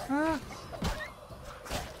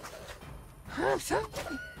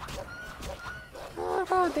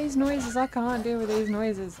god, these noises. I can't deal with these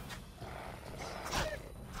noises.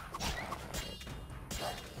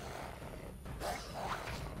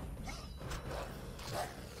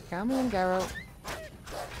 Come on, Geralt.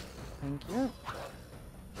 Thank you.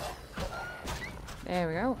 There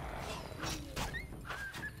we go.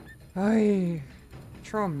 Hey.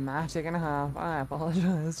 Traumatic and a half. I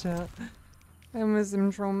apologize, chat. There was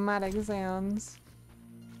some traumatic sounds.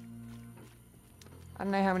 I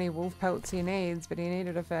don't know how many wolf pelts he needs, but he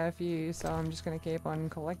needed a fair few, so I'm just going to keep on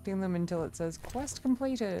collecting them until it says quest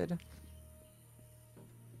completed.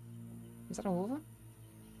 Is that all of them?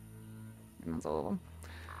 That's all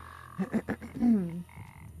of them.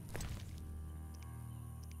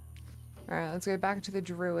 Alright, let's go back to the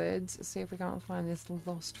druids, see if we can't find this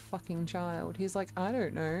lost fucking child. He's like, I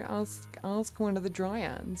don't know, ask one of the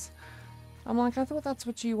dryads. I'm like, I thought that's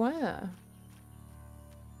what you were.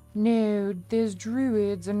 No, there's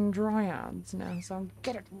druids and dryads now, so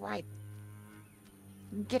get it right.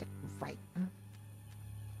 Get it right.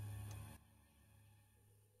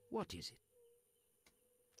 What is it?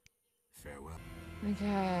 Farewell.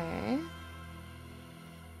 Okay.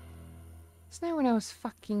 There's no one else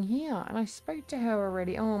fucking here, and I spoke to her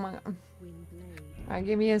already. Oh my god. Alright,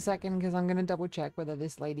 give me a second, because I'm going to double check whether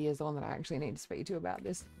this lady is the one that I actually need to speak to about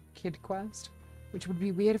this kid quest. Which would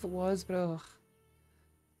be weird if it was, but ugh.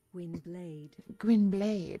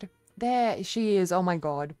 Gwynblade. There she is, oh my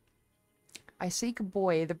god. I seek a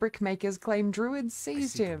boy. The brickmakers claim druids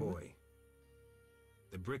seized him. A boy.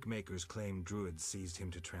 The brickmakers claim druids seized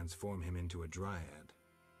him to transform him into a dryad.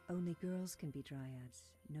 Only girls can be dryads.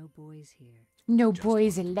 No boys here. No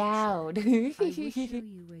boys allowed. I will show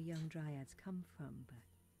you where young dryads come from, but...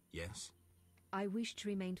 Yes? I wish to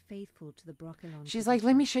remain faithful to the Broccolon. She's like,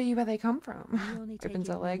 let me show you where they come from. You only take Opens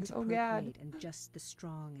her in legs. men to Oh god. procreate, and just the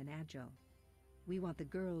strong and agile. We want the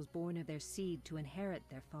girls born of their seed to inherit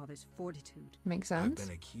their father's fortitude. Makes sense. I've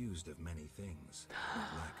been accused of many things,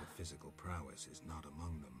 but lack of physical prowess is not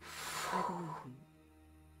among them. I believe you.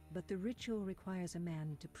 But the ritual requires a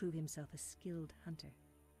man to prove himself a skilled hunter.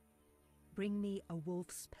 Bring me a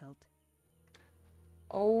wolf's pelt.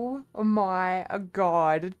 Oh my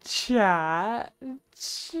god, chat.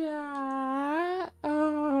 Chat.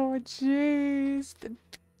 Oh, jeez.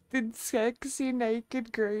 The sexy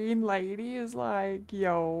naked green lady is like,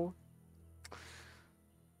 yo.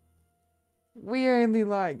 We only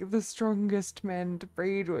like the strongest men to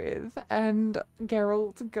breed with. And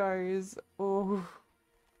Geralt goes, oh.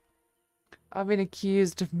 I've been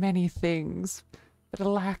accused of many things, but a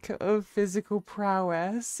lack of physical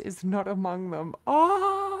prowess is not among them.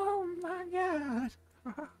 Oh my god.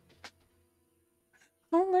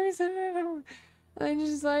 I'm losing it. And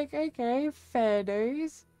just like, okay, fair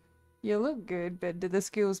dues. You look good, but do the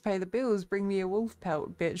skills pay the bills? Bring me a wolf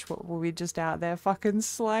pelt, bitch. What were we just out there fucking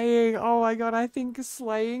slaying? Oh my god, I think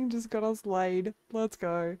slaying just got us laid. Let's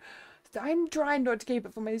go. I'm trying not to keep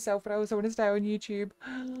it for myself, but I also want to stay on YouTube.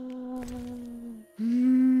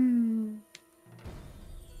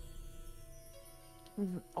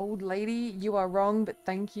 Old lady, you are wrong, but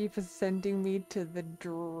thank you for sending me to the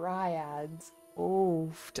dryads.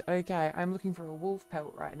 Oof. Okay, I'm looking for a wolf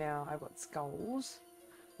pelt right now. I've got skulls.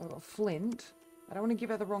 I've got flint. I don't want to give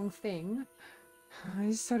her the wrong thing. I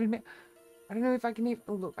just sort of... I don't know if I can even...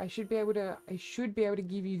 Oh, look, I should be able to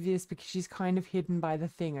give you this because she's kind of hidden by the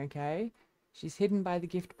thing, okay? She's hidden by the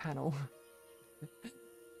gift panel.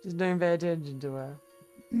 Just don't pay attention to her.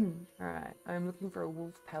 Alright, I'm looking for a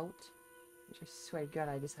wolf pelt, which I swear to God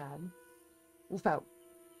I just had. Wolf pelt.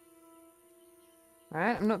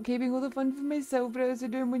 Alright, I'm not keeping all the fun for myself, but I also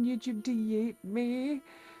don't want YouTube to eat me.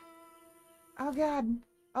 Oh god.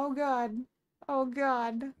 Oh god. Oh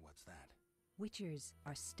god. What's that? Witchers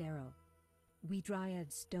are sterile. We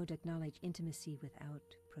dryads don't acknowledge intimacy without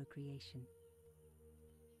procreation.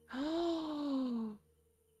 Oh,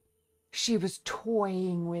 she was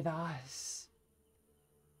toying with us.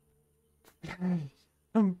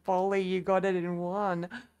 Polly, you got it in one.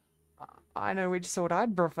 I know which sort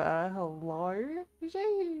I'd prefer. Hello?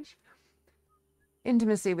 Sheesh.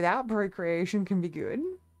 Intimacy without procreation can be good.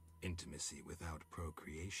 Intimacy without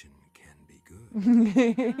procreation can be good.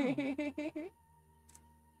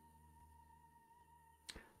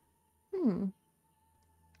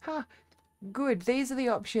 Ha. Good. These are the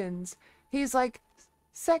options. He's like,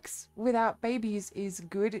 sex without babies is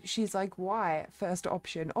good. She's like, why? First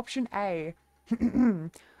option. Option A.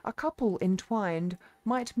 A couple entwined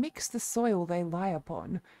might mix the soil they lie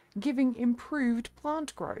upon, giving improved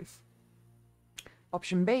plant growth.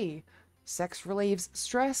 Option B. Sex relieves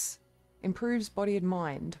stress, improves body and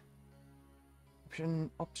mind.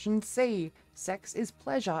 Option C. Sex is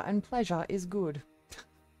pleasure and pleasure is good.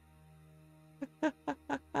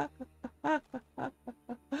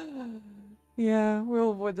 Yeah,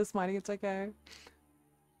 we'll avoid the smiting, it's okay.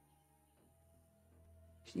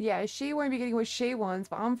 Yeah, she won't be getting what she wants,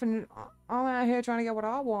 but I'm out here trying to get what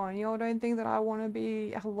I want. Y'all don't think that I want to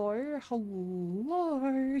be... Hello?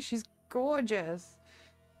 Hello? She's gorgeous.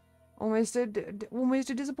 Almost a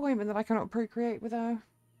disappointment that I cannot procreate with her.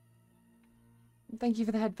 Thank you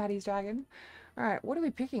for the head patties, dragon. Alright, what are we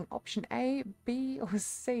picking? Option A, B, or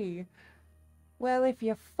C? Well, if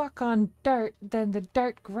you fuck on dirt, then the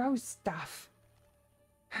dirt grows stuff.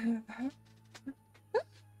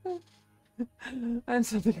 And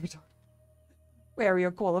so there we go. Where are your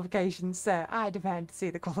qualifications, sir? I demand to see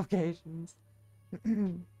the qualifications.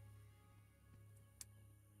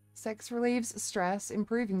 Sex relieves stress,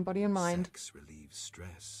 improving body and mind. Sex relieves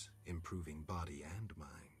stress, improving body and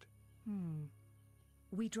mind.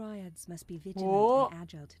 We dryads must be vigilant and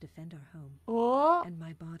agile to defend our home. And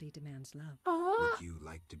my body demands love. Would you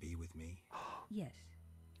like to be with me? Yes,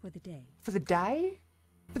 for the day. For the day?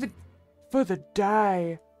 For the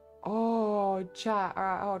day. Oh, chat.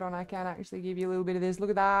 Alright, hold on. I can actually give you a little bit of this.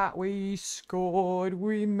 Look at that. We scored.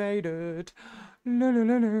 We made it. No, no,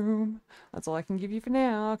 no, no. That's all I can give you for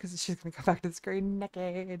now, because she's going to come back to the screen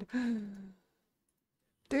naked.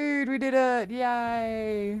 Dude, we did it.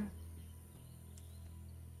 Yay.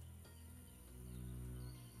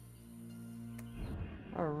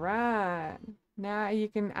 Alright. Now you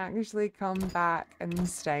can actually come back and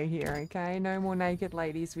stay here, okay? No more naked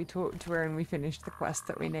ladies. We talked to her and we finished the quest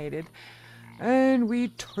that we needed. And we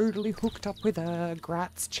totally hooked up with her.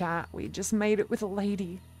 Grats, chat. We just made it with a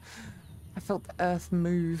lady. I felt the earth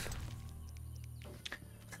move.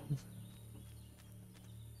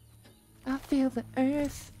 I feel the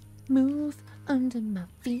earth move under my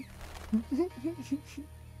feet.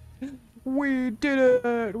 We did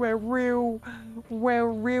it! We're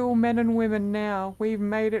real men and women now. We've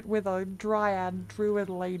made it with a dryad druid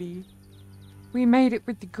lady. We made it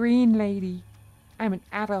with the green lady. I'm an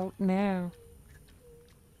adult now.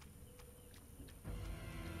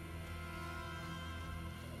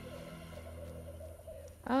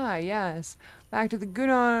 Ah, yes. Back to the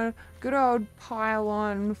good old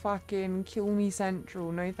pile-on fucking kill me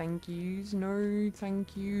central. No thank yous. No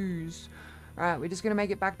thank yous. Right, we're just gonna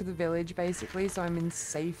make it back to the village, basically, so I'm in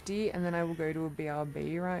safety, and then I will go to a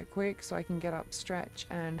BRB right quick, so I can get up, stretch,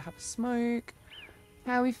 and have a smoke.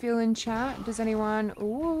 How are we feeling, chat? Does anyone...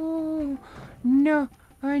 Ooh, no,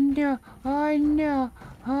 oh no, oh no,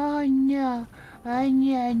 oh no, oh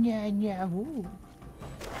no, no, no, ooh.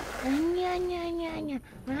 Oh no, no, no, no,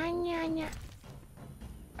 oh no, no.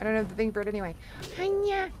 I don't have the thing for it anyway. Oh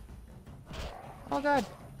no. Oh god.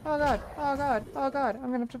 Oh god, oh god, oh god, I'm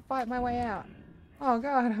gonna have to fight my way out. Oh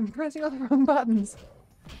god, I'm pressing all the wrong buttons.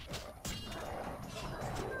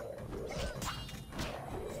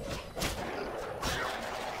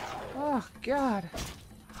 Oh god.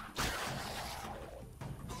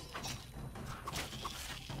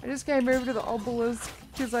 I just came over to the obelisk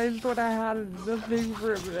because I thought I had the thing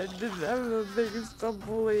for it, but I didn't have the thing. Stop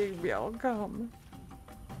bullying me, I'll come.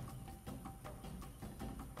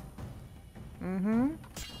 Mm-hmm.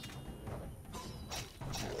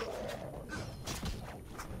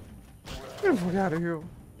 Get the fuck out of here.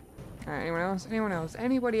 Alright, anyone else? Anyone else?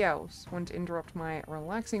 Anybody else want to interrupt my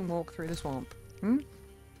relaxing walk through the swamp? Hmm?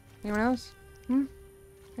 Anyone else? Hmm?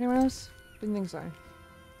 Anyone else? Didn't think so.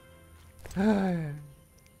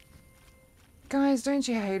 Guys, don't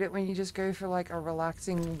you hate it when you just go for like a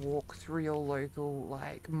relaxing walk through your local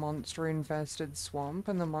like monster infested swamp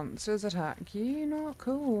and the monsters attack you? Not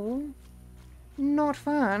cool. Not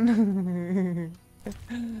fun.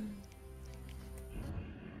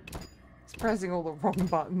 It's pressing all the wrong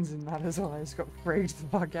buttons in that as well. I just got freaked the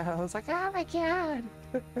fuck out. I was like, oh my god.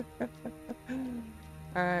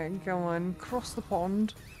 Alright, come on. Cross the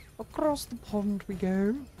pond. Across the pond we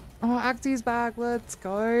go. Oh, Actie's back. Let's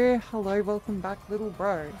go. Hello, welcome back, little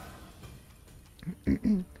bro.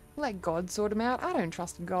 Let God sort him out. I don't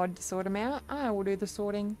trust God to sort him out. I will do the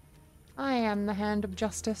sorting. I am the hand of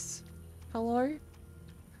justice. Hello?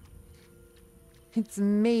 It's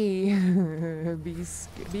me. Be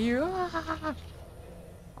scared.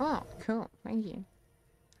 Oh, cool. Thank you.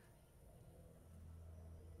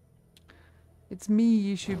 It's me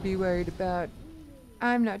you should be worried about.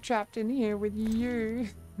 I'm not trapped in here with you.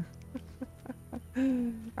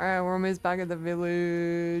 Alright, we're almost back at the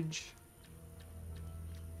village.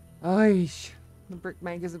 Oish. The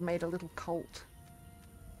brickmakers have made a little cult.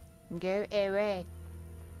 Go away.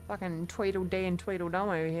 Fucking Tweedledee and Tweedledum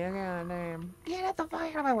over here. God damn. Get out the fuck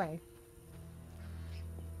out of my way.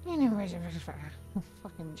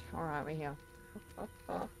 Fucking. Alright, we're here.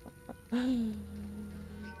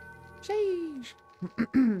 Sheesh.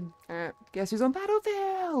 Alright, guess who's on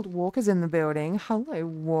Battlefield? Walker's in the building. Hello,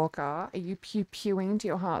 Walker. Are you pew-pewing to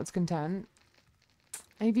your heart's content?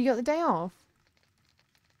 Have you got the day off?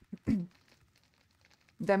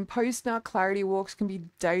 Them post-nut clarity walks can be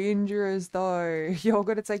dangerous though. Y'all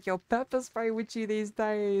gotta take your pepper spray with you these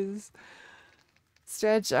days.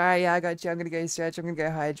 Stretch, alright, yeah, I got you. I'm gonna go stretch, I'm gonna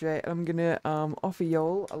go hydrate. I'm gonna offer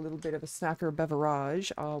y'all a little bit of a snack or a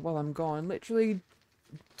beverage while I'm gone. Literally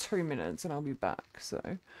 2 minutes and I'll be back, so.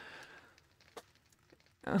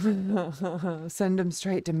 Send him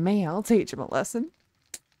straight to me, I'll teach him a lesson.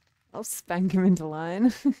 I'll spank him into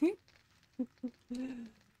line.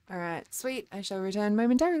 Alright, sweet. I shall return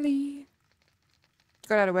momentarily.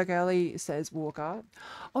 Got out of work early, says Walker.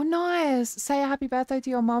 Oh, nice! Say a happy birthday to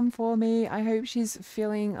your mum for me. I hope she's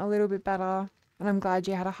feeling a little bit better. And I'm glad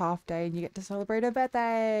you had a half day and you get to celebrate her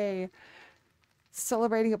birthday.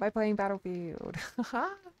 Celebrating it by playing Battlefield.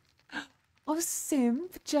 Oh,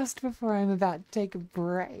 simp, just before I'm about to take a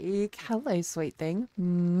break. Hello, sweet thing.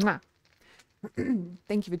 Mwah.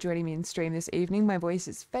 Thank you for joining me in stream this evening. My voice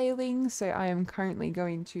is failing, so I am currently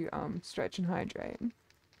going to stretch and hydrate.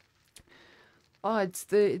 Oh, it's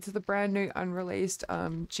the brand new unreleased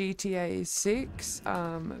GTA 6,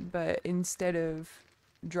 but instead of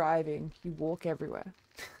driving, you walk everywhere.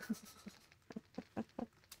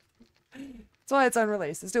 That's why it's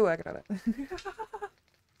unreleased. I'm still working on it.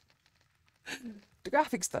 The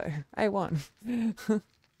graphics though, A1.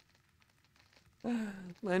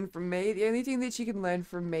 Learn from me. The only thing that you can learn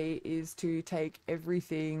from me is to take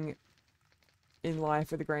everything in life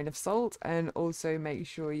with a grain of salt and also make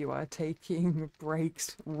sure you are taking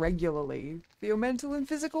breaks regularly for your mental and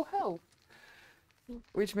physical health.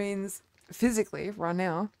 Which means physically, right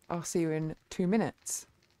now, I'll see you in 2 minutes.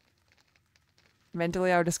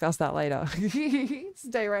 Mentally, I'll discuss that later.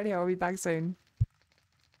 Stay right here. I'll be back soon.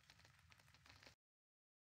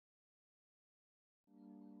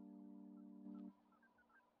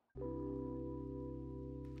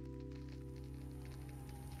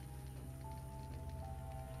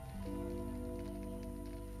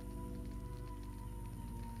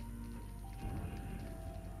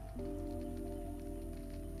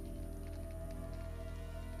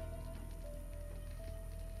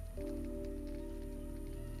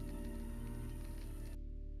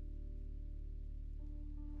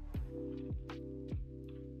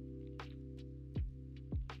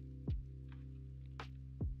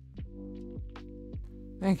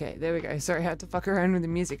 Okay, there we go. Sorry, I had to fuck around with the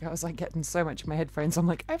music. I was like getting so much in my headphones. I'm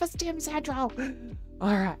like, oversteam central.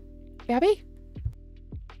 Alright. Gabby?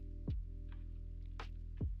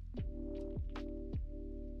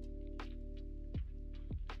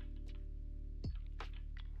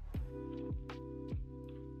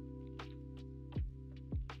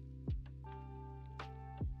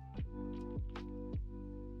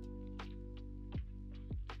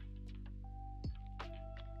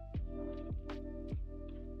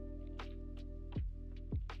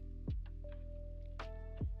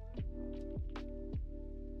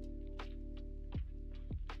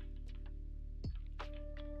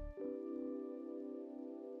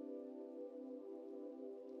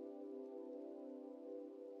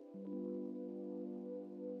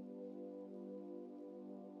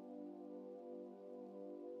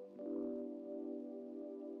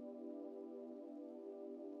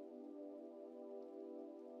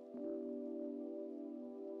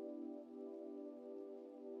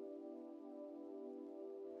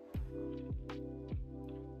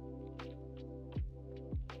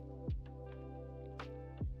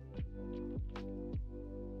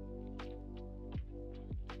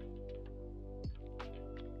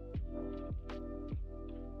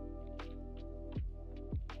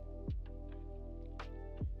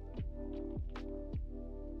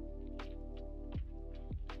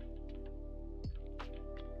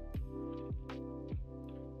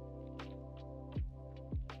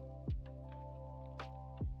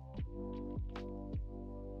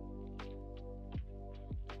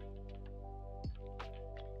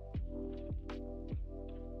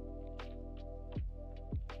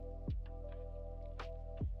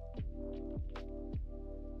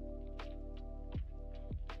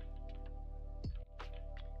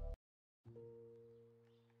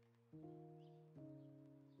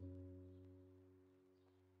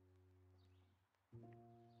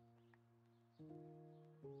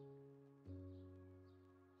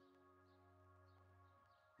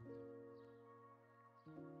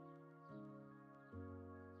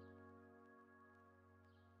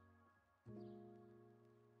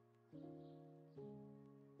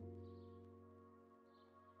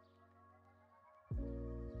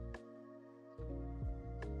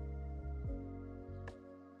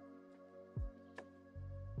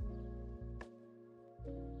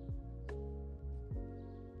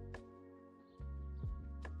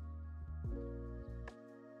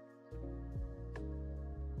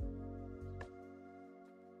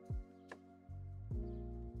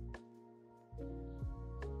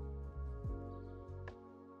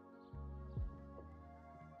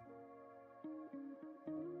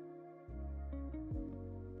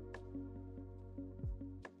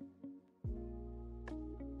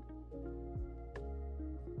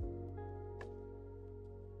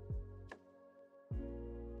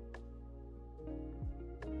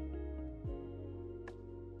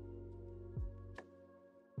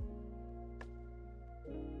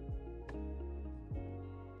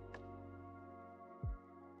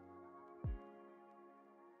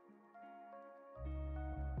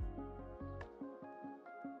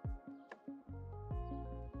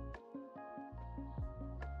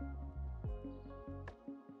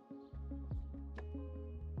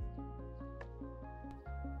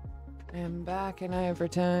 I am back and I have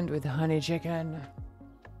returned with honey chicken.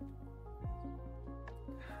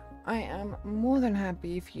 I am more than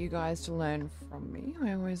happy for you guys to learn from me.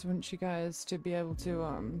 I always want you guys to be able to,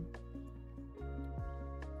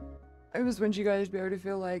 I always want you guys to be able to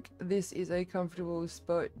feel like this is a comfortable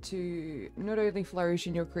spot to not only flourish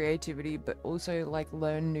in your creativity, but also like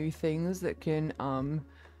learn new things that can,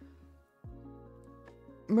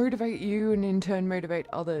 motivate you and in turn motivate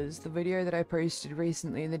others. The video that I posted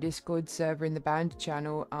recently in the Discord server in the band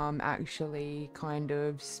channel actually kind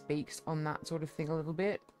of speaks on that sort of thing a little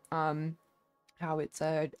bit. How it's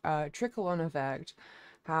a trickle-on effect,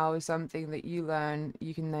 how something that you learn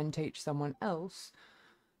you can then teach someone else,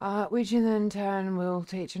 Which in then turn will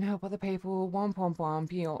teach and help other people. Womp womp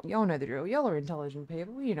womp. Y'all know the drill. Y'all are intelligent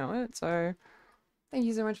people. You know it. So, thank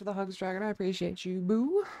you so much for the hugs, Dragon. I appreciate you,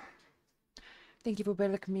 boo. Thank you for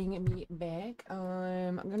welcoming me back.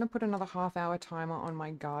 I'm gonna put another half-hour timer on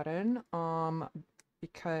my garden.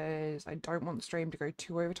 Because I don't want the stream to go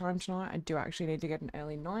too overtime tonight. I do actually need to get an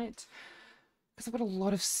early night. Because I've got a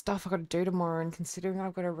lot of stuff I've got to do tomorrow, and considering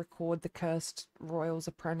I've got to record the Cursed Royals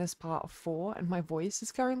Apprentice Part 4, and my voice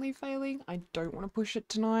is currently failing, I don't want to push it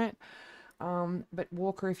tonight. But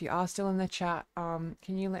Walker, if you are still in the chat,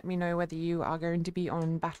 can you let me know whether you are going to be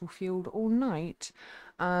on Battlefield all night?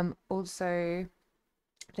 Also,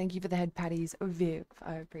 thank you for the head patties, Viv.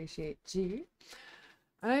 I appreciate you.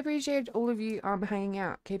 And I appreciate all of you hanging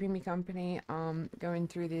out, keeping me company, going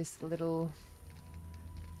through this little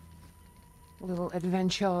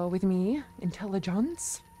adventure with me.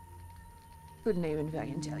 Intelligence. Couldn't even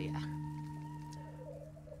fucking tell you.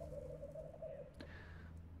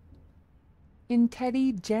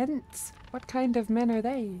 Intelligence? What kind of men are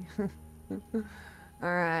they?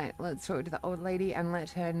 Alright, let's talk to the old lady and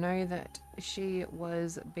let her know that she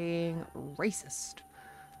was being racist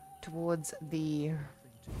towards the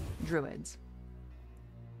druids.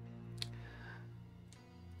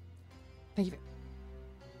 Thank you.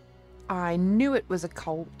 I knew it was a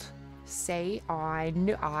cult. See, I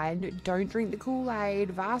knew. Don't drink the Kool-Aid,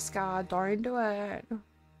 Vasca. Don't do it.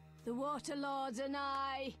 The Water Lords and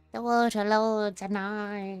I. The Water Lords and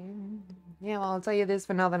I. Yeah, well, I'll tell you this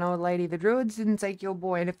for nothing, old lady. The druids didn't take your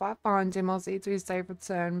boy, and if I find him, I'll see to his safe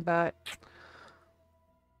return. But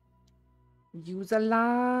you's a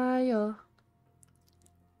liar.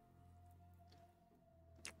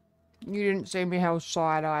 You didn't see me how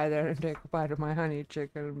side-eye there and take a bite of my honey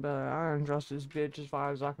chicken, but I don't trust this bitch as far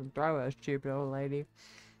as I can throw her, stupid old lady.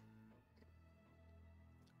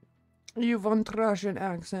 You want Russian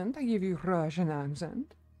accent? I give you Russian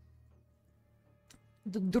accent.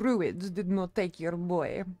 The druids did not take your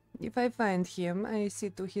boy. If I find him, I see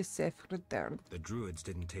to his safe return. The druids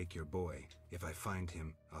didn't take your boy. If I find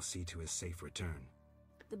him, I'll see to his safe return.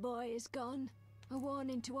 The boy is gone. A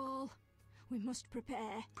warning to all. We must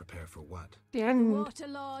prepare. Prepare for what? The end. The Water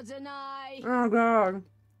Lords and I. Oh god.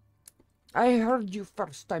 I heard you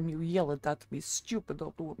first time you yelled at me, stupid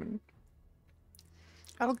old woman.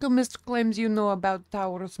 Alchemist claims you know about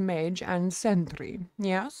Tower's Mage and Sentry,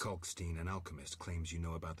 yes? Kalkstein, an alchemist, claims you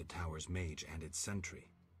know about the Tower's Mage and its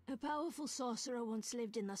Sentry. A powerful sorcerer once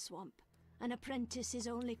lived in the swamp. An apprentice his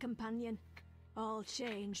only companion. All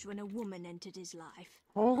changed when a woman entered his life.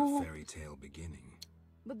 Oh. A fairy tale beginning.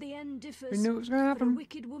 But the end differs. We knew it was gonna For a happen.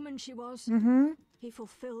 wicked woman she was. Mm-hmm. He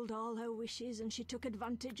fulfilled all her wishes and she took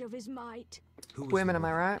advantage of his might. Women, am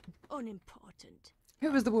I right? Unimportant.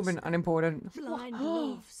 Who was the woman? Unimportant. Blind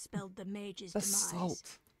love spelled the mage's demise.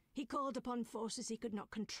 Assault. He called upon forces he could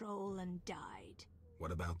not control and died.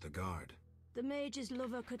 What about the guard? The mage's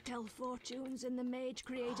lover could tell fortunes, and the mage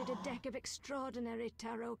created a deck of extraordinary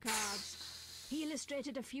tarot cards. He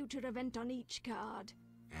illustrated a future event on each card.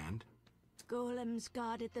 And? Golems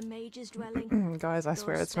guarded the mage's dwelling. Guys, I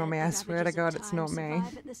swear it's not me. I swear to God it's not me.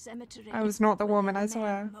 Cemetery, I was not the woman, I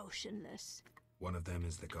swear. Motionless. One of them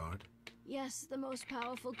is the guard? Yes, the most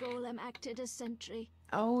powerful golem acted as sentry.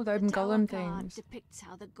 Oh, those golem things. Depicts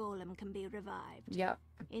how the golem can be revived. Yep.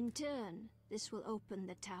 In turn, this will open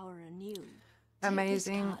the tower anew.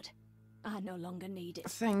 Amazing. Take this card. I no longer need it.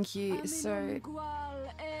 Thank you. So.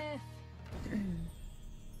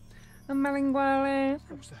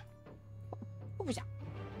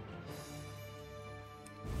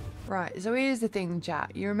 Right, so here's the thing,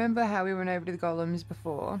 chat. You remember how we went over to the golems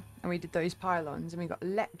before, and we did those pylons, and we got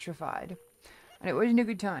electrified, and it wasn't a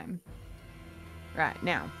good time. Right,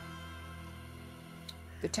 now,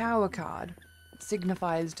 the tower card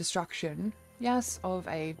signifies destruction, yes, of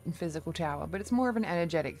a physical tower, but it's more of an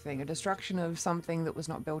energetic thing, a destruction of something that was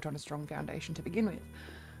not built on a strong foundation to begin with.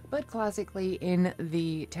 But classically, in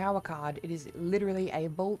the tower card, it is literally a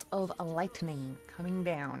bolt of lightning coming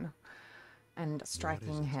down and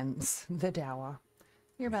striking hence the tower.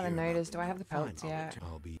 You're about to notice, do I have the pelts yet?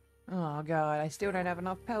 Oh god, I still don't have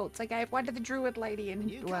enough pelts. I gave one to the druid lady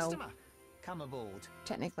and, well, come aboard.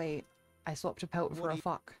 Technically, I swapped a pelt for a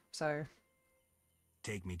fuck, so...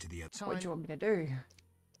 Take me to the outside. What do you want me to do?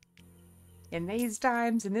 In these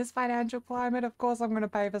times, in this financial climate, of course I'm gonna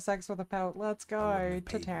pay for sex with a pelt. Let's go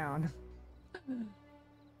to town.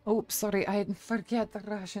 Oops, sorry, I forget the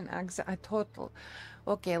Russian accent. I total.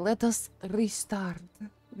 Okay, let us restart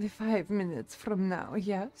the 5 minutes from now,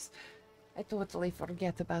 yes? I totally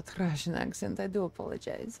forget about Russian accent. I do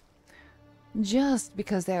apologize. Just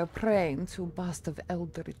because they are praying to bust of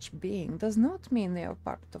eldritch being does not mean they are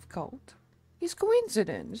part of cult. It's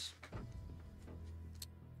coincidence.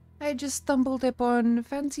 I just stumbled upon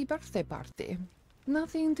fancy birthday party.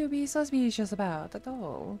 Nothing to be suspicious about at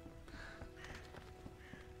all.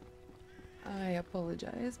 I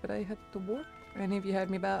apologize, but I had to walk. And if you heard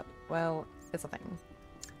me about, well, it's a thing.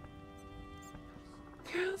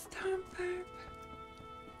 Girls don't think.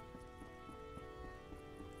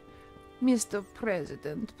 Mr.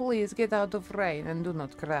 President, please get out of rain and do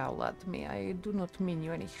not growl at me. I do not mean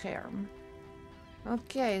you any harm.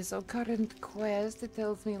 Okay, so current quest, it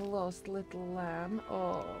tells me lost little lamb.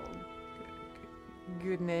 Oh,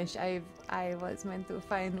 goodness, I was meant to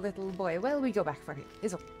find little boy. Well, we go back for him.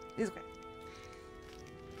 It's okay. It's okay.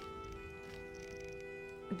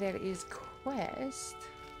 There is quest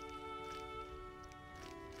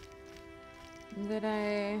that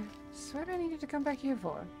I swear I needed to come back here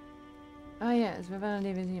for. Oh yes, we found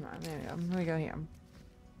Vizima. There we go. We go here.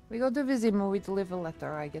 We go to Vizima, we deliver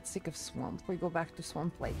letter. I get sick of swamp. We go back to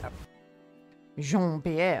swamp later.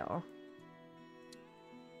 Jean-Pierre.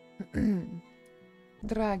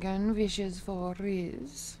 Dragon wishes for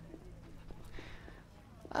rizz.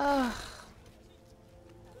 Ah.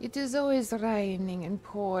 It is always raining and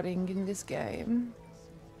pouring in this game.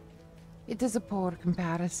 It is a poor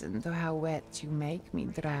comparison to how wet you make me,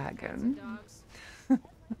 dragon.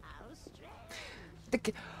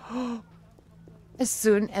 As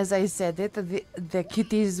soon as I said it, the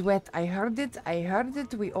kitty is wet. I heard it,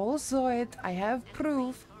 we all saw it. I have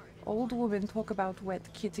proof. Old women talk about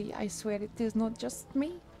wet kitty. I swear it is not just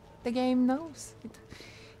me. The game knows.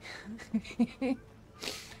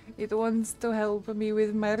 It wants to help me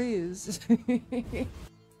with my rizz.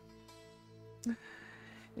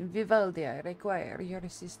 Vivaldi, I require your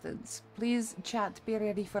assistance. Please, chat, be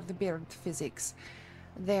ready for the beard physics.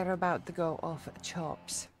 They're about to go off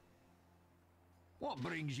chops. What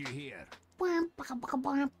brings you here?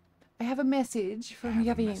 I have a message from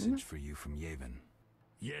Yavin. Message for you from Yavin.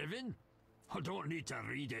 Yavin? I don't need to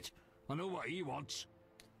read it. I know what he wants.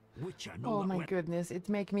 Which I know. Oh my goodness, it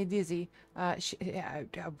make me dizzy. What?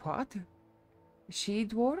 She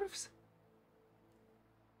dwarves?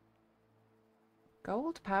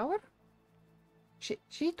 Gold power? She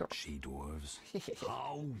dwarves. She dwarves.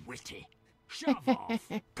 How witty. Shove off.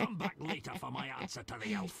 Come back later for my answer to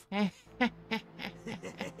the elf. I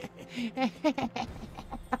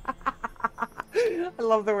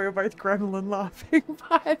love that we were both gremlin laughing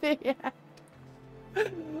by the end.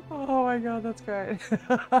 Oh my god, that's great.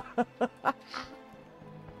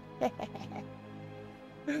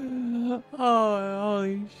 Oh,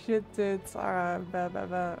 holy shit, tits. Alright,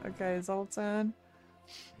 okay, Zoltan.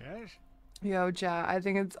 Yes? Yo, chat, I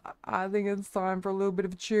think it's time for a little bit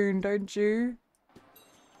of a tune, don't you?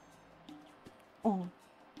 Oh,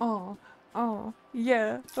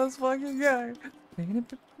 yeah, let's fucking go.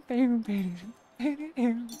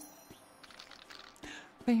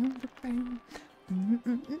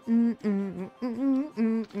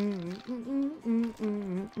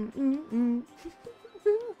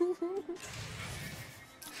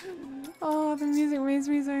 Oh, the music makes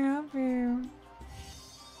me so happy.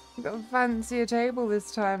 Got a fancier table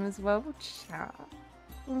this time as well, chat.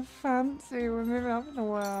 We're fancy, we're moving up in the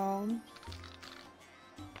world.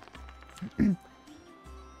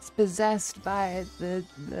 It's possessed by the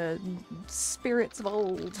spirits of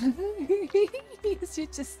old. You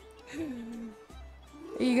just...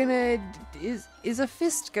 Are you gonna... Is a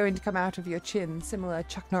fist going to come out of your chin, similar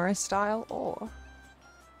Chuck Norris style, or...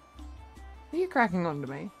 Are you cracking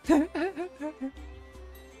onto me?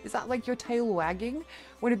 Is that like your tail wagging?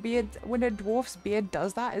 When a dwarf's beard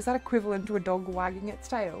does that, is that equivalent to a dog wagging its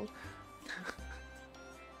tail?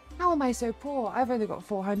 How am I so poor? I've only got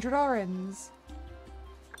 400 orens.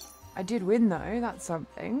 I did win though, that's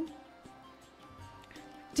something.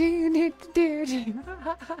 It's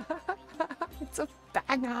a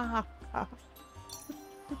banger.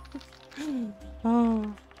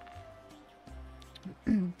 Oh.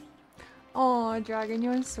 Oh, Dragon,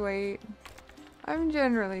 you're sweet. I'm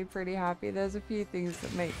generally pretty happy. There's a few things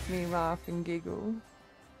that make me laugh and giggle.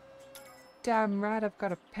 Damn right, I've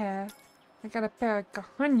got a pair. I got a pair of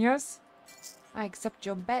cojones. I accept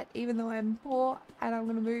your bet, even though I'm poor, and I'm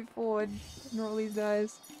gonna move forward and roll these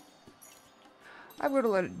dice. I've got a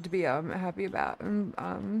lot to be happy about.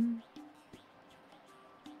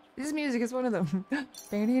 This music is one of them.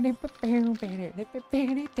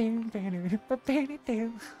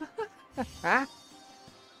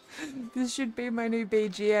 This should be my new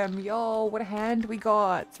BGM. Yo, what a hand we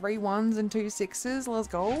got. 3 1s and 2 6s. Let's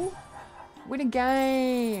go. Win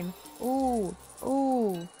again. Ooh,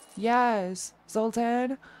 ooh. Yes,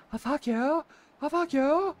 Zoltan. I fuck you. I fuck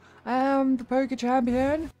you. I am the poker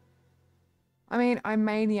champion. I mean, I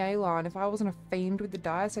main the A-line. If I wasn't a fiend with the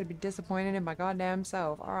dice, I'd be disappointed in my goddamn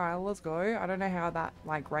self. Alright, let's go. I don't know how that,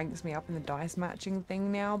 like, ranks me up in the dice matching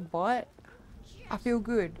thing now, but I feel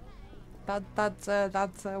good. That's a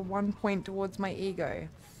 1 point towards my ego.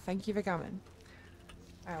 Thank you for coming.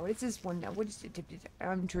 Alright, what is this one now? What is it?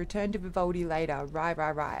 To return to Vivaldi later.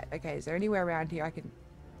 Right. Okay, is there anywhere around here I can...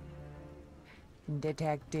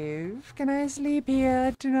 Detective, can I sleep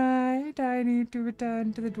here tonight? I need to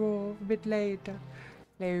return to the dwarf a bit later.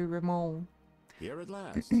 Hello, Ramon. Here at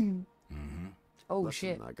last. Oh, Listen,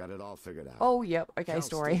 shit. I got it all figured out. Oh, yep. Okay, Kalkstein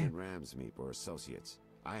story. and Ramsmeet were associates.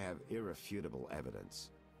 I have irrefutable evidence.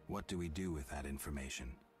 What do we do with that information?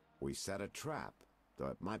 We set a trap, though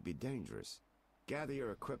it might be dangerous. Gather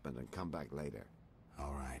your equipment and come back later.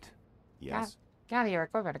 All right. Yes? Gather your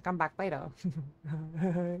equipment and come back later.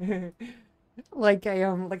 Like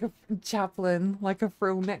a chaplain, like a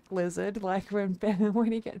frill neck lizard. Like when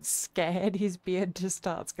he gets scared, his beard just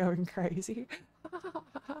starts going crazy.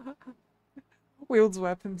 Wields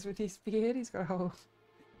weapons with his beard. He's got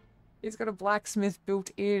a blacksmith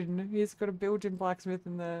built in. He's got a built-in blacksmith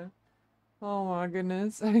in there. Oh my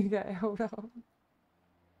goodness. Okay, hold up.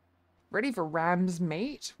 Ready for ram's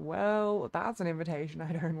meat? Well, that's an invitation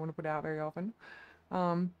I don't want to put out very often.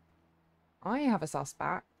 I have a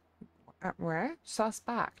suspect. Where?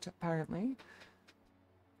 Suspect, apparently.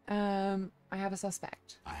 I have a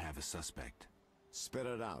suspect. I have a suspect. Spit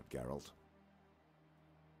it out, Geralt.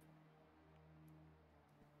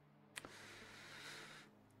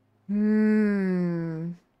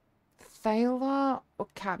 Thaler or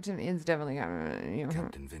Captain is definitely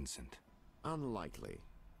Captain Vincent. Unlikely.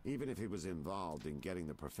 Even if he was involved in getting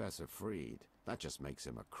the professor freed, that just makes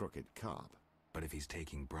him a crooked cop. But if he's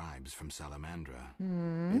taking bribes from Salamandra...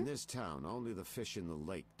 In this town, only the fish in the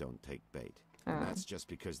lake don't take bait. And that's just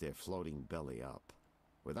because they're floating belly up.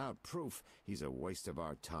 Without proof, he's a waste of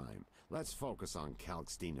our time. Let's focus on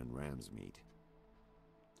Kalkstein and Ramsmeet.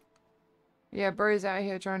 Yeah, bro's out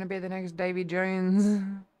here trying to be the next Davy Jones.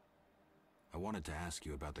 I wanted to ask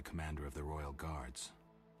you about the commander of the Royal Guards.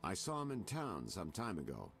 I saw him in town some time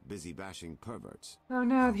ago, busy bashing perverts. Oh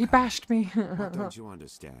no, he bashed me. What don't you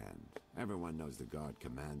understand? Everyone knows the guard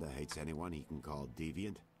commander hates anyone he can call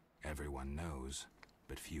deviant. Everyone knows,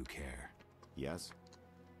 but few care. Yes?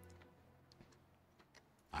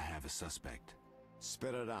 I have a suspect.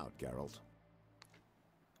 Spit it out, Geralt.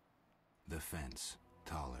 The fence,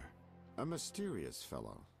 taller. A mysterious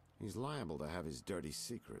fellow. He's liable to have his dirty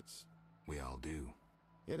secrets. We all do.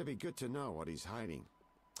 It'd be good to know what he's hiding.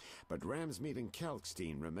 But Ramsmeet and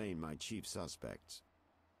Kalkstein remain my chief suspects.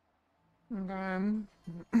 Okay.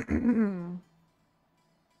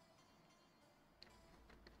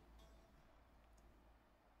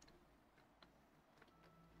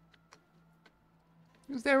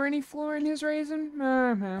 Is there any flaw in his reason?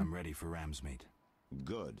 I'm ready for Ramsmeet.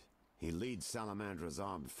 Good. He leads Salamandra's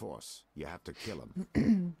armed force. You have to kill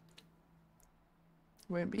him.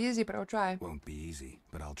 Won't be easy, but I'll try. Won't be easy,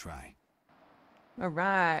 but I'll try.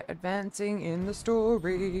 Alright, advancing in the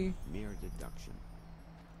story. Mere deduction.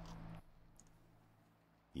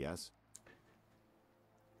 Yes?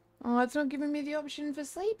 Oh, it's not giving me the option for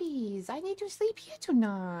sleepies. I need to sleep here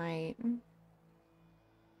tonight.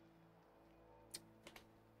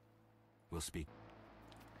 We'll speak.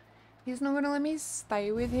 He's not gonna let me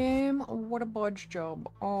stay with him. What a bodge job.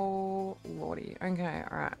 Oh, lordy. Okay,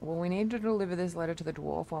 alright. Well, we need to deliver this letter to the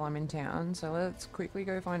dwarf while I'm in town, so let's quickly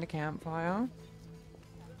go find a campfire.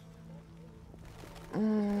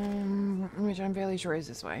 Which I'm fairly sure is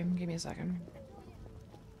this way. Give me a second.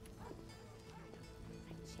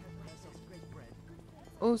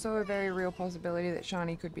 Also a very real possibility that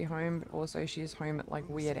Shani could be home, but also she's home at like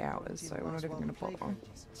weird hours, so we're not even gonna bother. We're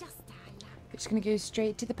just gonna go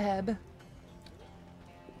straight to the pub.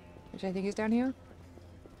 Which I think is down here.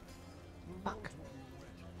 Fuck.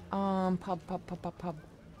 Pub.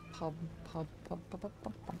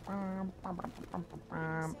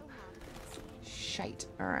 Shite.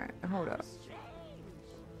 Alright, hold up.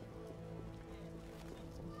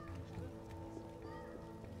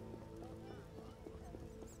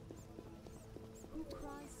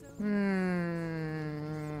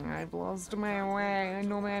 I've lost my way. I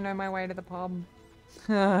normally know my way to the pub.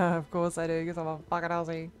 Of course I do, because I'm a fucking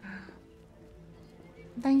Aussie.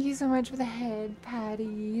 Thank you so much for the head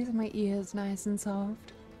patties. My ears nice and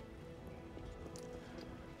soft.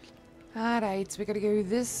 Alright, so we gotta go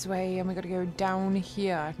this way and we gotta go down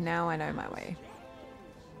here. Now I know my way.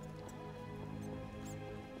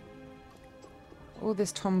 All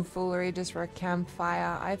this tomfoolery just for a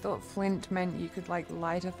campfire. I thought flint meant you could like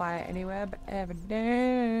light a fire anywhere, but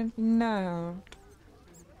evidently no.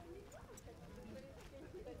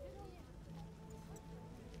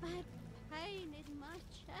 Bad pain in my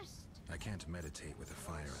chest. I can't meditate with a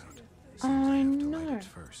fire out. Seems I have to know. light it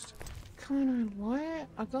first. Kinda what?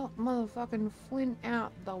 I got motherfucking flint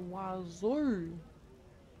out the wazoo.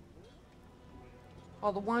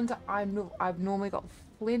 Oh, the ones that I've normally got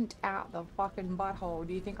flint out the fucking butthole.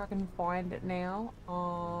 Do you think I can find it now?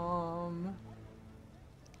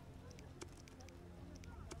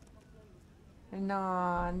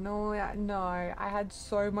 Nah, no. I had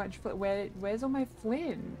so much flint. Where's all my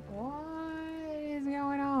flint? What is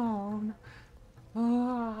going on?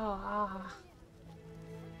 Ah.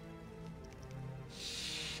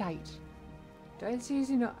 Shite. Do I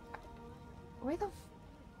seriously not? Where the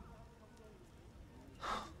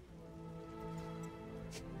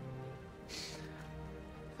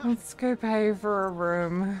Let's go pay for a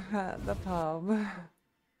room at the pub.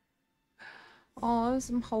 Oh,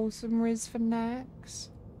 some wholesome rizz for Noxx.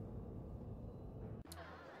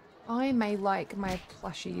 I may like my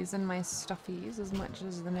plushies and my stuffies as much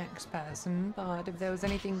as the next person, but if there was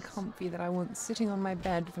anything comfy that I want sitting on my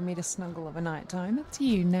bed for me to snuggle of a night time, it's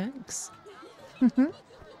you, Noxx.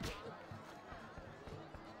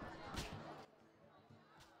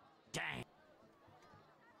 Dang.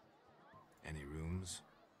 Any rooms?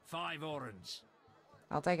 5 orange.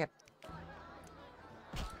 I'll take it.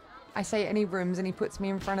 I say any rooms and he puts me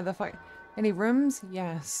in front of the fuck. Any rooms?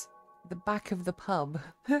 Yes. The back of the pub.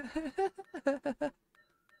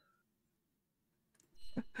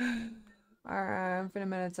 Alright, I've been a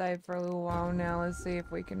meditate for a little while now. Let's see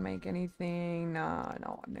if we can make anything. Nah,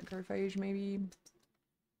 no, necrophage maybe.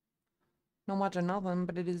 Not much of nothing,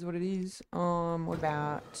 but it is what it is. What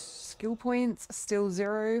about skill points? Still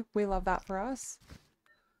 0. We love that for us.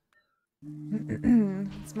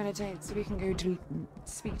 Let's meditate so we can go to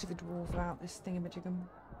speak to the dwarf about this thingamajigam.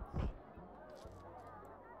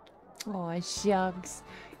 Oh, shucks.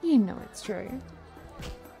 You know it's true.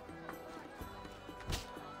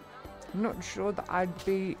 I'm not sure that I'd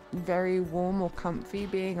be very warm or comfy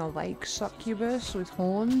being a lake succubus with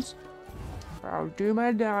horns, but I'll do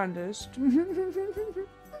my darndest.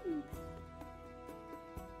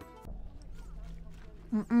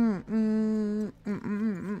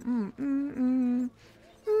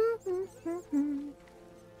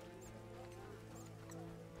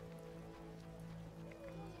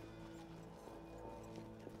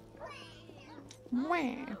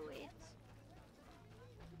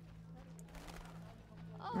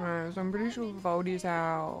 Right, so I'm pretty sure Valdi's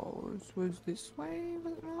house was this way,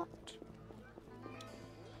 was it not?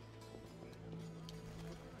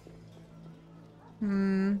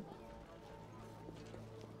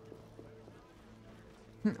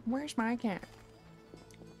 Where's my cat?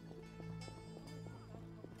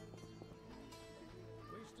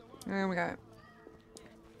 There we go.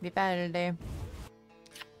 Be better today.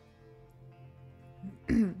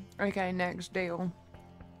 Okay, next deal.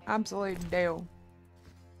 Absolute deal.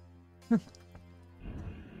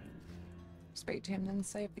 Speak to him, then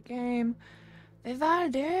save the game.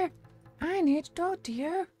 Vivaldi, I need to talk to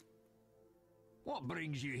you. What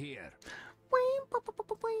brings you here?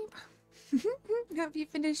 Have you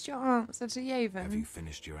finished your answer to Yavin? Have you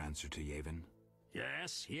finished your answer to Yavin?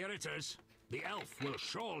 Yes, here it is. The elf will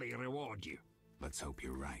surely reward you. Let's hope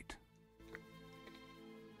you're right.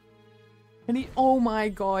 And he, oh my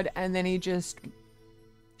god, and then he just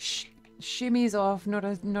shimmies off, not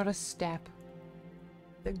a step.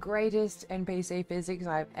 The greatest NPC physics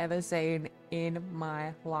I've ever seen in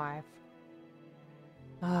my life.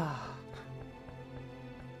 Ah.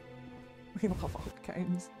 We love old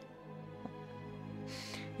games.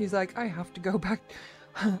 He's like, I have to go back.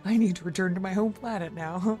 I need to return to my home planet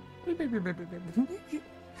now.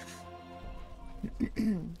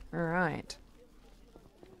 Alright.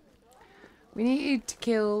 We need to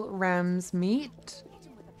kill Ram's meat.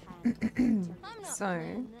 So,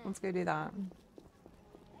 let's go do that.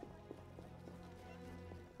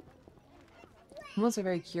 I'm also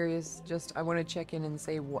very curious, I want to check in and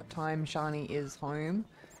see what time Shani is home.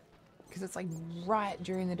 Because it's like right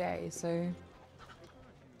during the day, so...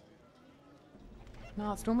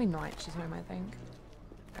 No, it's normally night she's home, I think.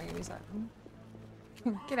 Okay, give me a second.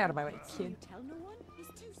 Get out of my way, kid. Tell no one? He's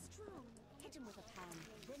too strong. Hit him with a pan,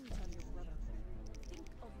 then tell your brother. Think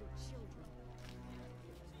of your children.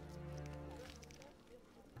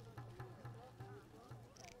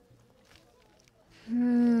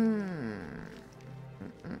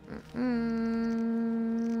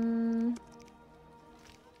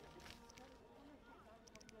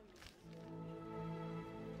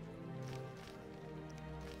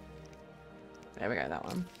 There we go, that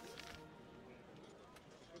one.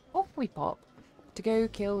 Off we pop to go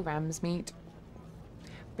kill ram's meat.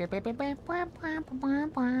 Of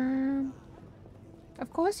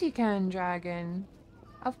course you can, dragon.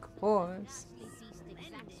 Of course.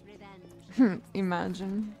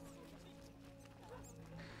 Imagine.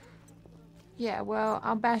 Yeah, well,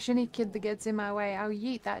 I'll bash any kid that gets in my way. I'll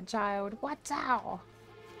yeet that child. What's out?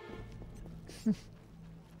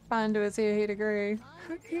 Fine to see he'd agree.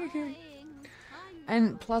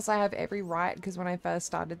 And plus I have every right, because when I first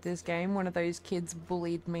started this game, one of those kids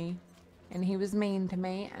bullied me. And he was mean to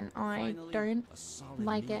me, and I don't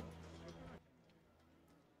like it.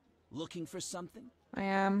 Looking for something? I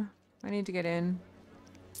am. I need to get in.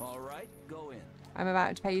 Alright, go in. I'm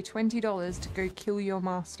about to pay you $20 to go kill your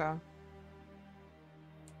master.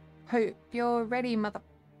 Hope you're ready,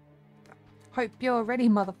 Hope you're ready,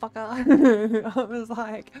 motherfucker. I was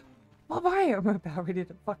like, what I am about ready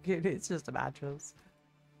to fuck it. It's just a mattress.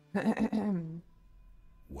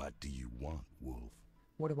 What do you want, Wolf?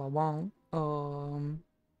 What do I want? To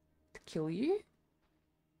kill you?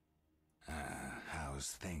 How's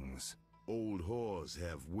things? Old whores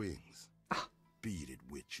have wings. Beat it,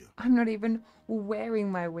 Witcher. I'm not even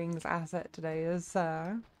wearing my wings asset today,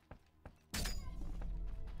 sir.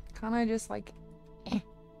 Can't I just like...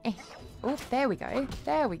 Oh, there we go.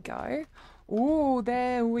 There we go. Oh,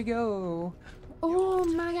 there we go. Oh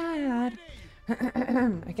my god.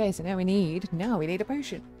 Okay, so now we need a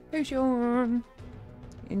potion. Potion.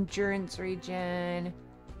 Endurance regen.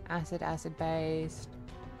 Acid based.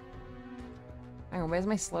 Hang on, where's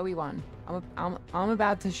my slowy one? I'm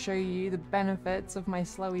about to show you the benefits of my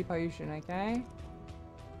slowy potion, okay?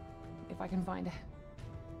 If I can find it.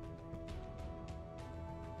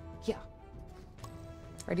 Here.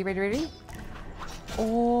 Ready?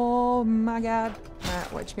 Oh my god.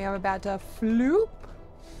 Alright, watch me, I'm about to floop.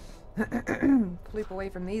 Floop away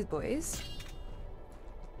from these boys.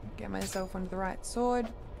 Get myself onto the right sword.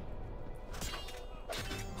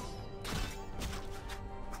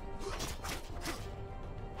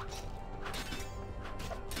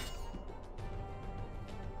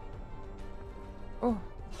 Oh.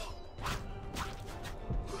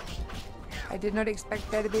 I did not expect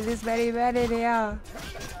there to be this very bad in here.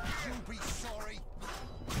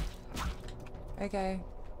 Okay.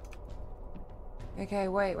 Okay,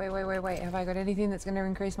 wait. Have I got anything that's going to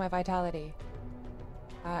increase my vitality?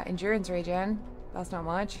 Endurance regen. That's not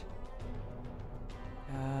much.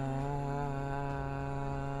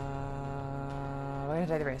 We're going to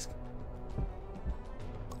take the risk.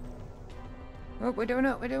 Oh, we're doing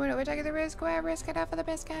it. We're taking the risk. We're risking it for the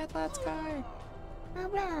biscuit. Let's go.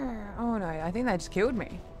 Oh no, I think that just killed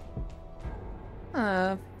me.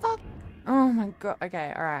 Fuck. Oh my god.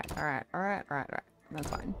 Okay, alright. That's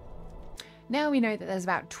fine. Now we know that there's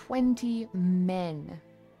about 20 men.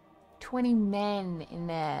 20 men in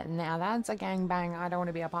there. Now that's a gangbang I don't want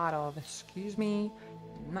to be a part of. Excuse me.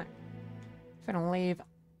 No. I'm gonna leave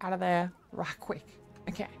out of there right quick.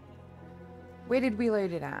 Okay. Where did we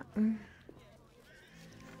load it at?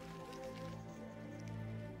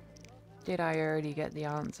 Did I already get the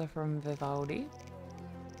answer from Vivaldi?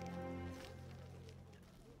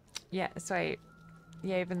 Yeah, sweet.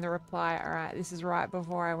 Yeah, even the reply. Alright, this is right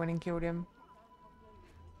before I went and killed him.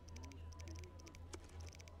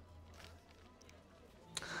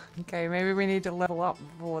 Okay, maybe we need to level up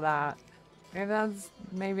before that.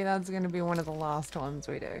 Maybe that's gonna be one of the last ones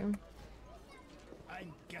we do.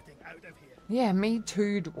 I'm getting out of here. Yeah, me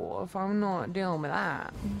too, dwarf. I'm not dealing with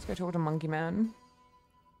that. Let's go talk to Monkey Man.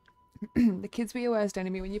 The kids were your worst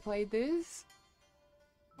enemy when you played this.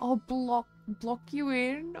 I'll block you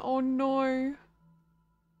in. Oh no.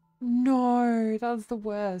 No, that's the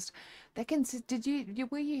worst. Were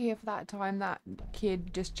you here for that time that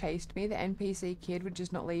kid just chased me? The NPC kid would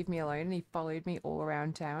just not leave me alone and he followed me all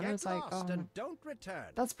around town. I was like, oh, and don't return.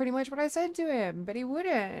 That's pretty much what I said to him, but he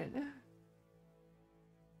wouldn't.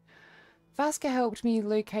 Vasca helped me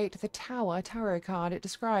locate the tower tarot card. It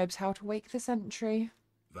describes how to wake the sentry.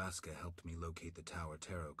 Vasca helped me locate the tower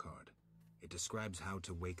tarot card. It describes how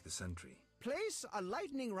to wake the sentry. Place a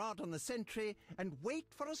lightning rod on the sentry and wait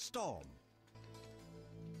for a storm.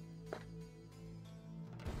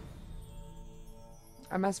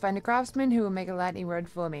 I must find a craftsman who will make a lightning rod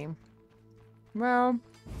for me. Well,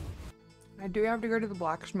 I do have to go to the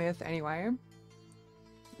blacksmith anyway.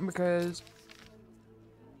 Because...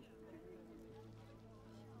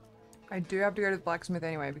 I've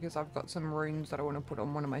got some runes that I want to put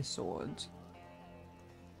on one of my swords.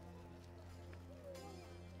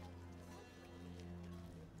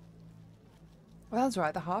 Well, that's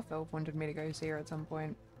right, the half-elf wanted me to go see her at some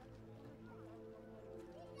point.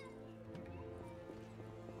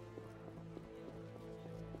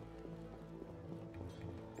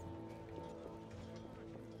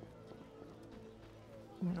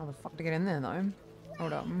 How the fuck to get in there though?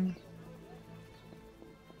 Hold up.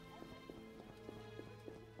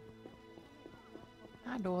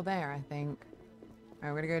 That door there, I think.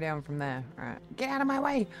 Alright, we're gonna go down from there. Alright. Get out of my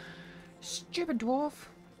way! Stupid dwarf!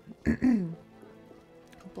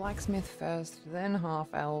 Blacksmith first, then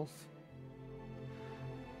half-elf.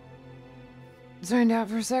 Zoned out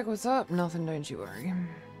for a sec, what's up? Nothing, don't you worry.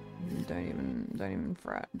 Don't even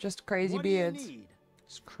fret. Just crazy beards.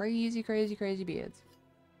 Just crazy beards.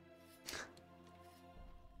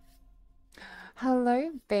 Hello,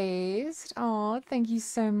 Based. Oh, thank you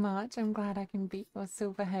so much. I'm glad I can beat your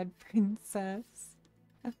silverhead princess.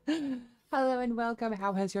 Hello and welcome.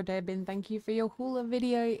 How has your day been? Thank you for your hula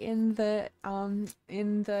video in the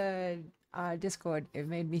Discord. It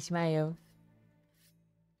made me smile.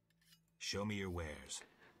 Show me your wares.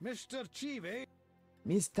 Mr. Chive.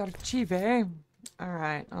 Mr. Chive.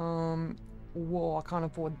 Alright, whoa, I can't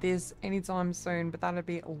afford this anytime soon, but that'd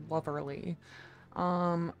be lovely.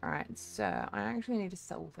 Alright, so I actually need to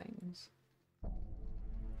sell things. So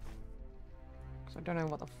I don't know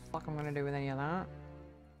what the fuck I'm gonna do with any of that.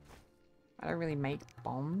 I don't really make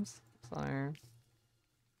bombs, so...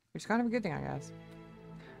 which is kind of a good thing, I guess.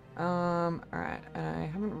 Alright, I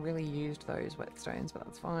haven't really used those whetstones, but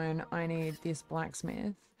that's fine. I need this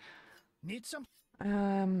blacksmith. Need some?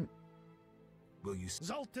 Will you...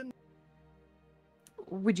 Zoltan!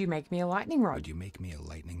 Would you make me a lightning rod? Would you make me a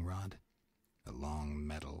lightning rod? A long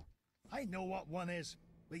metal. I know what one is.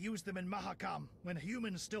 We used them in Mahakam when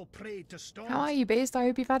humans still prayed to storms. How are you, Beast? I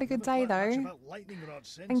hope you've had a good day, though.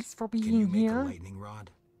 Thanks for being Can you make here. a lightning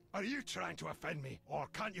rod? Are you trying to offend me, or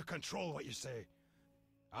can't you control what you say?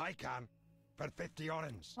 I can, for 50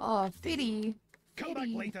 orens. Oh, Fitty. Come back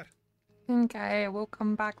later. Okay, we'll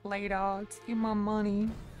come back later. Let's give my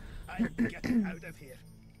money. I'm getting out of here.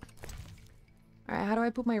 Alright, how do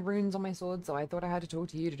I put my runes on my sword? So I thought I had to talk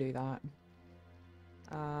to you to do that.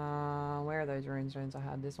 Where are those rune stones? I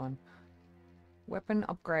had this one. Weapon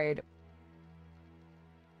upgrade.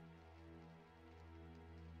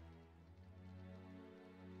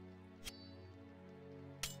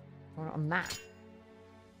 On that.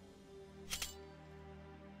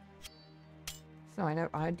 So I know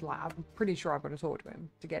I'm pretty sure I've got to talk to him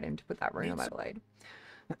to get him to put that rune on my blade.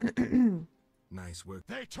 Nice work.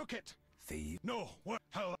 They took it! Thief. No, what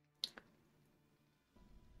hell?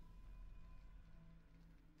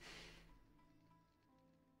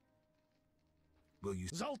 Will you...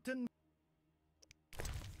 Zoltan!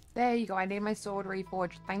 There you go, I need my sword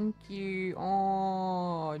reforged. Thank you.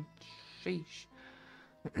 Oh, sheesh.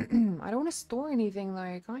 I don't want to store anything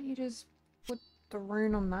though. Can't you just put the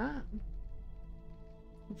rune on that?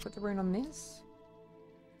 Put the rune on this?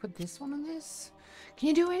 Put this one on this? Can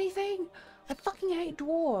you do anything? I fucking hate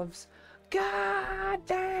dwarves. God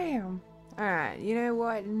damn. Alright, you know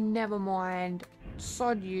what? Never mind.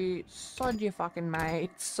 Sod you fucking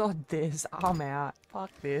mate. Sod this. I'm out.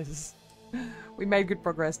 Fuck this. We made good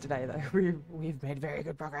progress today though. We've made very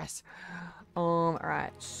good progress.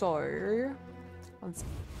 Alright, so let's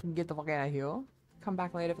get the fuck out of here. Come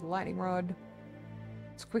back later for the lightning rod.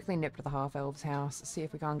 Let's quickly nip to the half-elf's house, see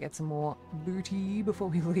if we can't get some more booty before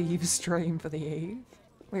we leave stream for the eve.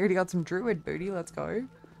 We already got some druid booty, let's go.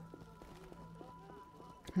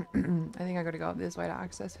 I think I gotta go up this way to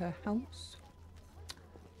access her house.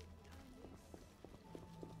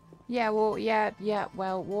 Yeah, well, yeah,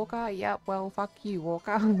 well, Walker, yeah, well, fuck you,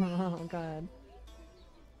 Walker. Oh, God.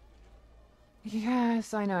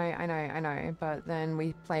 Yes, I know, but then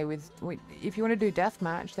we play with... if you want to do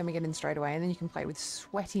deathmatch, then we get in straight away, and then you can play with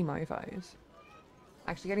sweaty mofos.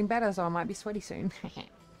 Actually getting better, so I might be sweaty soon.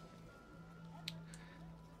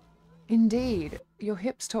 Indeed, your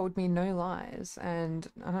hips told me no lies, and,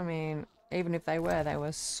 I mean, even if they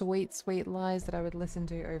were sweet, sweet lies that I would listen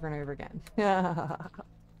to over and over again.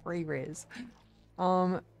 Free rizz.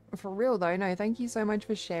 For real though, no, thank you so much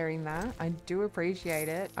for sharing that. I do appreciate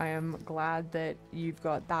it. I am glad that you've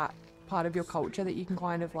got that part of your culture that you can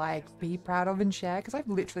kind of like be proud of and share, because I've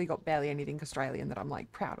literally got barely anything Australian that I'm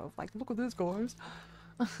like proud of. Like, look at this, guys.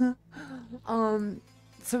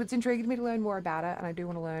 So it's intriguing me to learn more about it, and I do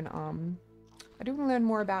want to learn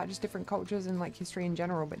more about just different cultures and like history in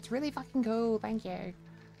general, but it's really fucking cool. Thank you.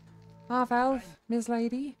 Half elf, Miss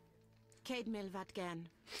Lady. Cade Milvatgen.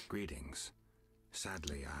 Greetings.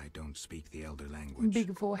 Sadly, I don't speak the Elder language.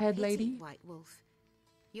 Big forehead lady. White Wolf.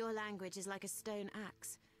 Your language is like a stone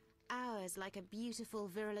axe. Ours like a beautiful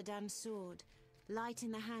Viruladan sword. Light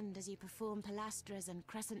in the hand as you perform pilastras and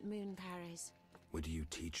crescent moon parries. Would you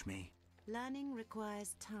teach me? Learning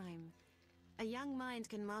requires time. A young mind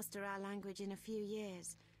can master our language in a few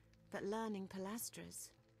years, but learning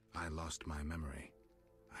pilastras... I lost my memory.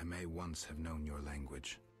 I may once have known your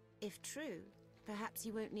language. If true, perhaps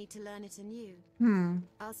you won't need to learn it anew.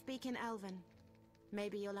 I'll speak in Elven.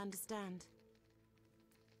 Maybe you'll understand.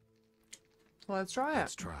 Let's try it.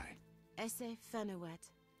 Let's try. Esse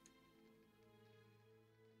Fenowed.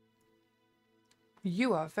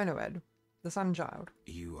 You are Fenowed, the Sun Child.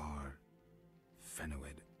 You are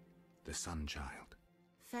Fenowed, the Sun Child.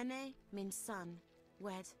 Fene means son,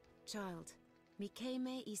 wed, child.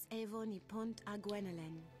 Mikeme is evo ni pont a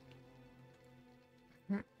Gwenelen.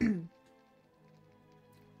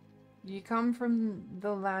 You come from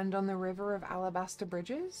the land on the river of alabaster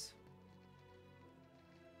bridges?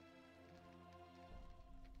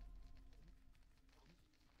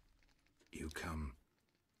 You come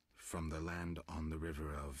from the land on the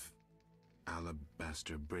river of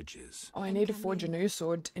alabaster bridges. Oh, I need to forge a new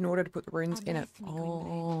sword in order to put the runes in it.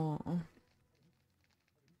 Oh.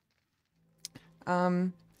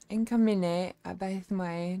 Incomine abaith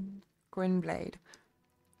my Gwynblade.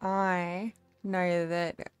 I know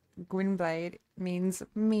that Gwynblade means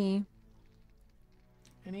me.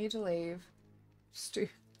 I need to leave.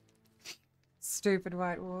 Stupid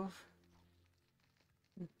white wolf.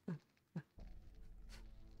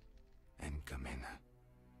 Enkamena.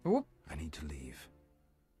 Oop. I need to leave.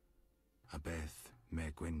 Abeth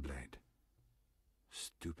me Gwynblade.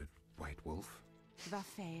 Stupid white wolf.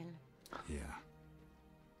 Vafail. Yeah.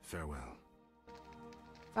 Farewell.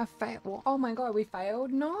 I failed. Oh my god, we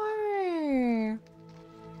failed? No!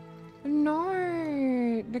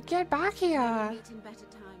 No! Get back here! Meet in better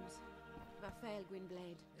times. Vafail,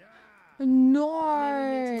 Gwynblade.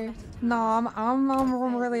 No! No,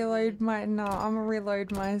 I'm reload my I'm gonna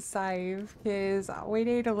reload my save because we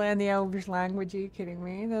need to learn the Elvish language. Are you kidding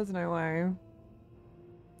me? There's no way.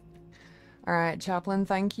 Alright, Chaplain,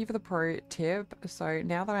 thank you for the pro tip. So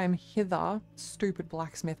now that I'm hither, stupid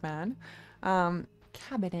blacksmith man,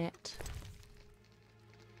 cabinet.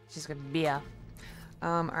 She's got beer.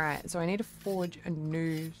 Alright, so I need to forge a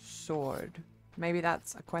new sword. Maybe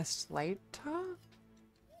that's a quest later?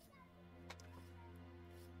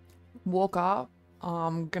 Walk up.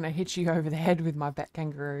 I'm gonna hit you over the head with my pet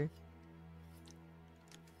kangaroo.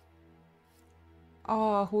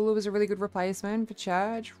 Oh, hula was a really good replacement for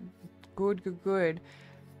church. Good, good, good.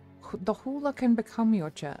 The hula can become your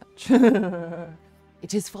church.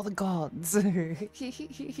 It is for the gods.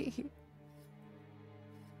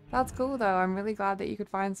 That's cool though. I'm really glad that you could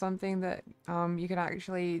find something that you could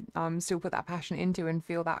actually still put that passion into and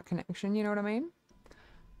feel that connection, you know what I mean?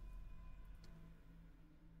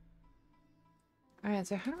 Alright,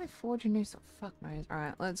 so how do I forge a new sword? Fuck knows.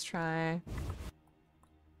 Alright, let's try.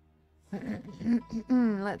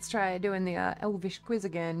 Let's try doing the Elvish quiz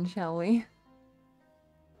again, shall we?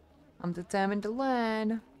 I'm determined to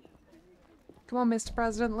learn. Come on, Mr.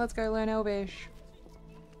 President, let's go learn Elvish.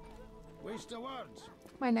 Waste the words.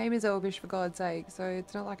 My name is Elvish, for God's sake, so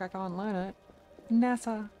it's not like I can't learn it.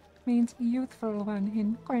 Nessa means youthful one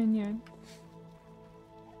in Quenya.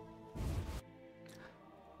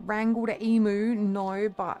 Wrangled a emu, no,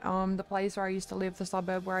 but the place where I used to live, the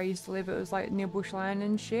suburb where I used to live, it was like near bushland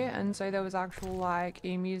and shit, and so there was actual like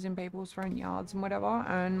emus in people's front yards and whatever,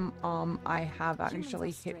 and I have actually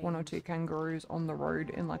hit 1 or 2 kangaroos on the road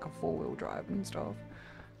in like a 4-wheel drive and stuff.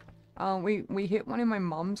 We hit one in my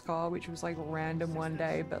mum's car, which was like random one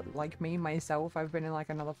day, but like me myself, I've been in like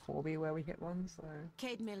another 4B where we hit one, so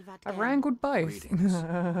I've wrangled both.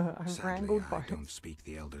 I've wrangled both. I don't speak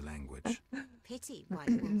the elder language. Pity, white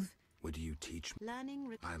wolf. Would you teach me?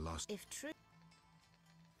 Learning. I lost. If true.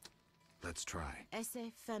 Let's try.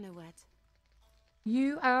 Esse Fenowed.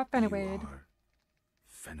 You are Fenowed. You are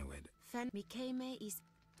Fenowed. Mikeme is.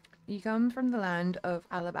 You come from the land of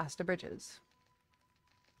alabaster bridges.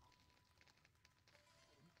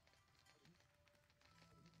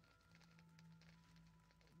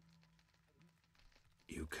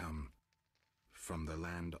 You come from the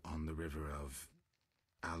land on the river of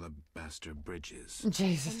alabaster bridges.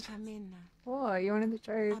 Jesus. Oh, you wanted the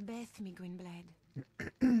truth. Abeth me Gwynblade.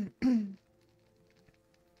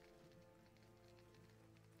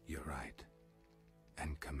 You're right.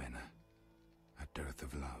 Enkamena. A dearth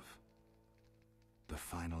of love. The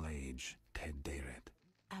final age, Ted Deret.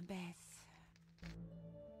 Abeth.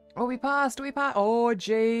 Oh, we passed. Oh,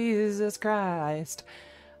 Jesus Christ.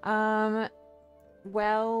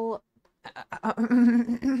 Well,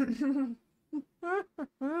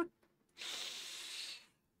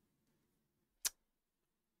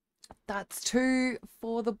 that's 2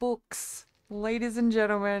 for the books, ladies and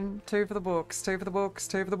gentlemen. 2 for the books, 2 for the books,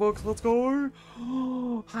 2 for the books. Let's go.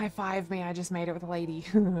 High five me. I just made it with a lady.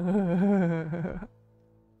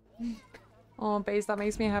 Oh, base, that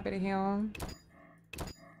makes me happy to hear.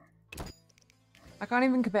 I can't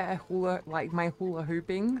even compare my hula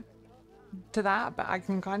hooping to that, but I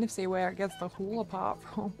can kind of see where it gets the hula part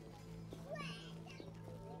from.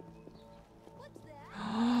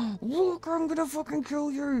 Look, I'm gonna fucking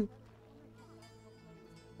kill you!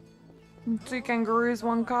 2 kangaroos,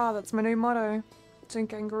 1 car, that's my new motto. 2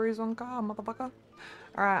 kangaroos, 1 car, motherfucker.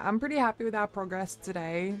 Alright, I'm pretty happy with our progress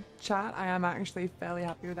today. Chat, I am actually fairly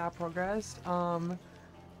happy with our progress.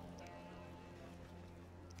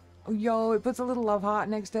 Yo, it puts a little love heart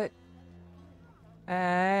next to it.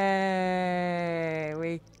 Hey,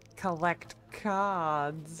 we collect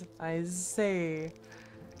cards. I see.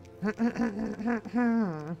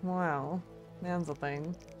 Wow, that's a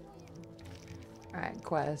thing. Alright,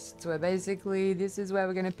 quests. So basically, this is where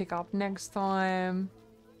we're gonna pick up next time.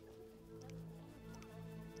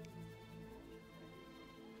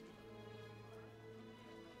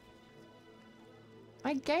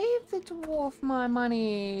 I gave the dwarf my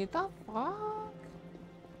money. The fuck?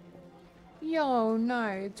 Yo,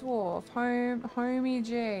 no, dwarf, homie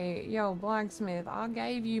G. Yo, blacksmith, I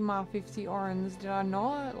gave you my 50 orange, did I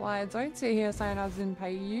not? Like, don't sit here saying I didn't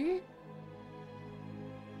pay you.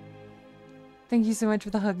 Thank you so much for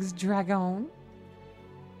the hugs, Dragon.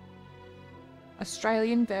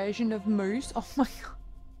 Australian version of moose. Oh my god.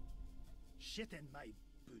 Shit in my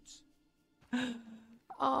boots.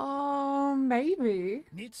 Maybe.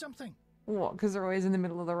 Need something? What, because they're always in the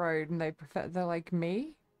middle of the road and they're like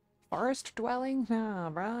me? Forest dwelling? Nah,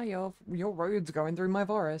 bruh, your road's going through my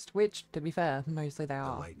forest, which, to be fair, mostly they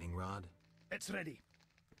are. The lightning rod? It's ready.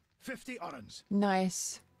 50 orange.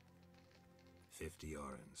 Nice. 50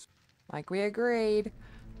 orange. Like we agreed.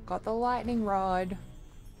 Got the lightning rod.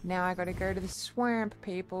 Now I gotta go to the swamp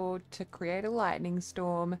people to create a lightning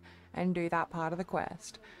storm and do that part of the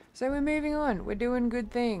quest. So we're moving on. We're doing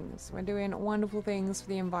good things. We're doing wonderful things for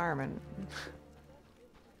the environment.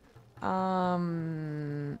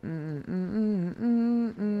 Alright,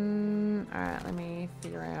 let me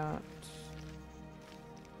figure out.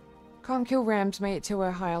 Can't kill Ram's meat to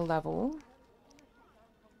a higher level.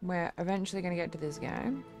 We're eventually gonna get to this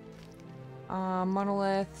game.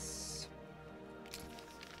 Monoliths.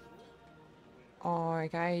 Oh,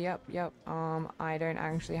 okay, yep. I don't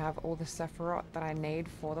actually have all the Sephiroth that I need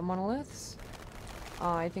for the monoliths.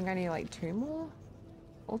 I think I need like 2 more.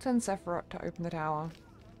 All 10 Sephiroth to open the tower.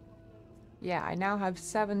 Yeah, I now have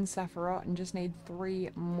 7 Sephiroth and just need 3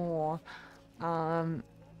 more. And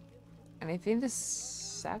I think the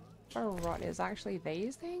Sephiroth is actually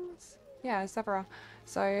these things? Yeah, Sephiroth.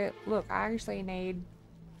 So, look, I actually need...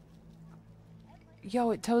 Yo,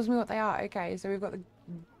 it tells me what they are. Okay, so we've got the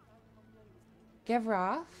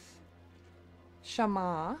Gevrath,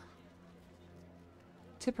 Shamar,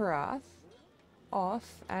 Tipperath,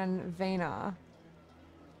 Oth, and Vena.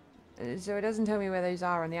 So it doesn't tell me where those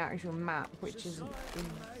are on the actual map, which is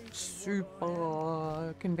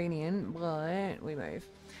super convenient, but we move.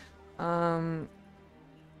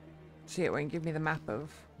 See, it won't give me the map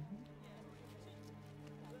of...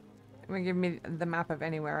 It won't give me the map of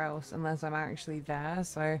anywhere else unless I'm actually there,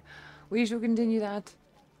 so we shall continue that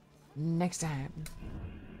next time.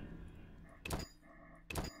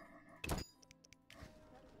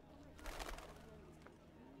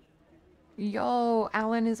 Yo,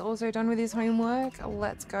 Alan is also done with his homework.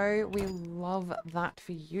 Let's go. We love that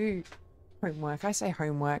for you. Homework. I say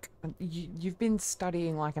homework. You've been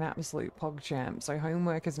studying like an absolute PogChamp, so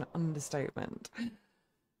homework is an understatement.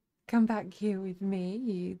 Come back here with me,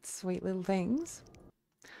 you sweet little things.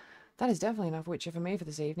 That is definitely enough Witcher for me for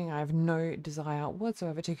this evening. I have no desire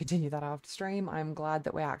whatsoever to continue that after stream. I'm glad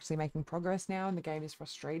that we're actually making progress now and the game is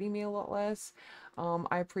frustrating me a lot less.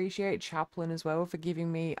 I appreciate Chaplin as well for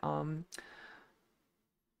giving me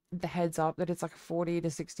the heads up that it's like a 40 to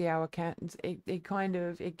 60 hour count. It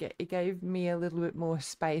gave me a little bit more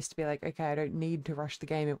space to be like, okay, I don't need to rush the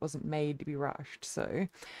game. It wasn't made to be rushed. So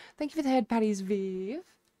thank you for the head patties, Viv.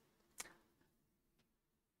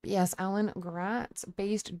 Yes, Alan, Gratz,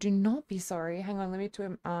 Beast, do not be sorry. Hang on, let me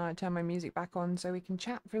turn my music back on so we can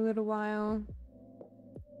chat for a little while.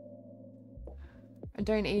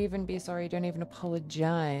 Don't even be sorry, don't even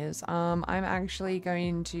apologize. I'm actually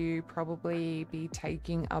going to probably be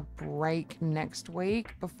taking a break next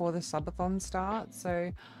week before the subathon starts.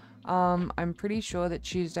 So I'm pretty sure that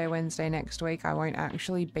Tuesday, Wednesday next week I won't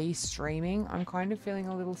actually be streaming. I'm kind of feeling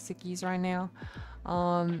a little sickies right now.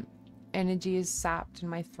 Energy is sapped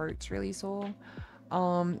and my throat's really sore.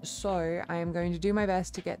 So I am going to do my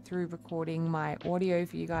best to get through recording my audio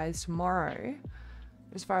for you guys tomorrow.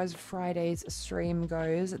 As far as Friday's stream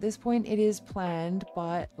goes, at this point it is planned,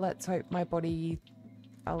 but let's hope my body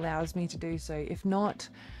allows me to do so. If not,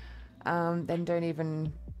 then don't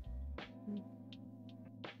even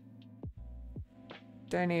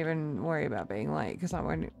don't even worry about being late because I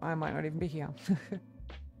might not even be here.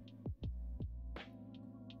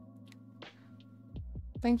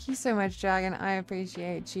 Thank you so much, Dragon. I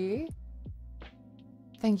appreciate you.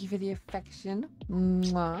 Thank you for the affection.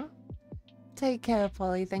 Mwah. Take care,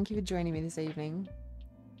 Polly. Thank you for joining me this evening.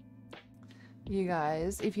 You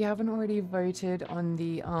guys, if you haven't already voted on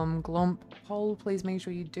the Glomp poll, please make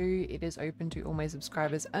sure you do. It is open to all my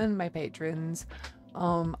subscribers and my patrons.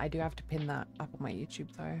 I do have to pin that up on my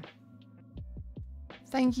YouTube though.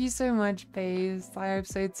 Thank you so much, Baze. I hope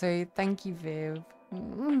so too. Thank you, Viv.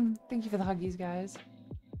 Thank you for the huggies, guys.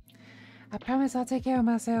 I promise I'll take care of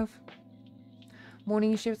myself.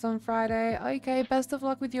 Morning shifts on Friday. Okay, best of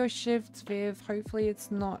luck with your shifts, Viv. Hopefully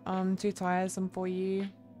it's not too tiresome for you.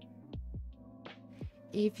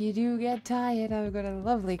 If you do get tired, I've got a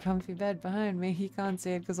lovely comfy bed behind me. You can't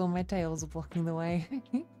see it because all my tails are blocking the way.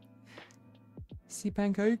 See,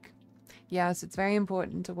 pancake? Yes, it's very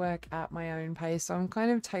important to work at my own pace. So I'm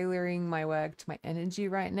kind of tailoring my work to my energy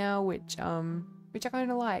right now, which I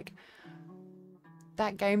kind of like.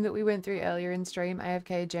 That game that we went through earlier in stream,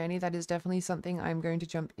 AFK Journey, that is definitely something I'm going to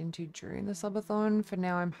jump into during the subathon. For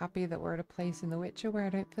now, I'm happy that we're at a place in The Witcher where I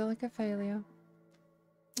don't feel like a failure.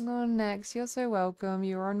 Oh, Next, you're so welcome.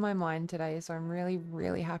 You were on my mind today, so I'm really,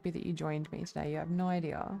 really happy that you joined me today. You have no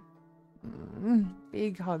idea.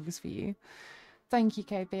 Big hugs for you. Thank you,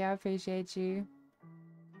 KP. I appreciate you.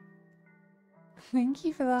 Thank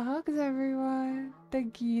you for the hugs, everyone.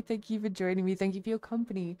 Thank you. Thank you for joining me. Thank you for your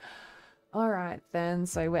company. Alright then,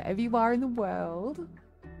 so wherever you are in the world,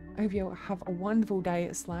 I hope you have a wonderful day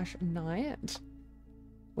 / night.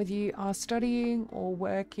 Whether you are studying or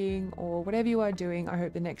working or whatever you are doing, I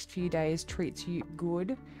hope the next few days treats you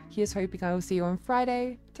good. Here's hoping I will see you on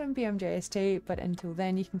Friday, 10 PM JST, but until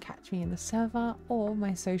then you can catch me in the server or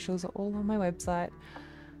my socials are all on my website,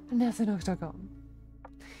 nessanox.com.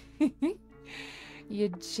 You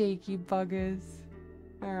cheeky buggers.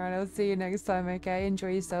 Alright, I'll see you next time, okay?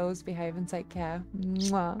 Enjoy yourselves, behave and take care.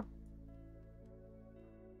 Mwah.